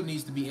 this still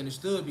needs to be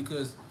understood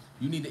because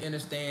you need to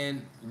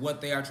understand what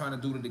they are trying to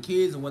do to the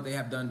kids and what they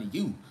have done to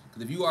you.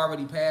 Because if you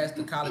already passed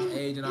the college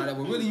age and all that,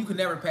 well, really you can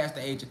never pass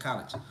the age of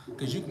college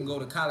because you can go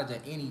to college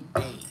at any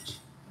age.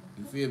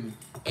 You feel me?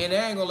 And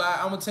I ain't gonna lie,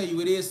 I'm gonna tell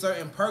you, it is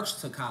certain perks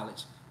to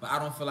college, but I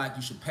don't feel like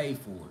you should pay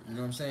for it. You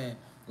know what I'm saying?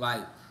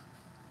 Like,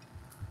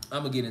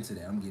 I'm gonna get into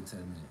that. I'm gonna get to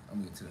that in a minute. I'm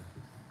gonna get to that.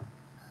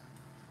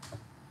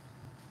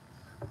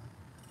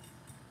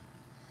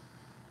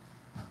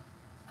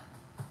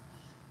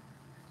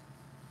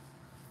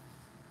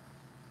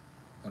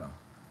 Hold on.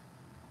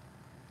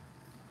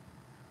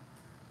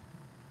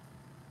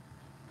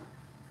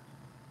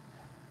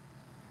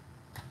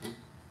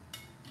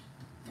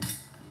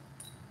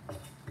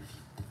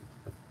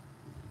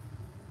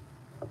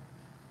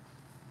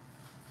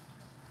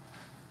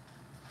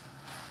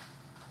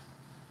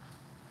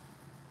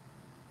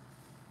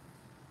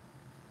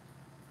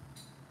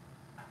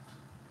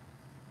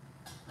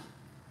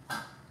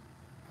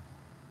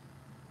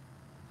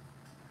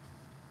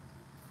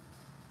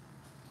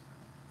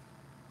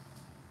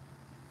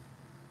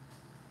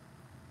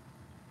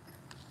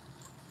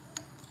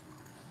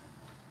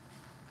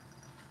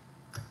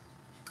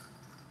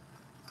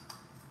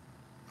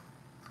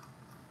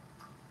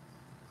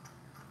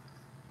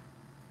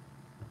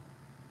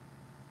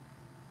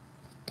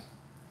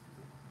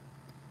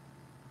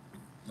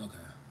 Okay.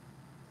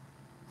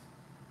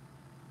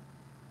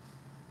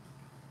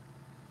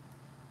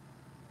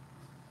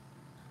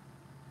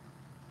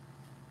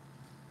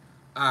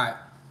 All right.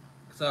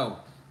 So,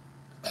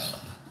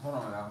 hold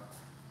on, y'all.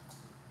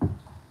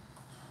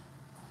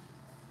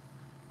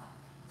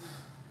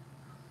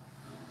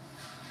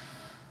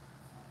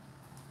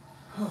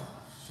 Oh,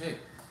 shit.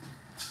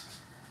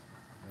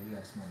 Yeah, you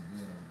got smelling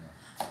good over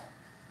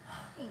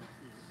there.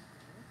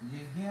 You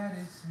got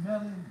it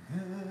smelling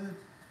good.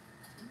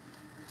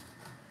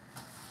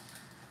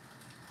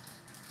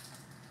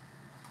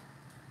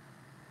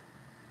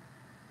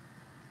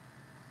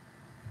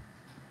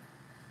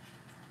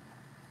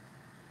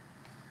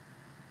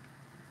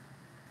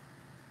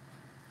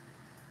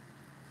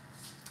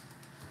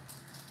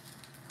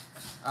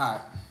 All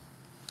right.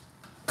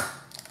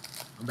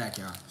 I'm back,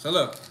 y'all. So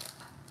look,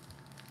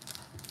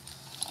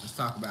 let's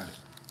talk about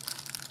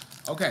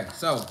it. Okay,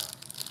 so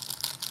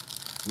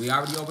we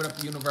already opened up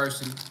the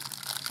university.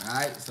 All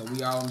right, so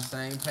we all on the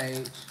same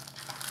page.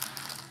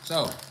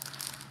 So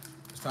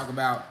let's talk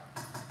about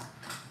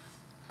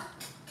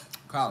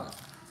college.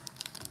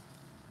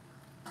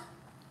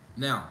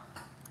 Now,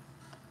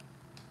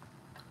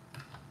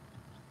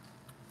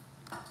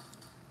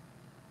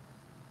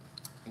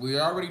 we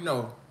already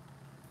know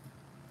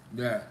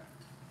that.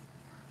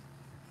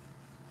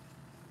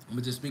 I'm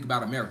gonna just speak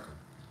about America,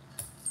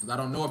 because I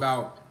don't know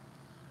about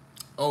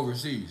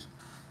overseas,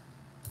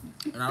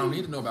 and I don't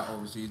need to know about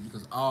overseas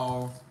because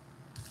all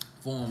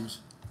forms,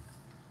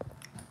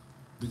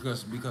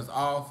 because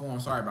all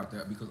forms. Sorry about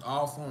that. Because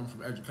all forms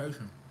of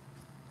education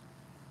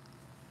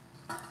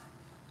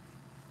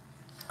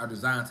are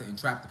designed to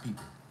entrap the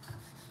people.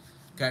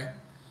 Okay,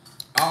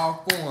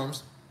 all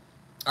forms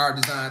are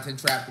designed to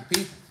entrap the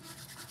people.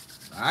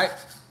 All right.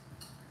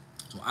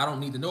 So I don't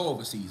need to know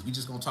overseas. We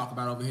just gonna talk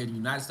about over here in the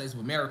United States of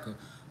America,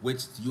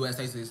 which the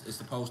USA is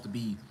supposed to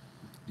be.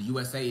 The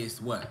USA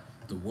is what?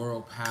 The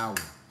world power.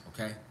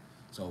 Okay.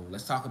 So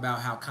let's talk about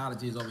how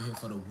college is over here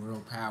for the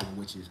world power,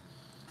 which is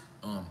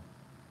the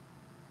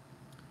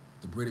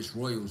British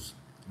Royals'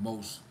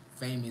 most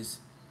famous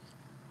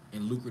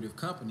and lucrative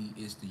company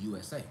is the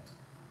USA.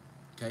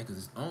 Okay, because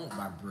it's owned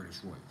by the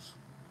British Royals.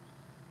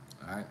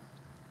 All right.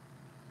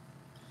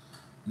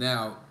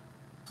 Now,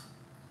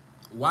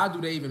 why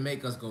do they even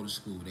make us go to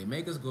school? They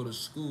make us go to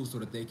school so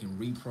that they can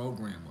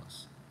reprogram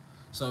us.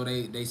 So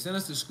they send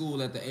us to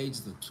school at the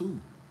ages of 2.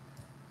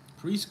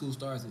 Preschool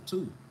starts at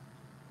 2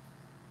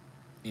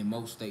 in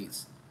most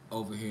states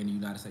over here in the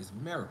United States of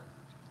America.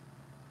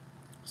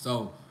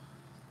 So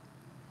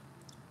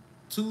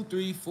 2,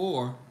 3,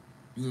 4,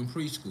 you in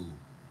preschool.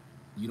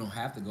 You don't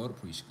have to go to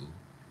preschool.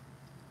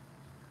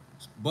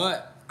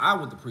 But I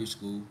went to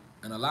preschool,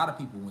 and a lot of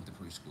people went to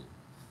preschool.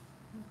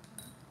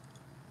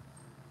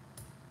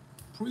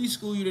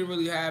 Preschool, you didn't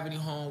really have any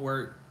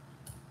homework.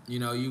 You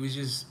know, you was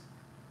just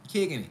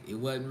kicking it. It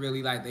wasn't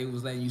really like they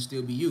was letting you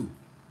still be you.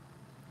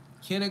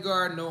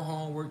 Kindergarten, no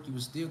homework. You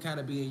was still kind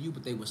of being you,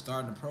 but they were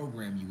starting to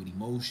program you with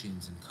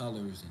emotions and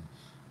colors and,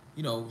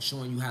 you know,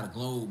 showing you how the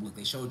globe look.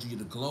 They showed you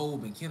the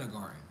globe in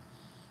kindergarten.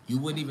 You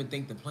wouldn't even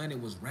think the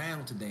planet was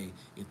round today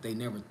if they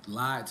never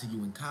lied to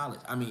you in college.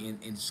 I mean,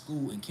 in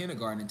school, in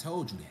kindergarten, and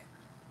told you that.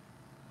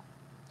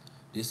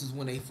 This is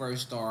when they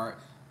first start.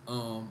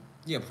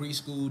 Yeah,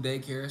 preschool,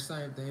 daycare,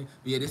 same thing.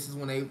 But yeah, this is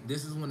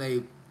when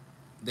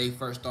they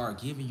first start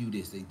giving you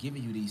this. They're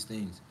giving you these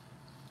things.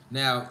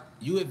 Now,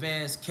 you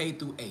advance K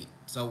through 8.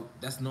 So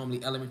that's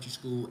normally elementary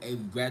school. You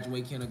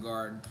graduate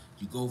kindergarten.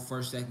 You go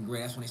first, second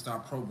grade. That's when they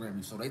start programming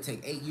you. So they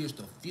take 8 years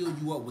to fill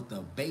you up with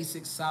the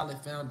basic, solid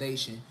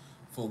foundation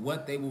for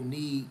what they will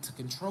need to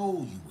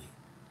control you with.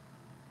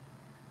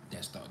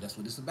 That's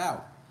what it's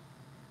about.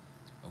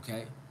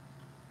 Okay?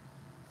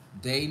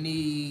 They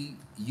need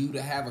you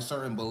to have a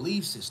certain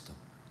belief system.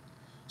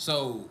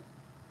 So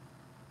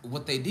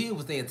what they did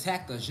was they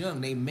attacked us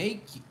young. They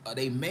made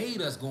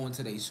us go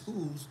into their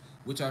schools,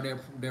 which are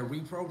their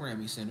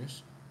reprogramming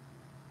centers.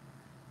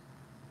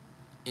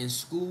 And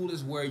school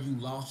is where you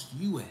lost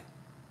you at.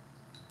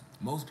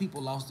 Most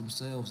people lost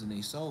themselves and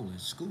their soul in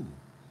school.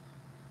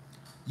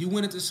 You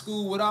went into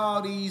school with all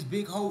these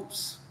big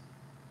hopes.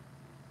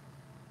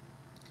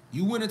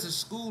 You went into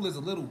school as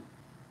a little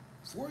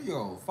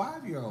 4-year-old,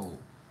 5-year-old.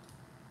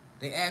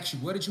 They asked you,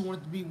 what did you want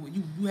it to be?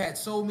 You had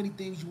so many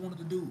things you wanted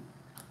to do.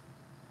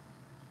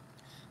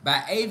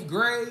 By 8th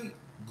grade,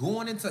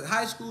 going into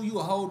high school, you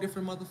a whole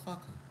different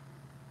motherfucker.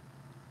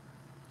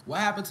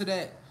 What happened to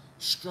that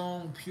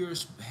strong, pure,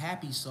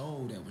 happy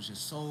soul that was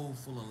just so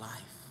full of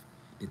life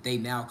that they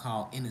now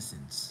call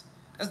innocence?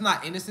 That's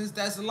not innocence,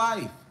 that's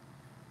life.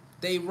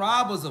 They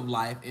rob us of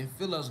life and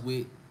fill us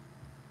with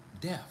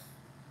death,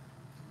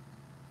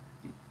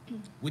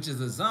 which is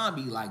a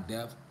zombie-like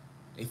death.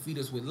 They feed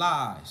us with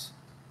lies.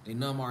 They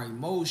numb our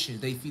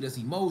emotions. They feed us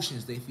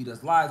emotions. They feed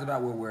us lies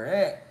about where we're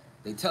at.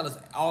 They tell us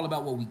all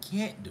about what we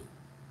can't do.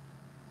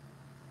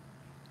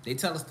 They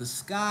tell us the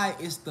sky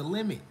is the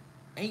limit.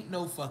 Ain't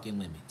no fucking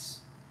limits.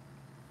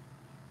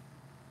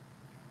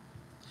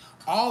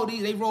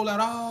 They roll out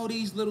all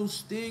these little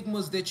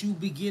stigmas that you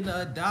begin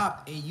to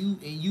adopt and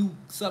you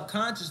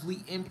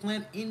subconsciously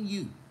implant in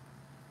you.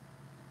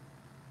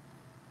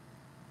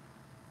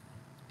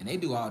 And they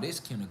do all this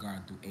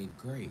kindergarten through 8th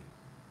grade.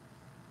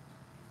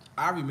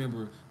 I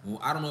remember, well,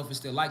 I don't know if it's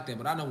still like that,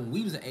 but I know when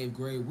we was in 8th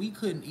grade, we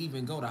couldn't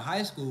even go to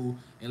high school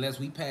unless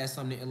we passed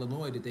something in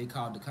Illinois that they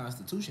called the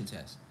Constitution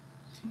test.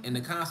 And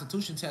the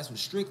Constitution test was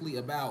strictly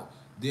about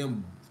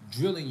them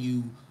drilling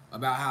you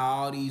about how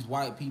all these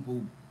white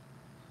people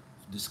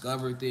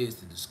discovered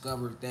this and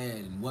discovered that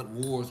and what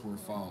wars were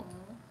fought.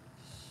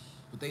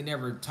 But they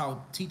never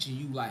teaching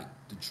you like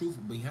the truth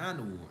behind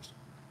the wars.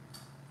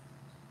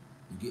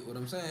 You get what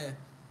I'm saying?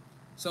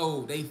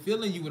 So they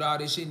filling you with all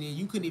this shit, and then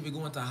you couldn't even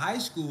go into high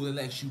school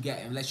unless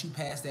you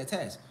passed that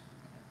test.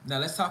 Now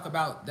let's talk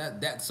about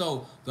that.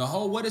 So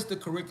what is the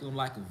curriculum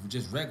like of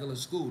just regular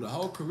school? The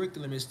whole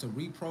curriculum is to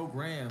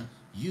reprogram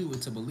you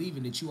into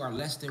believing that you are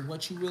less than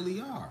what you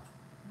really are.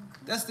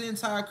 That's the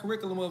entire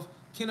curriculum of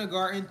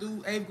kindergarten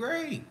through 8th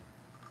grade.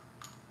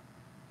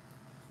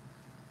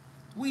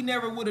 We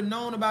never would have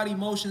known about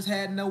emotions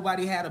had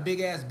nobody had a big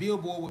ass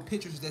billboard with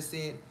pictures that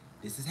said,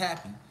 this is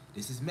happy,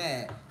 this is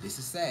mad, this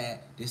is sad,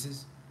 this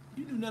is...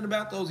 You knew nothing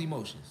about those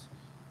emotions.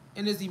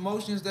 And it's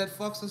emotions that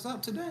fucks us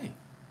up today.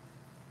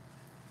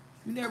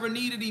 You never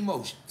needed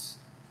emotions.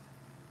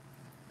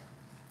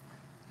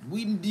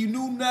 You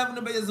knew nothing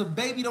about... As a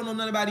baby, don't know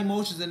nothing about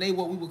emotions, and they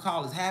what we would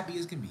call as happy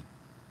as can be.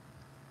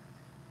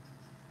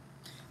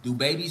 Do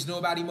babies know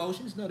about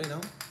emotions? No, they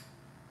don't.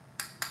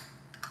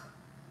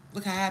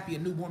 Look how happy a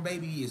newborn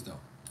baby is, though.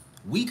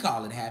 We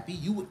call it happy.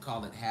 You would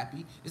call it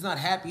happy. It's not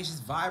happy. It's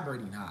just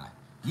vibrating high.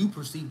 You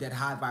perceive that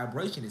high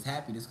vibration as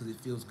happiness because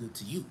it feels good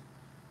to you.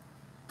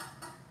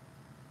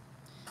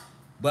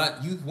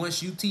 But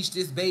once you teach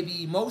this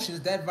baby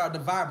emotions,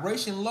 the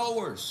vibration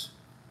lowers.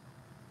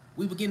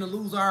 We begin to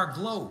lose our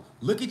glow.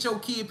 Look at your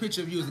kid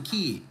picture of you as a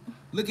kid.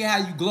 Look at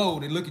how you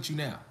glowed and look at you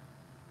now.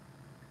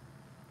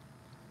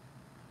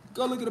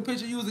 Go look at a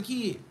picture of you as a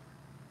kid.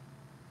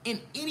 In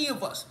any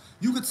of us,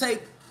 you could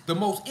take the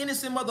most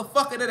innocent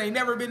motherfucker that ain't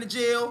never been to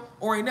jail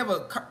or ain't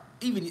never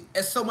even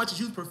as so much as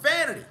used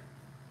profanity.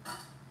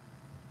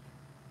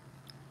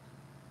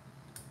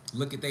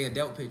 Look at their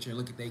adult picture and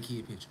look at their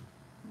kid picture.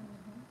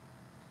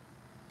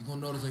 You're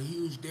gonna notice a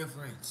huge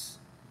difference.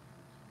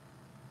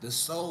 The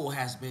soul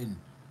has been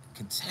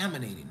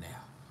contaminated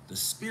now. The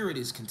spirit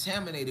is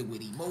contaminated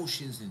with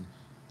emotions and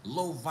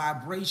low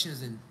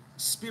vibrations and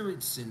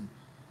spirits and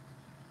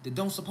that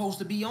don't supposed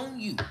to be on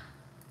you.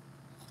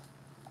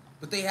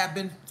 But they have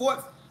been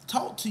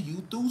taught to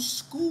you through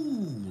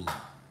school.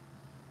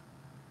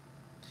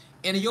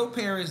 And your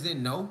parents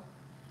didn't know.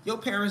 Your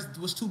parents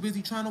was too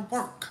busy trying to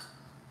work.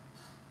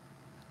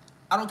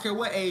 I don't care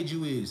what age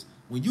you is.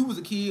 When you was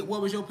a kid,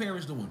 what was your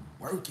parents doing?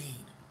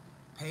 Working.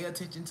 Pay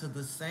attention to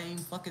the same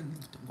fucking...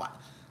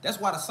 That's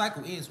why the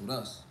cycle ends with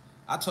us.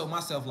 I told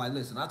myself, like,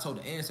 listen, I told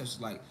the ancestors,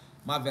 like,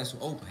 my vessel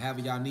open.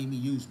 However y'all need me,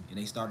 use me. And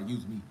they started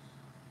using me.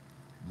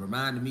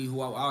 Reminding me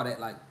who all that,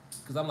 like...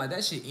 Because I'm like,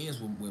 that shit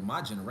ends with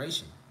my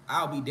generation.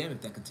 I'll be damned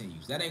if that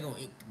continues.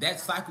 That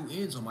cycle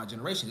ends on my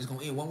generation. It's going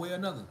to end one way or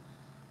another.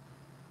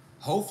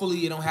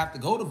 Hopefully, it don't have to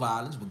go to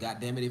violence, but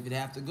goddamn it, if it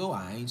have to go,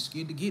 I ain't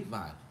scared to get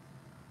violent.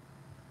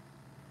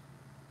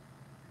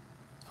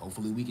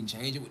 Hopefully, we can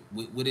change it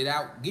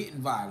without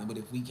getting violent. But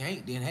if we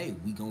can't, then hey,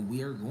 we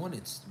are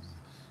going.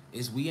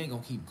 We ain't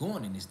gonna keep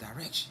going in this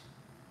direction.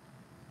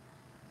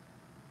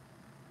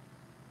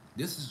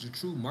 This is the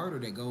true murder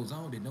that goes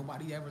on that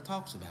nobody ever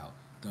talks about.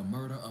 The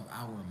murder of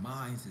our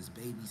minds as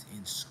babies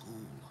in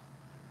school.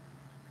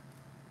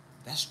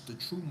 That's the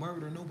true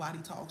murder nobody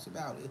talks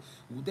about.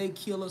 They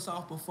kill us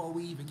off before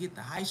we even get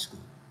to high school.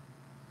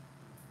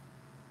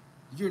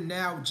 You're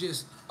now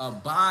just a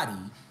body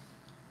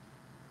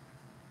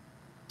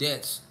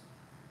that's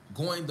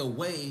going the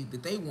way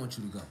that they want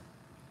you to go.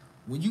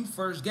 When you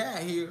first got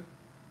here,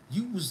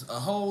 you was a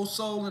whole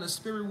soul and a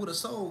spirit with a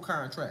soul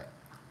contract.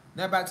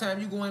 Now, by the time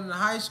you go into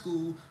high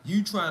school,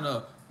 you trying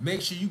to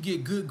make sure you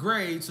get good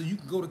grades so you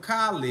can go to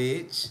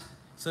college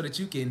so that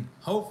you can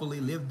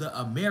hopefully live the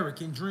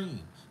American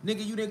dream.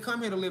 Nigga, you didn't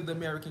come here to live the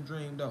American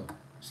dream, though.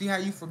 See how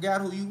you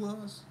forgot who you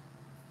was?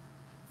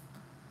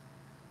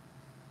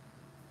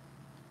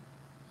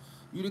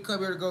 You didn't come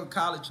here to go to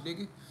college,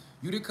 nigga.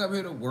 You didn't come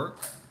here to work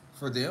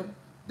for them.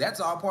 That's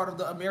all part of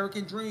the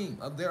American dream,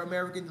 of their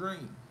American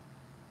dream.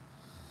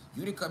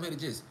 You didn't come here to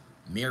just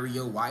marry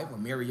your wife or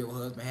marry your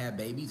husband, have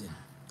babies, and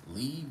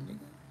leave, nigga.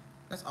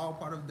 That's all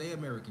part of their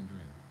American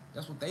dream.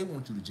 That's what they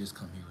want you to just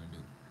come here and do.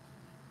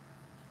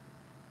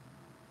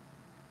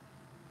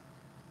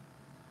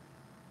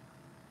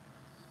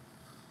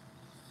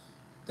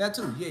 That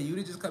too, yeah, you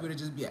didn't just come here to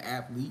just be an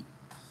athlete.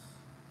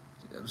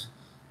 You know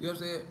what I'm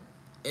saying?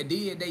 And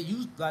then they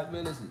used, like,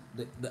 man, listen,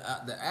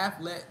 the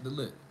athlete,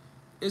 look,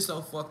 it's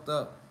so fucked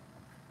up.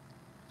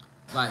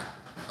 Like,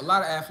 a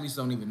lot of athletes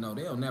don't even know.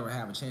 They'll never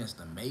have a chance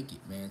to make it,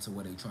 man, to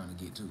where they trying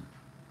to get to.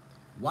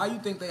 Why you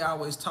think they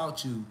always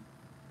taught you,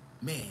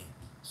 man,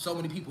 so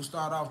many people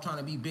start off trying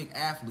to be big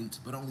athletes,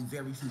 but only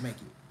very few make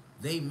it.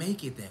 They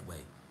make it that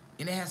way.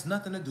 And it has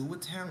nothing to do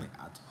with talent.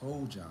 I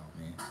told y'all,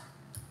 man.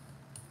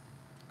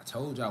 I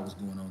told y'all what's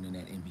going on in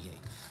that NBA.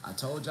 I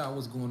told y'all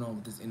what's going on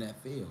with this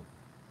NFL.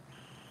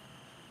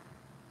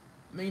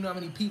 I mean, you know how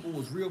many people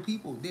was real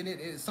people?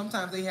 Then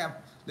sometimes they have,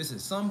 listen,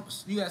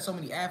 you have so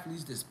many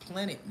athletes this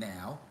planet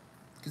now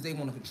because they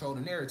want to control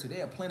the narrative. They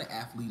have plenty of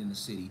athlete in the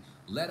city.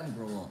 Let them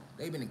grow up.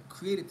 They've been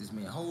created this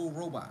man, whole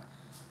robot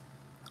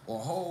or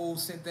whole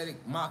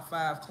synthetic Mach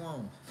 5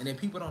 clone. And then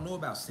people don't know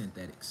about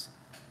synthetics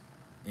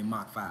and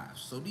Mach 5s.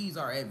 So these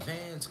are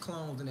advanced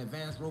clones and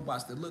advanced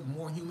robots that look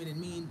more human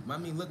than me. I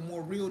mean, look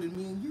more real than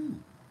me and you.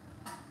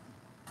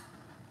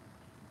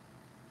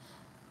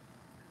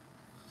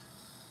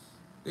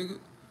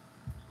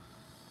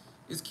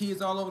 It's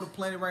kids all over the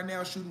planet right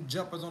now shooting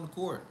jumpers on the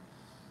court.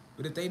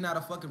 But if they not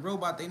a fucking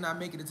robot, they not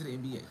making it to the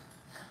NBA.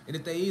 And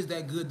if they is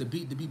that good to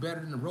be better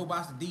than the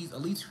robots that these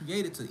elites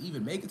created to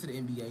even make it to the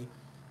NBA,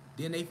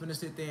 then they finna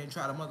sit there and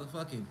try to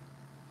motherfucking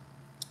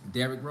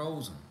Derrick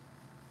Rose them,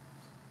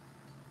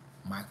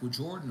 Michael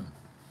Jordan them,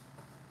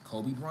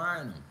 Kobe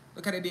Bryant them.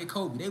 Look how they did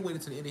Kobe. They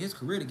waited to the end of his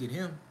career to get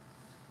him.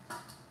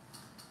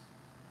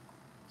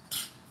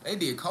 They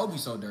did Kobe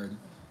so dirty.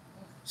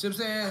 See what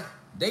I'm saying?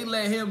 They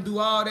let him do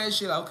all that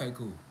shit. Okay,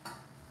 cool.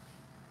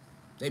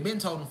 They been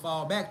told him to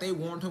fall back. They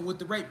warned him with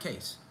the rape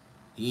case.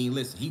 He ain't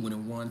listen. He went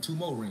and won 2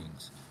 more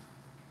rings.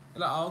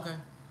 They're like, oh, okay.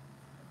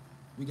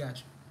 We got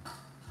you.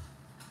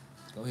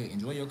 Go ahead.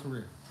 Enjoy your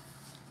career.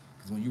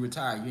 Because when you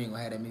retire, you ain't going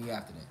to have that many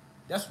after that.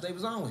 That's what they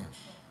was on with him.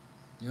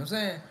 You know what I'm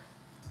saying?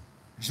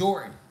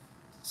 Jordan.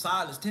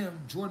 Silas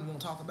Tim. Jordan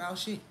won't talk about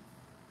shit.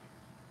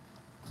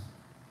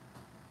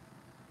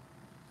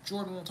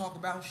 Jordan won't talk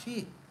about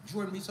shit.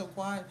 Jordan be so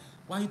quiet.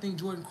 Why you think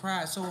Jordan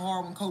cried so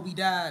hard when Kobe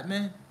died,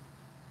 man?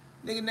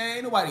 Nigga,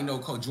 ain't nobody know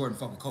Jordan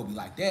fuck with Kobe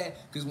like that.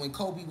 Because when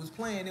Kobe was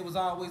playing, it was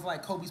always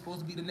like Kobe's supposed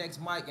to be the next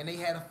Mike, and they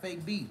had a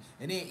fake beat.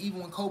 And then even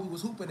when Kobe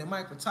was hooping and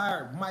Mike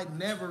retired, Mike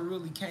never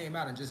really came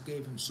out and just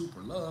gave him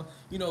super love.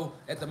 You know,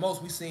 at the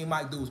most we seen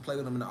Mike do was play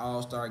with him in the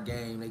All-Star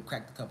game. They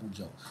cracked a couple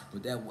jokes.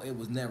 But it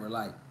was never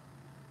like,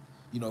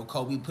 you know,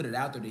 Kobe put it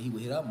out there that he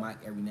would hit up Mike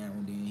every now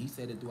and then. He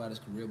said it throughout his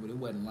career, but it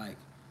wasn't like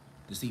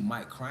to see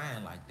Mike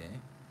crying like that.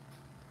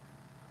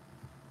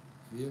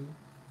 Feel me?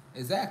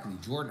 Exactly.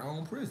 Jordan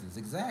owned prisons.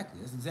 Exactly.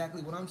 That's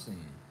exactly what I'm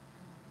saying.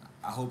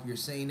 I hope you're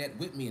saying that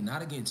with me and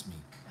not against me.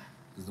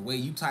 Because the way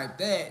you type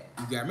that,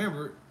 you got to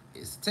remember,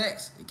 it's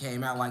text. It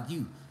came out like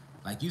you.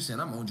 Like you said,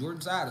 I'm on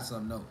Jordan's side or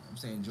something. No, I'm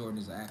saying Jordan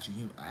is an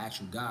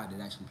actual God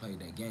that actually played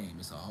that game.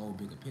 It's a whole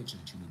bigger picture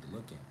that you need to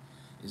look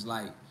at. It's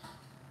like,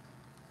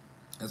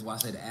 that's why I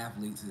say the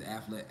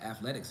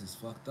athletics is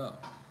fucked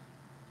up.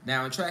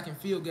 Now in track and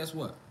field, guess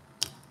what?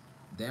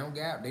 They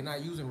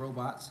not using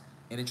robots.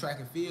 And in track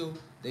and field,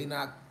 they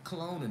not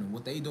cloning them.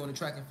 What they doing in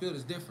track and field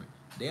is different.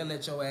 They'll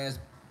let your ass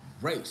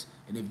race.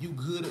 And if you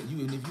good,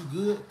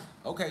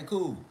 okay,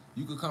 cool.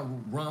 You could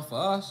come run for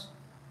us.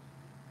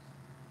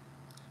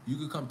 You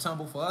could come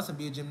tumble for us and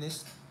be a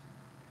gymnast.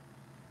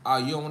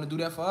 You don't want to do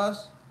that for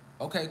us?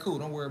 Okay, cool.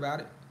 Don't worry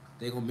about it.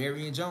 They gonna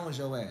Marion Jones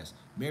your ass.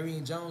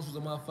 Marion Jones was a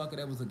motherfucker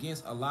that was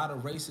against a lot of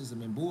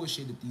racism and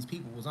bullshit that these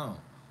people was on.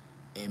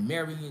 And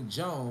Marion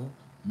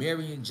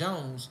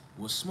Jones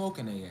was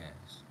smoking their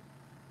ass.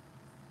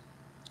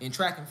 In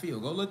track and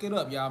field. Go look it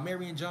up, y'all.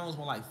 Marion Jones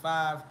won like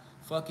 5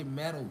 fucking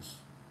medals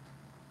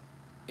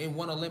in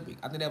one Olympic.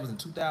 I think that was in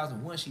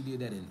 2001. She did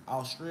that in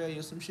Australia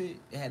or some shit.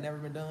 It had never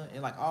been done.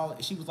 And like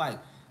she was like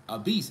a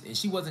beast. And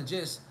she wasn't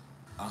just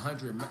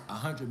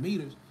 100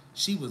 meters.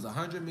 She was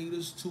 100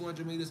 meters,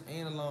 200 meters,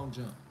 and a long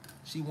jump.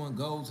 She won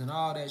golds and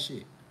all that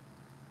shit.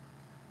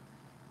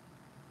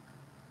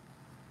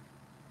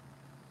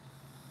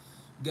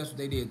 Guess what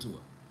they did to her?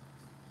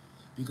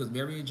 Because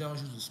Marion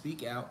Jones used to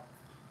speak out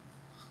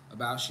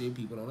about shit.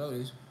 People don't know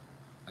this.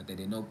 Like they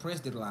didn't know Prince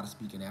did a lot of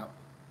speaking out.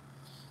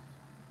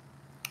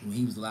 When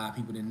he was alive,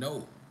 people didn't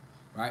know,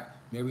 right?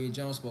 Marion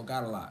Jones spoke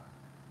out a lot.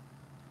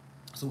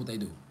 So what they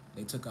do?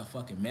 They took her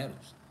fucking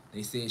medals.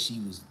 They said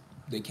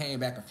they came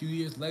back a few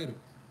years later.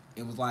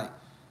 It was like,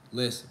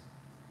 listen,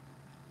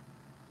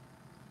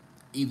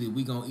 either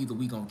we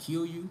gonna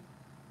kill you,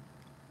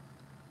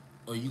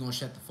 or you gonna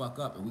shut the fuck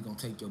up and we gonna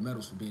take your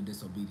medals for being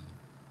disobedient.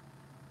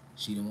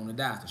 She didn't want to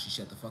die, so she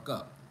shut the fuck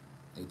up.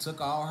 They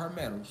took all her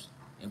medals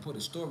and put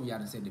a story out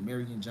and said that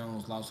Marion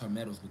Jones lost her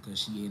medals because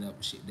she ended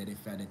up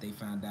that they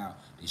found out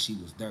that she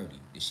was dirty,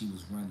 that she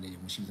was running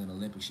when she was in the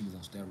Olympics, she was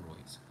on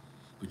steroids.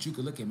 But you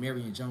could look at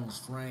Marion Jones'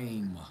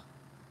 frame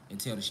and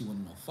tell that she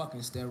wasn't on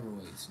fucking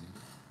steroids,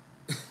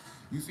 nigga.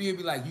 You feel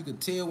me? Like you could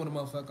tell when a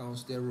motherfucker on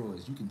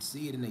steroids. You can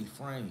see it in their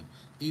frame.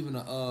 Even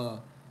the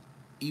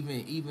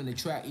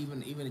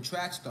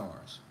track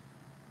stars.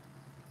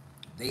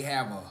 They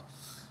have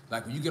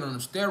like when you get on them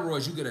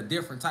steroids, you get a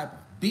different type of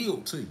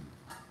build to you.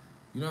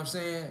 You know what I'm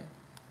saying?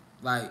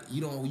 Like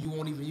you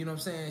won't even, you know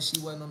what I'm saying?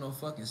 She wasn't on no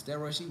fucking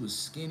steroids. She was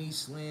skinny,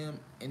 slim,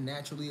 and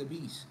naturally a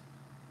beast.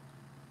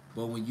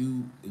 But if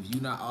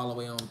you not all the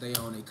way on what they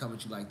on, they come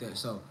at you like that.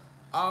 So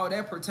all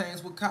that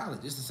pertains with college.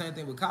 It's the same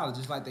thing with college.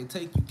 It's like they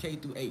take you K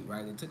through 8,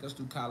 right? They took us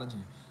through college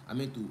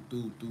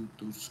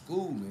through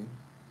schooling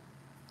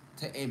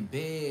to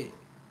embed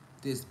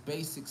this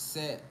basic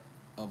set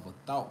of a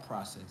thought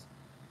process.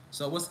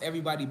 So what's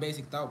everybody's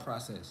basic thought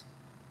process?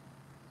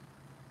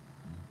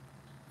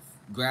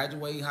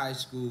 Graduate high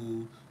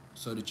school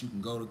so that you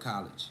can go to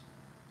college.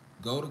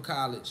 Go to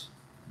college,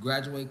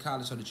 graduate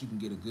college so that you can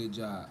get a good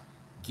job.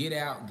 Get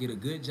out, get a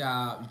good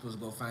job. You're supposed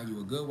to go find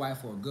you a good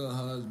wife or a good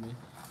husband,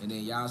 and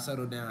then y'all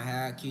settle down,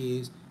 have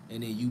kids,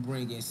 and then you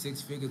bring in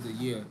 6 figures a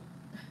year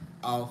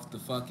off the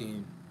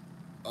fucking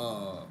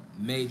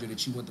major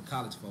that you went to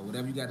college for.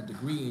 Whatever you got a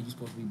degree in, you're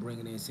supposed to be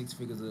bringing in 6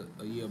 figures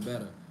a year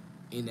better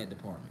in that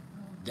department.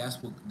 That's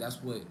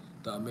what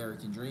the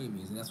American dream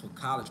is, and that's what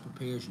college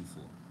prepares you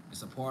for.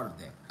 It's a part of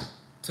that.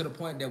 To the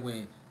point that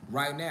when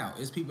right now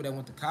it's people that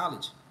went to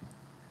college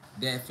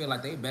that feel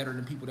like they better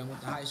than people that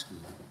went to high school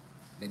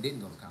that didn't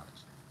go to college.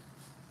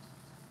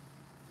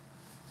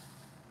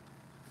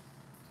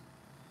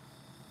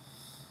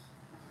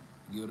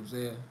 You get what I'm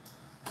saying?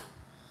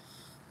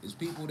 It's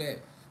people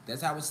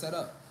that's how it's set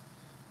up.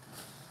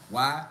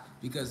 Why?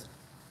 Because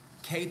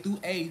K through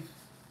 8th,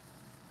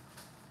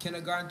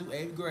 kindergarten through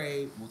 8th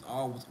grade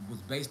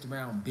was based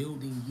around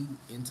building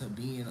you into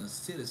being a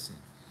citizen,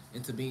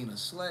 into being a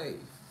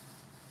slave.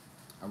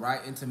 All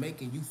right? Into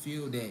making you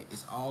feel that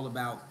it's all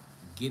about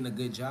getting a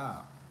good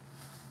job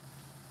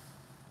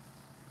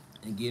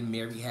and getting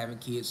married, having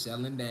kids,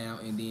 settling down,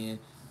 and then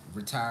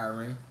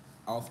retiring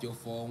off your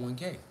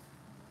 401k.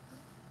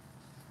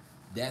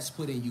 That's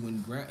putting you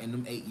in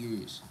them 8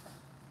 years.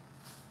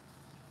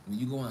 When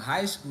you go in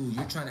high school,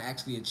 you're trying to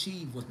actually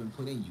achieve what's been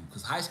put in you.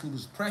 Because high school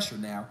is pressure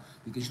now,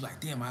 because you're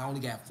like, damn, I only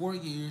got 4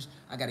 years.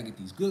 I got to get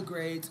these good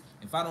grades.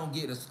 If I don't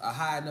get a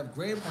high enough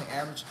grade point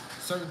average,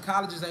 certain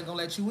colleges ain't going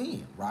to let you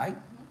in, right?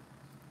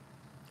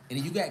 And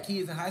then you got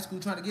kids in high school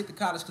trying to get to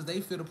college because they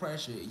feel the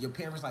pressure. Your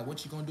parents like,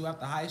 what you going to do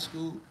after high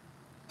school?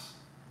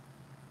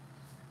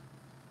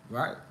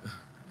 Right?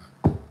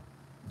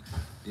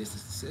 This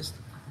is the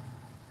system.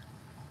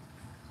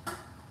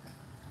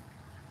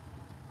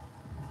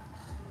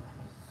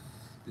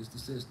 This the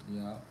system,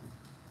 y'all.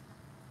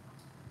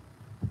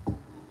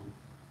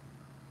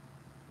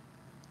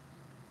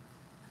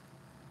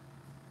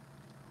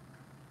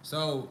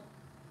 So,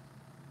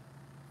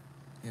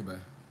 yeah, but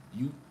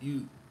you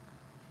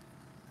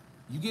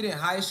get in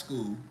high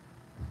school,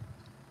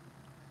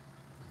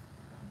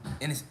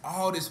 and it's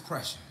all this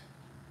pressure.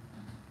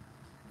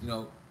 You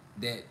know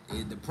that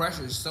the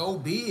pressure is so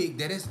big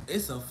that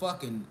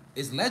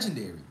it's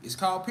legendary. It's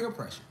called peer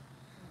pressure.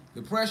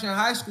 The pressure in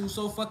high school is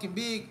so fucking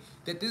big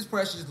that this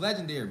pressure is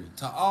legendary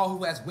to all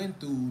who has went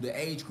through the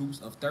age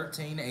groups of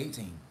 13 to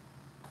 18.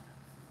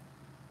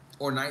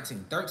 Or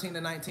 19. 13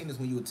 to 19 is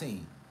when you're a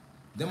teen.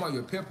 Them are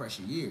your peer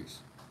pressure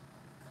years.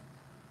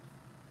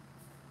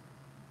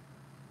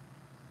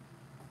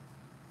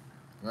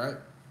 Right?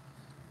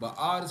 But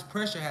all this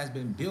pressure has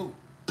been built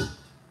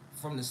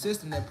from the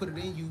system that put it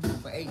in you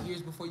for 8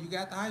 years before you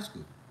got to high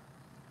school.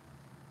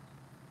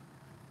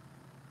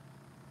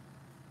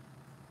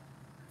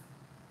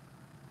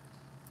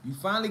 You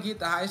finally get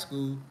to high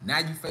school, now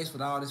you faced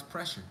with all this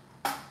pressure.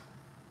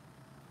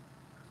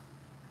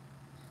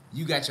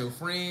 You got your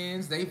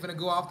friends, they finna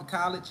go off to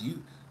college.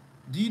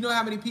 Do you know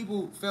how many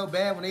people felt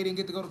bad when they didn't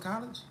get to go to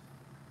college?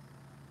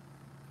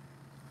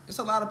 It's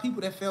a lot of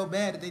people that felt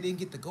bad that they didn't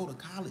get to go to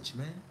college,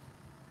 man.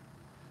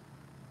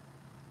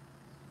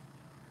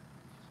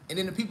 And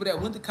then the people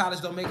that went to college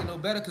don't make it no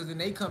better because then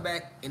they come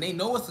back and they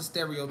know it's a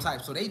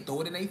stereotype, so they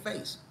throw it in their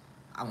face.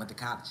 I went to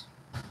college.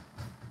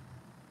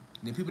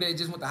 And the people that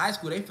just went to high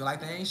school, they feel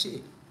like they ain't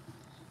shit.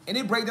 And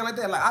it break down like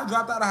that. Like, I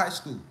dropped out of high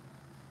school.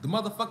 The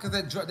motherfuckers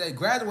that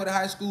graduated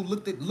high school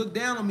looked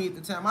down on me at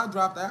the time I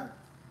dropped out.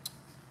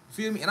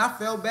 Feel me? And I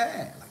felt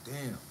bad. Like,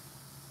 damn.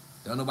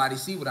 Don't nobody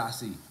see what I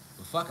see.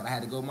 But fuck it, I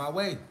had to go my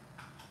way.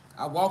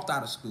 I walked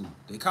out of school.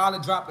 They call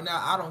it dropping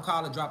out. I don't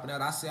call it dropping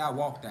out. I say I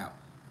walked out.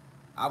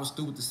 I was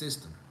through with the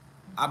system.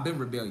 I've been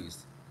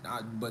rebellious.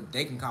 But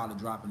they can call it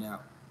dropping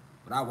out.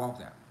 But I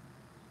walked out.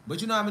 But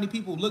you know how many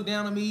people looked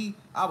down on me?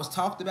 I was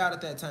talked about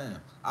at that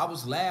time. I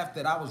was laughed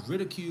at. I was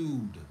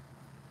ridiculed.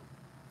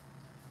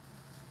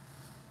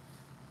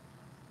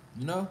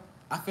 You know?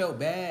 I felt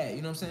bad.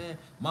 You know what I'm saying?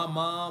 My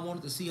mom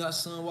wanted to see her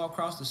son walk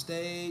across the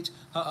stage.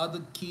 Her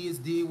other kids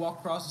did walk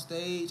across the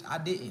stage. I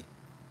didn't.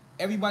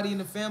 Everybody in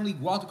the family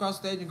walked across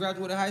the stage and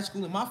graduated high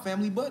school, and my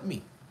family but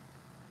me.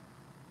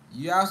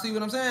 Y'all see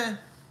what I'm saying?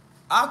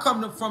 I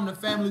come from the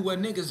family where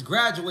niggas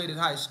graduated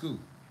high school.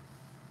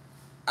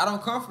 I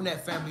don't come from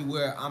that family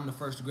where I'm the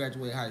first to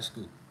graduate high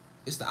school.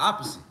 It's the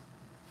opposite.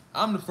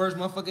 I'm the first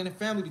motherfucker in the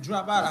family to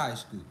drop out of high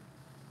school.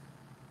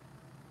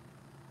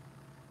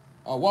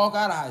 Or walk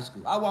out of high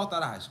school. I walked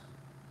out of high school.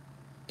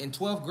 In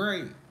 12th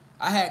grade,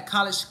 I had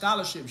college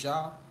scholarships,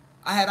 y'all.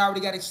 I had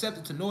already got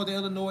accepted to Northern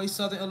Illinois,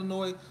 Southern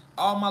Illinois.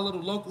 All my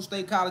little local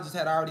state colleges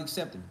had already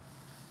accepted me.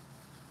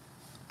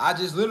 I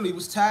just literally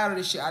was tired of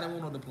this shit. I didn't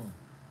want no diploma.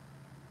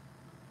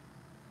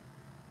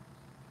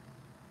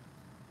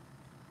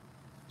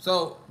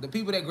 So the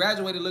people that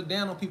graduated looked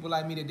down on people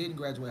like me that didn't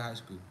graduate high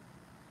school.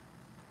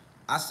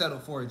 I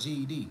settled for a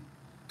GED.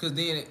 Because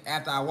then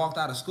after I walked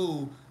out of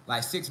school,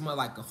 like 6 months,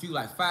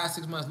 like 5,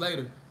 6 months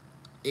later,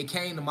 it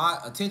came to my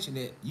attention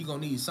that you're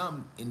going to need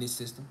something in this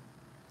system.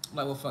 I'm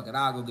like, well, fuck it,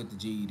 I'll go get the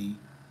GED.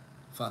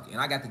 Fuck it.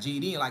 And I got the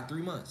GED in like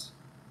 3 months.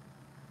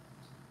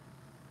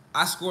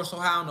 I scored so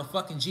high on the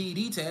fucking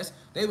GED test,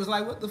 they was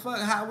like, what the fuck?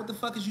 What the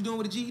fuck is you doing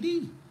with a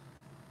GED?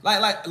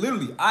 Like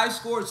literally, I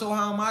scored so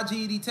high on my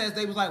GED test,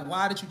 they was like,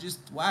 why didn't you just?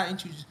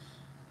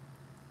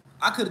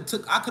 I could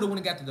have went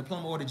and got the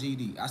diploma or the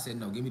GED. I said,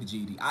 no, give me the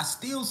GED.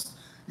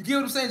 You get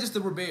what I'm saying? Just to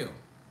rebel.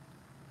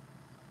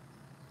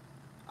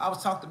 I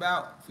was talked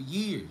about for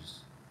years.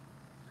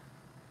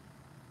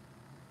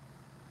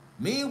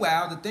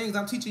 Meanwhile, the things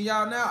I'm teaching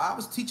y'all now, I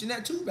was teaching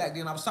that too back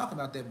then. I was talking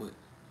about that, but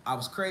I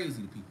was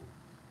crazy to people.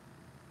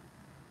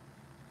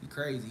 He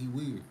crazy, he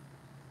weird.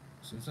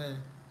 See what I'm saying?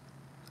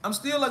 I'm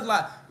still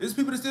like, there's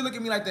people that still look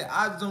at me like that.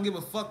 I just don't give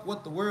a fuck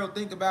what the world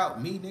think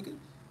about me, nigga.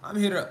 I'm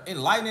here to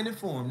enlighten and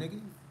inform, nigga.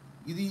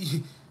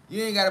 You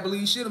ain't gotta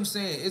believe shit I'm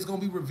saying. It's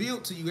gonna be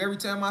revealed to you every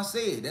time I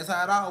say it. That's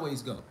how it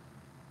always go.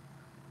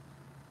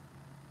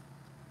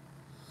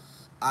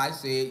 I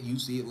said, you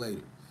see it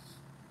later.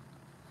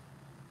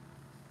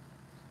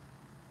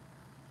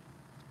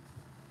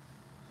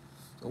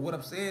 So what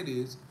I'm saying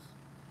is,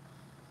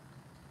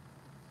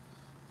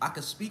 I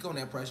can speak on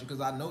that pressure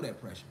because I know that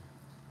pressure.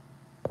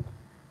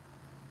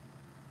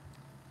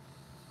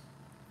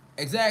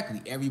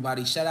 Exactly.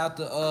 Everybody, shout out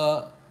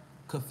to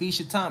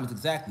Kafisha Thomas.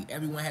 Exactly.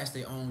 Everyone has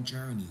their own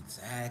journey.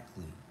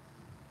 Exactly.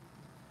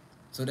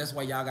 So that's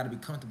why y'all got to be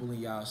comfortable in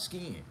y'all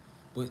skin.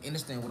 But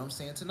understand what I'm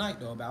saying tonight,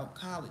 though, about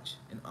college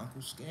and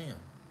Uncle Scam.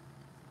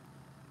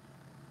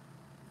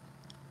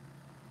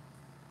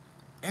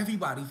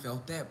 Everybody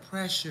felt that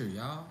pressure,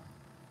 y'all.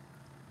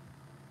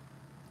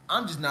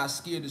 I'm just not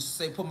scared to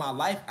say, put my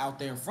life out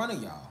there in front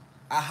of y'all.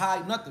 I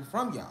hide nothing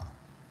from y'all.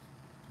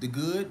 The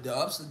good, the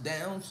ups and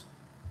downs.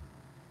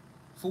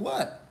 For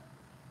what?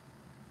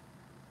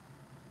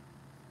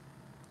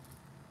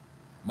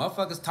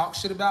 Motherfuckers talk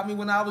shit about me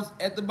when I was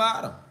at the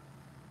bottom.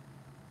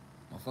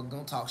 Motherfuckers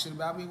gonna talk shit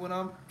about me when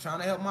I'm trying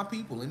to help my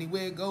people.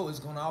 Anywhere it goes, it's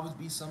gonna always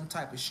be some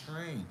type of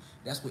strain.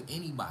 That's with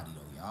anybody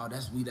though, y'all.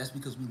 That's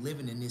because we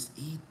living in this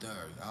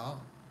ether, y'all.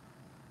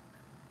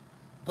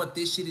 But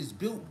this shit is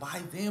built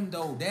by them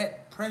though.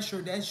 That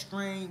pressure, that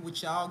strain,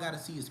 which y'all gotta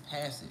see is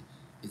passive.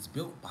 It's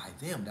built by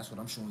them. That's what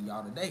I'm showing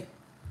y'all today.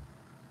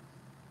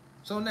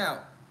 So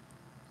now,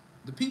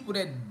 the people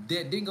that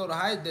didn't go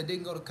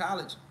to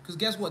college, because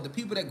guess what? The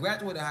people that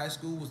graduated high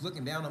school was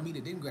looking down on me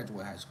that didn't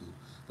graduate high school.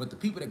 But the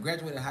people that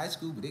graduated high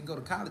school but didn't go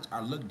to college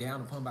are looked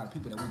down upon by the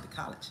people that went to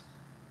college. See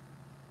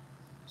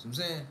what I'm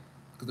saying?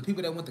 Because the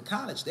people that went to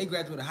college, they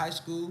graduated high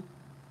school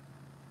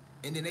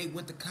and then they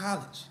went to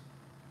college.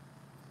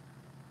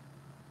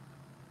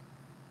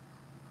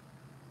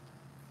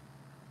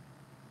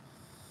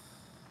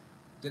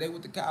 Then they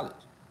went to college.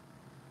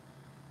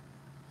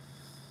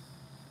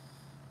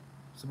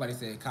 Somebody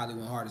said Kylie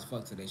went hard as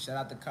fuck today. Shout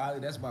out to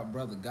Kylie. That's my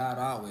brother. God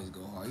always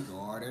go hard. He go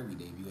hard every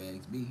day if you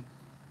ask me.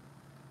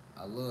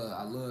 I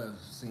love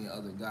seeing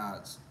other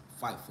gods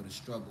fight for the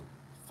struggle,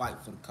 fight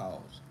for the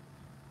cause.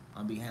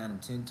 I'm behind them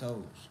 10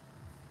 toes.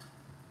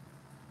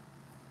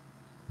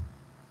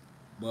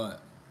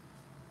 But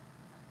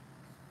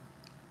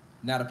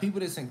now the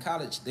people that's in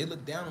college, they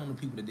look down on the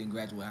people that didn't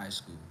graduate high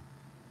school.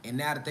 And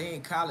now that they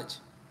in college,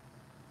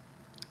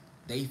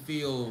 they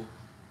feel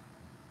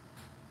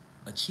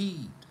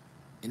achieved.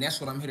 And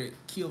that's what I'm here to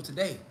kill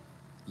today.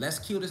 Let's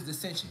kill this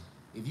dissension.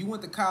 If you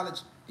went to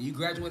college and you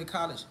graduated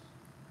college,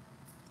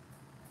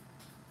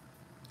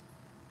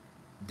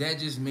 that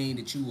just means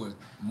that you were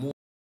more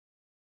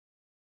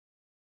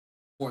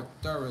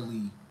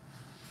thoroughly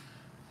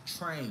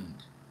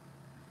trained.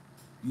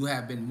 You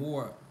have been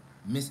more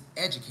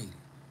miseducated.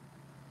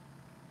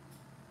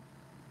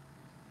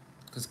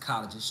 Because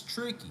college is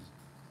tricky.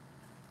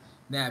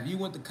 Now, if you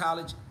went to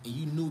college and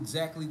you knew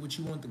exactly what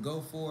you wanted to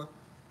go for,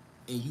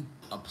 and you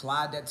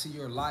applied that to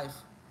your life,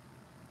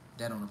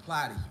 that don't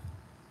apply to you.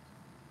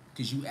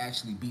 Because you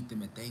actually beat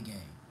them at their game.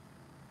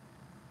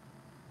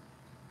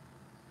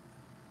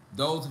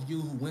 Those of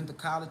you who went to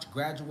college,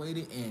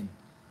 graduated, and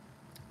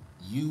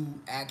you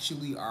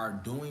actually are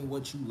doing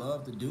what you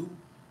love to do,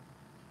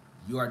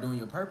 you are doing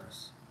your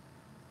purpose.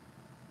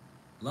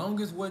 Long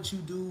as what you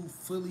do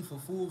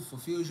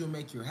fulfills you and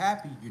make you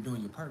happy, you're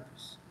doing your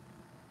purpose.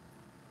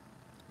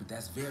 But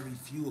that's very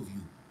few of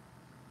you.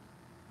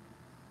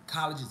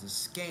 College is a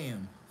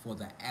scam for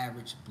the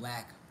average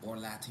black or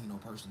Latino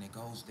person that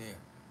goes there.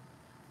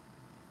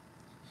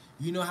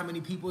 You know how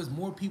many people? There's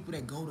more people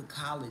that go to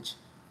college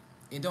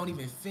and don't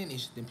even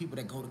finish than people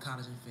that go to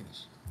college and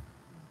finish.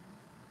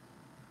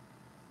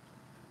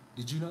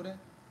 Did you know that?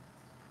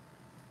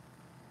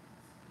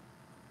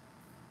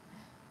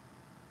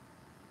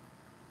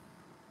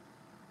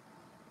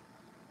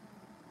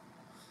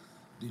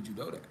 Did you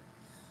know that?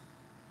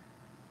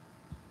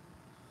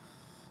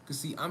 Because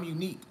see, I'm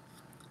unique.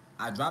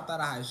 I dropped out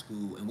of high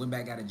school and went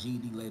back, got a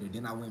GED later.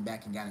 Then I went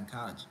back and got in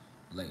college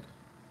later.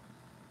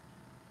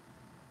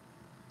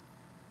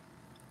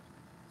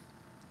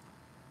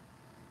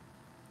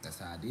 That's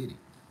how I did it.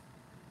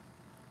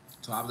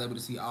 So I was able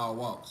to see all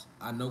walks.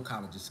 I know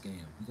college is a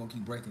scam. We're going to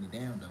keep breaking it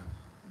down, though.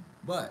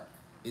 But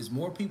it's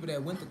more people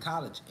that went to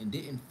college and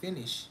didn't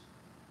finish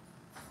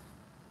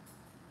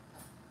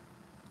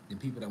than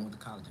people that went to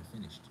college and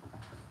finished.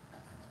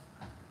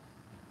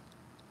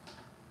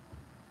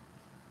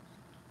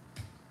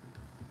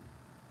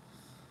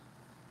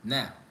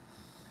 Now,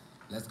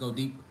 let's go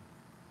deeper.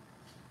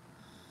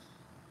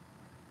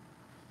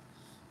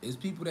 It's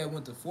people that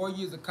went to 4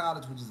 years of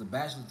college, which is a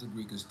bachelor's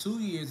degree, because 2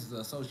 years is an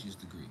associate's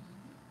degree.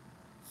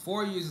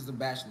 4 years is a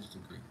bachelor's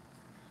degree.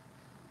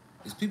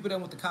 It's people that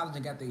went to college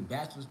and got their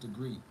bachelor's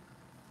degree,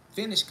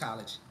 finished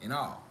college and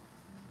all,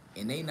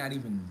 and they not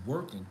even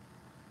working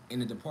in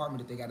the department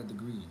that they got a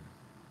degree in.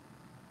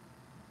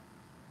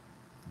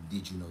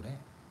 Did you know that?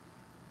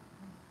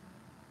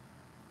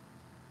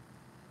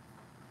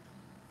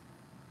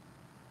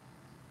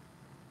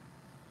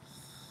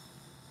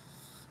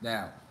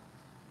 Now,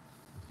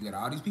 you got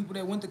all these people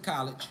that went to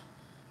college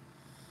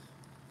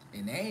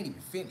and they ain't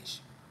even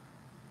finished,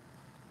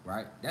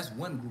 right? That's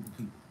one group of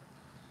people.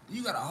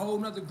 You got a whole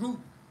nother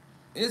group.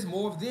 There's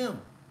more of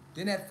them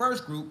than that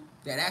first group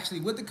that actually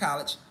went to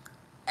college,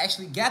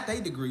 actually got their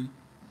degree,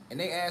 and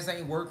they ass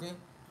ain't working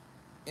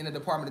in the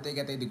department that they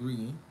got their degree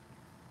in.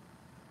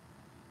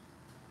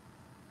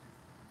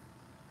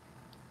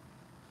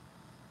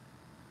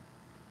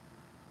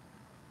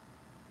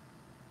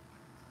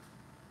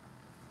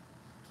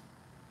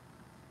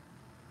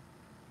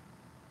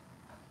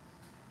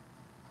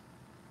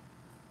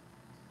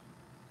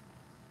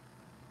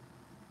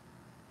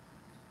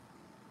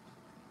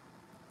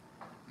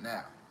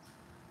 Now,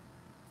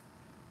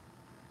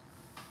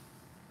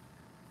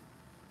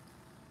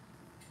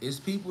 it's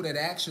people that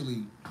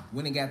actually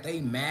went and got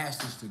their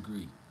master's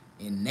degree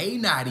and they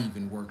not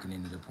even working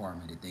in the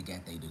department that they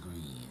got their degree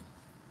in.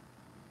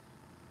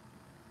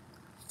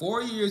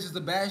 4 years is a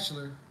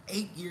bachelor,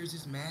 8 years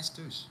is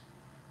master's.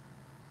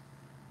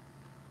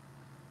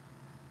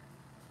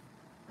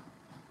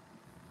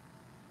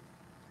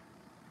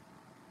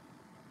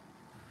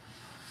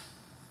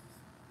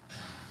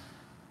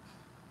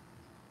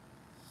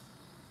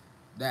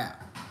 Now,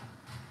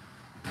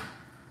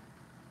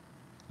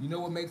 you know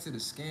what makes it a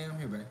scam?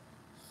 Here, babe.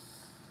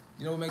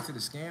 You know what makes it a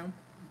scam?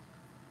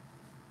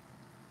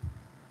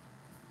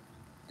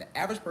 The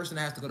average person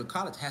that has to go to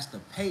college has to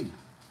pay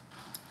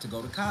to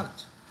go to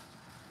college.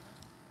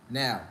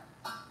 Now,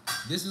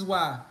 this is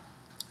why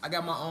I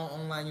got my own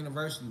online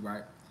university,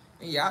 right?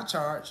 And yeah, I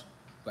charge,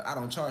 but I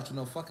don't charge for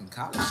no fucking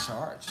college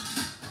charge.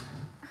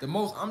 The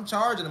most I'm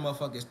charging a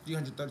motherfucker is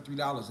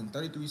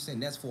 $333.33.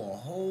 That's for a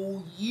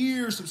whole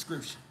year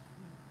subscription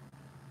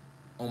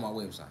on my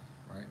website,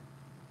 right?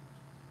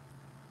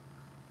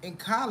 In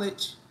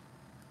college,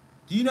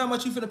 do you know how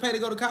much you finna pay to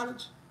go to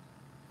college?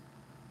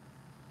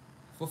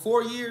 For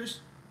 4 years?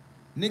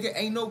 Nigga,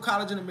 ain't no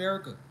college in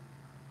America.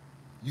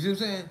 You see what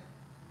I'm saying?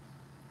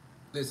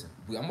 Listen,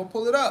 I'm gonna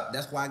pull it up.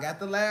 That's why I got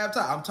the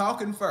laptop. I'm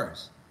talking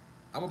first.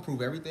 I'm gonna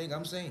prove everything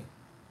I'm saying.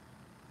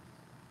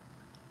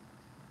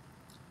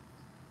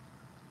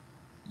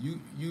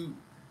 You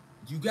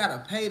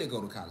gotta pay to go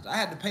to college. I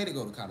had to pay to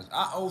go to college.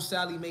 I owe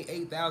Sally Mae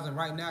 $8,000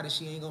 right now that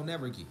she ain't gonna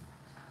never get.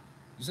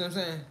 You see what I'm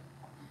saying?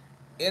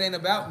 It ain't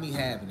about me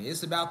having it.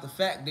 It's about the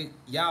fact that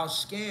y'all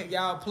scammed,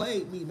 y'all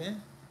played me,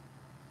 man.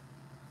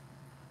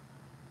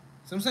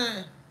 See what I'm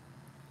saying?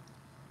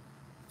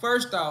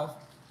 First off,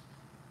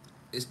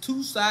 it's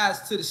two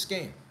sides to the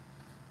scam.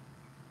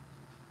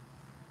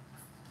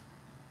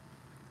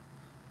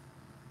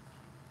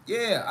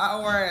 Yeah, I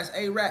owe her ass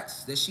 8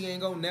 racks that she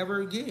ain't gonna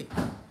never get.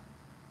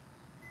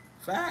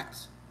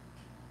 Facts.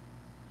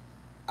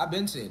 I've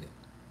been saying it.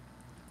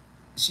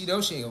 She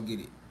knows she ain't gonna get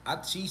it.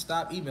 She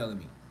stopped emailing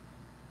me.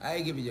 I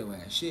ain't giving your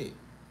ass shit.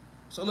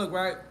 So look,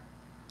 right?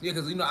 Yeah,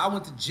 because, you know, I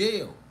went to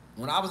jail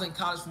when I was in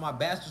college for my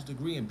bachelor's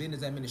degree in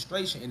business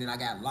administration, and then I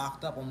got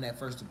locked up on that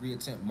first degree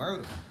attempt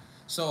murder.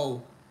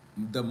 So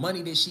the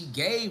money that she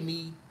gave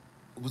me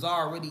was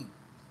already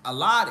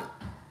allotted.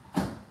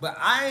 But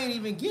I ain't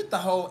even get the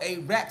whole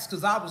 8 racks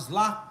because I was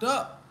locked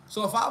up.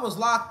 So if I was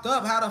locked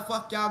up, how the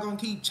fuck y'all gonna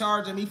keep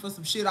charging me for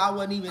some shit I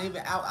wasn't even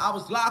out? I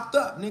was locked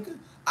up, nigga.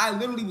 I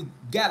literally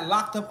got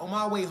locked up on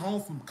my way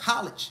home from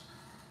college.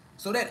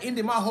 So that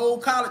ended my whole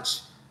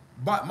college,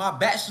 my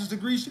bachelor's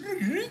degree,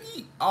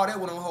 all that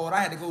went on hold. I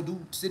had to go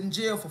sit in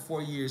jail for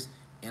 4 years,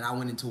 and I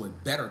went into a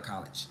better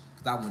college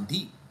because I went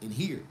deep in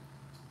here.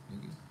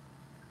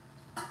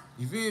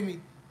 You feel me?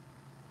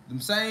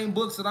 Them same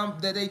books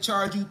that they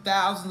charge you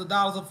thousands of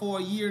dollars for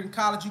a year in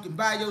college, you can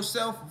buy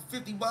yourself for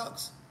 $50,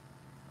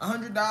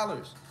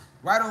 $100,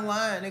 right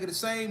online, nigga. The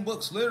same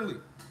books, literally.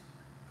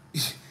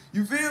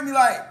 You feel me?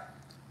 Like,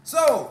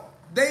 so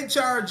they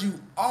charge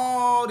you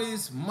all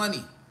this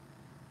money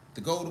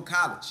to go to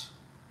college.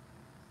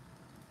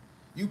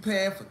 You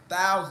paying for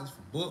thousands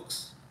for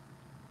books,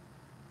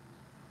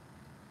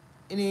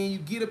 and then you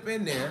get up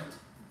in there,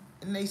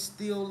 and they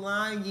still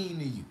lying to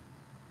you.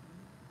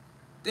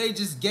 They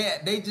just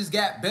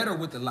got better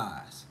with the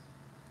lies.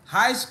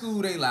 High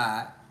school, they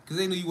lied because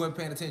they knew you weren't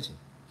paying attention.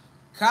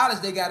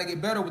 College, they got to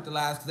get better with the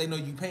lies because they know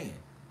you paying.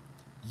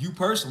 You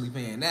personally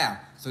paying now,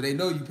 so they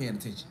know you paying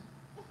attention.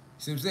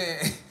 See what I'm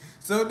saying?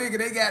 So, nigga,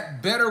 they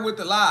got better with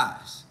the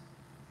lies.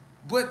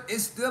 But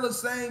it's still the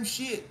same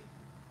shit.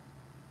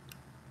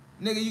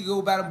 Nigga, you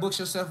go buy them books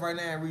yourself right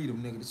now and read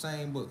them, nigga. The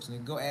same books.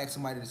 Nigga, go ask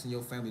somebody that's in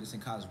your family that's in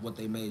college what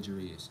their major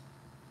is.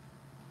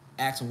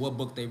 Ask them what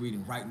book they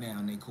reading right now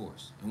in their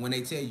course. And when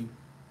they tell you,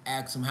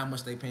 ask them how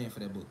much they paying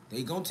for that book.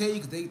 They gonna tell you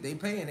because they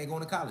paying, they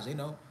going to college, they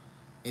know.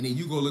 And then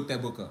you go look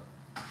that book up.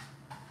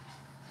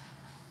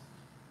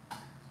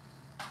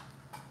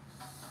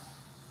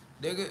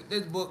 Nigga,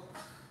 this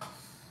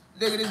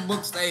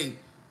book stay.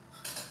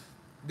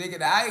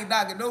 Nigga, I ain't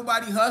knocking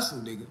nobody hustle,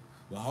 nigga.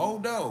 But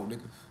hold on,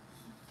 nigga.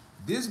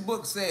 This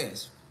book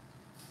says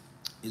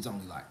it's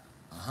only like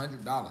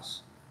 $100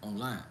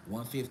 online,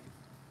 $150.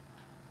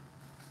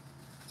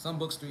 Some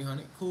books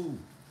 $300, cool.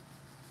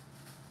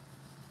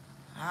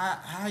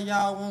 How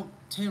y'all want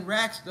 10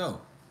 racks though?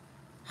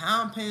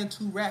 How I'm paying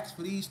 2 racks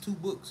for these 2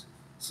 books?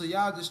 So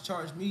y'all just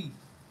charge me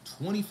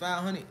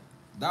 $2,500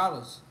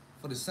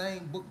 for the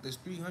same book that's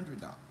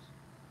 $300.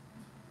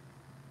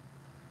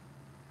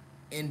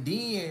 And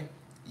then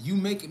you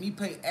making me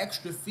pay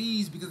extra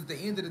fees because at the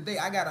end of the day,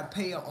 I gotta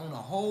pay on a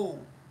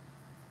whole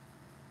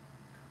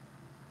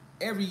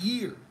every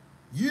year,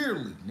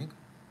 yearly, nigga.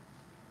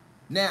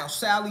 Now,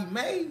 Sally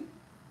Mae,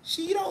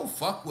 she don't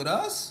fuck with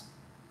us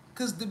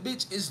because the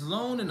bitch is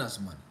loaning us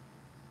money.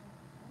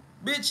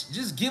 Bitch,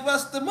 just give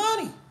us the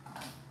money.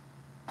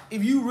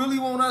 If you really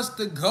want us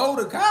to go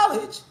to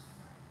college,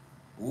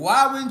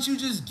 why wouldn't you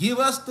just give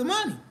us the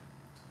money?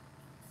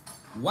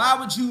 Why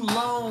would you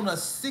loan a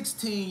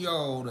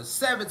 16-year-old, a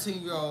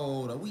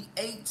 17-year-old, we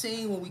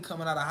 18 when we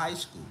coming out of high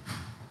school?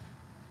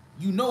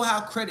 You know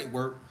how credit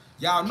work.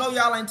 Y'all know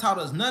y'all ain't taught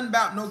us nothing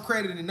about no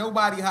credit in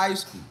nobody high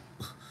school.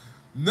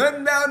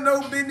 Nothing about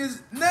no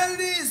business, none of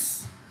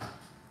this.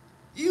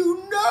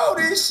 You know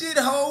this shit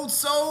holds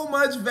so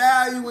much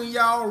value in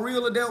y'all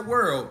real adult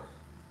world.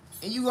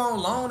 And you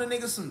gonna loan a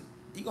nigga some,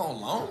 you gonna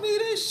loan me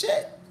this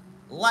shit?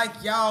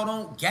 Like y'all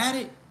don't got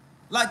it?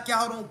 Like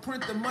y'all don't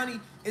print the money?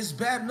 It's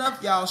bad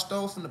enough y'all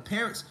stole from the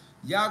parents.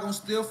 Y'all gonna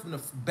steal from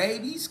the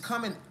babies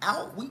coming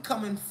out? We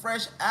coming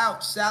fresh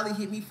out. Sally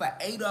hit me for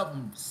 8 of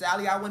them.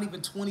 Sally, I wasn't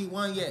even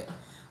 21 yet.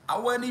 I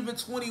wasn't even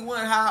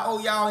 21. How I owe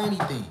y'all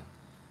anything?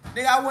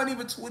 Nigga, I wasn't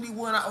even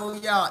 21. I owe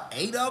y'all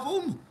 8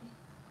 of them.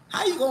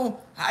 How you gonna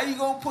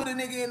put a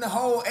nigga in the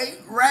whole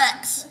 8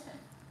 racks?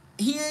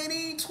 He ain't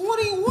even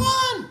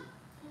 21.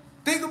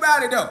 Think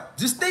about it though.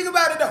 Just think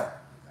about it though.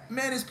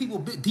 Man, there's people a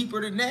bit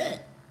deeper than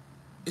that.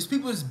 It's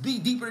people that's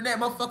beat deeper than that.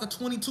 Motherfucker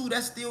 22,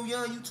 that's still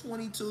young. You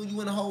 22,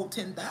 you in the whole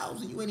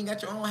 10,000. You ain't even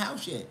got your own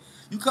house yet.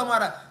 You come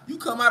out of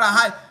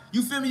high,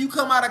 you feel me? You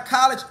come out of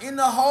college in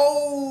the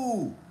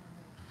hole.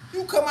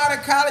 You come out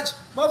of college,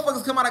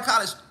 motherfuckers come out of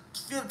college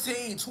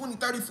 15, 20,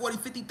 30, 40,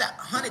 50,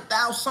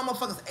 100,000. Some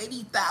motherfuckers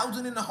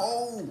 80,000 in the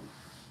hole.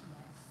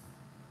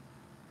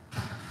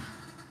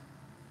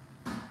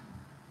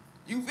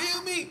 You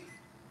feel me?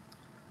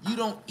 You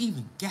don't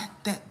even got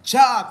that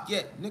job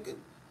yet, nigga.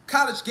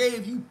 College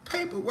gave you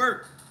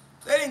paperwork.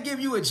 They didn't give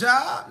you a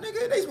job,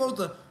 nigga. They supposed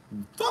to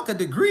fuck a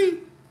degree.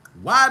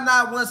 Why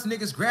not once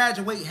niggas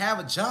graduate have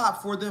a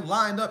job for them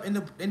lined up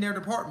in their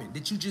department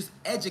that you just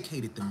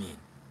educated them in?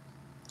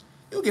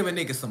 You give a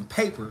nigga some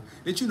paper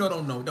that you know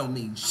don't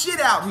mean shit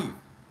out here.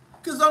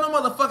 Cause don't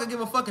no motherfucker give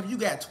a fuck if you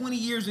got 20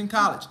 years in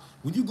college.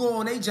 When you go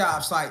on a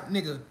job site,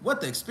 nigga, what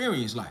the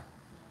experience like?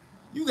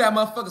 You got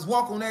motherfuckers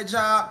walk on that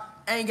job,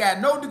 ain't got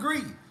no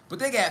degree, but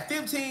they got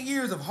 15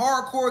 years of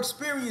hardcore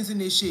experience in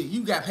this shit.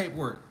 You got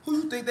paperwork. Who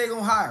you think they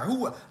gonna hire?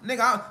 Who,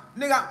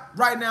 nigga,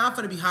 right now I'm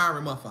finna be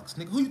hiring motherfuckers.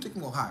 Nigga, who you think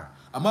I'm gonna hire?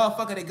 A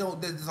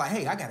motherfucker that's like,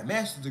 hey, I got a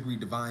master's degree,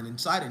 Divine,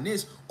 inside in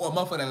this, or a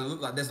motherfucker that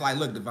look like, that's like,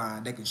 look,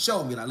 Divine, they can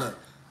show me, like, look,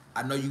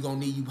 I know you gonna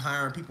need you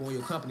hiring people in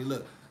your company.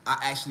 Look, I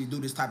actually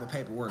do this type of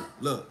paperwork.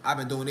 Look, I've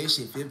been doing this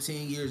shit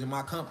 15 years in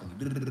my company.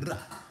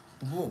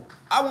 Boom.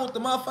 I want the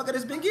motherfucker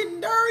that's been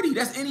getting dirty.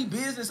 That's any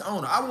business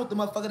owner. I want the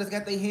motherfucker that's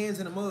got their hands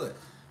in the mud.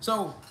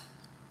 So,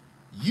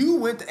 you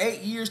went to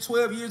 8 years,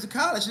 12 years of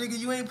college, nigga.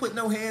 You ain't put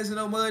no hands in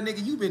no mud,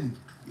 nigga. You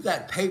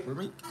got paper,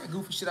 man. Get that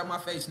goofy shit out my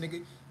face,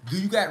 nigga.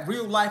 Do you got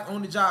real life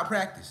on the job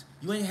practice?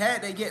 You ain't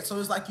had that yet, so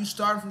it's like you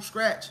starting from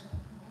scratch.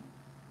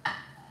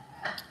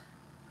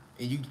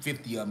 And you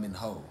 50 of them in the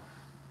hole.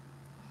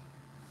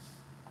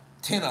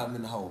 10 of them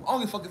in the hole.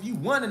 Only fuck if you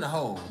 1 in the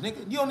hole,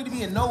 nigga. You don't need to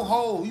be in no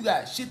hole. You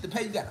got shit to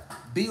pay. You got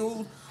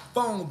bills,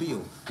 phone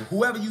bill.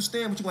 Whoever you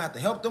stand with, you gonna have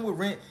to help them with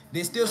rent.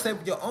 Then still save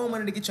with your own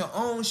money to get your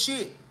own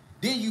shit.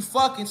 Then you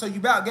fucking, so you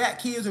about got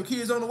kids or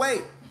kids on the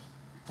way.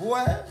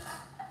 Boy,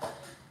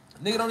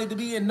 nigga don't need to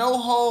be in no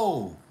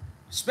hole.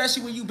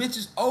 Especially when you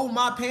bitches owe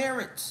my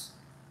parents.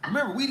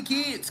 Remember, we the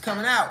kids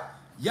coming out.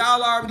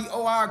 Y'all already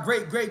owe our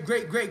great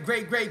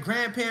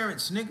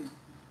grandparents, nigga.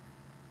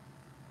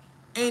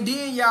 And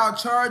then y'all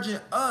charging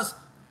us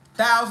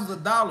thousands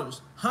of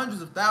dollars,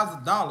 hundreds of thousands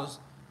of dollars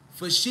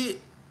for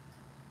shit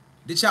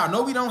that y'all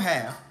know we don't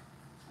have.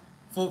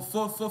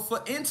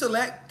 For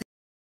intellect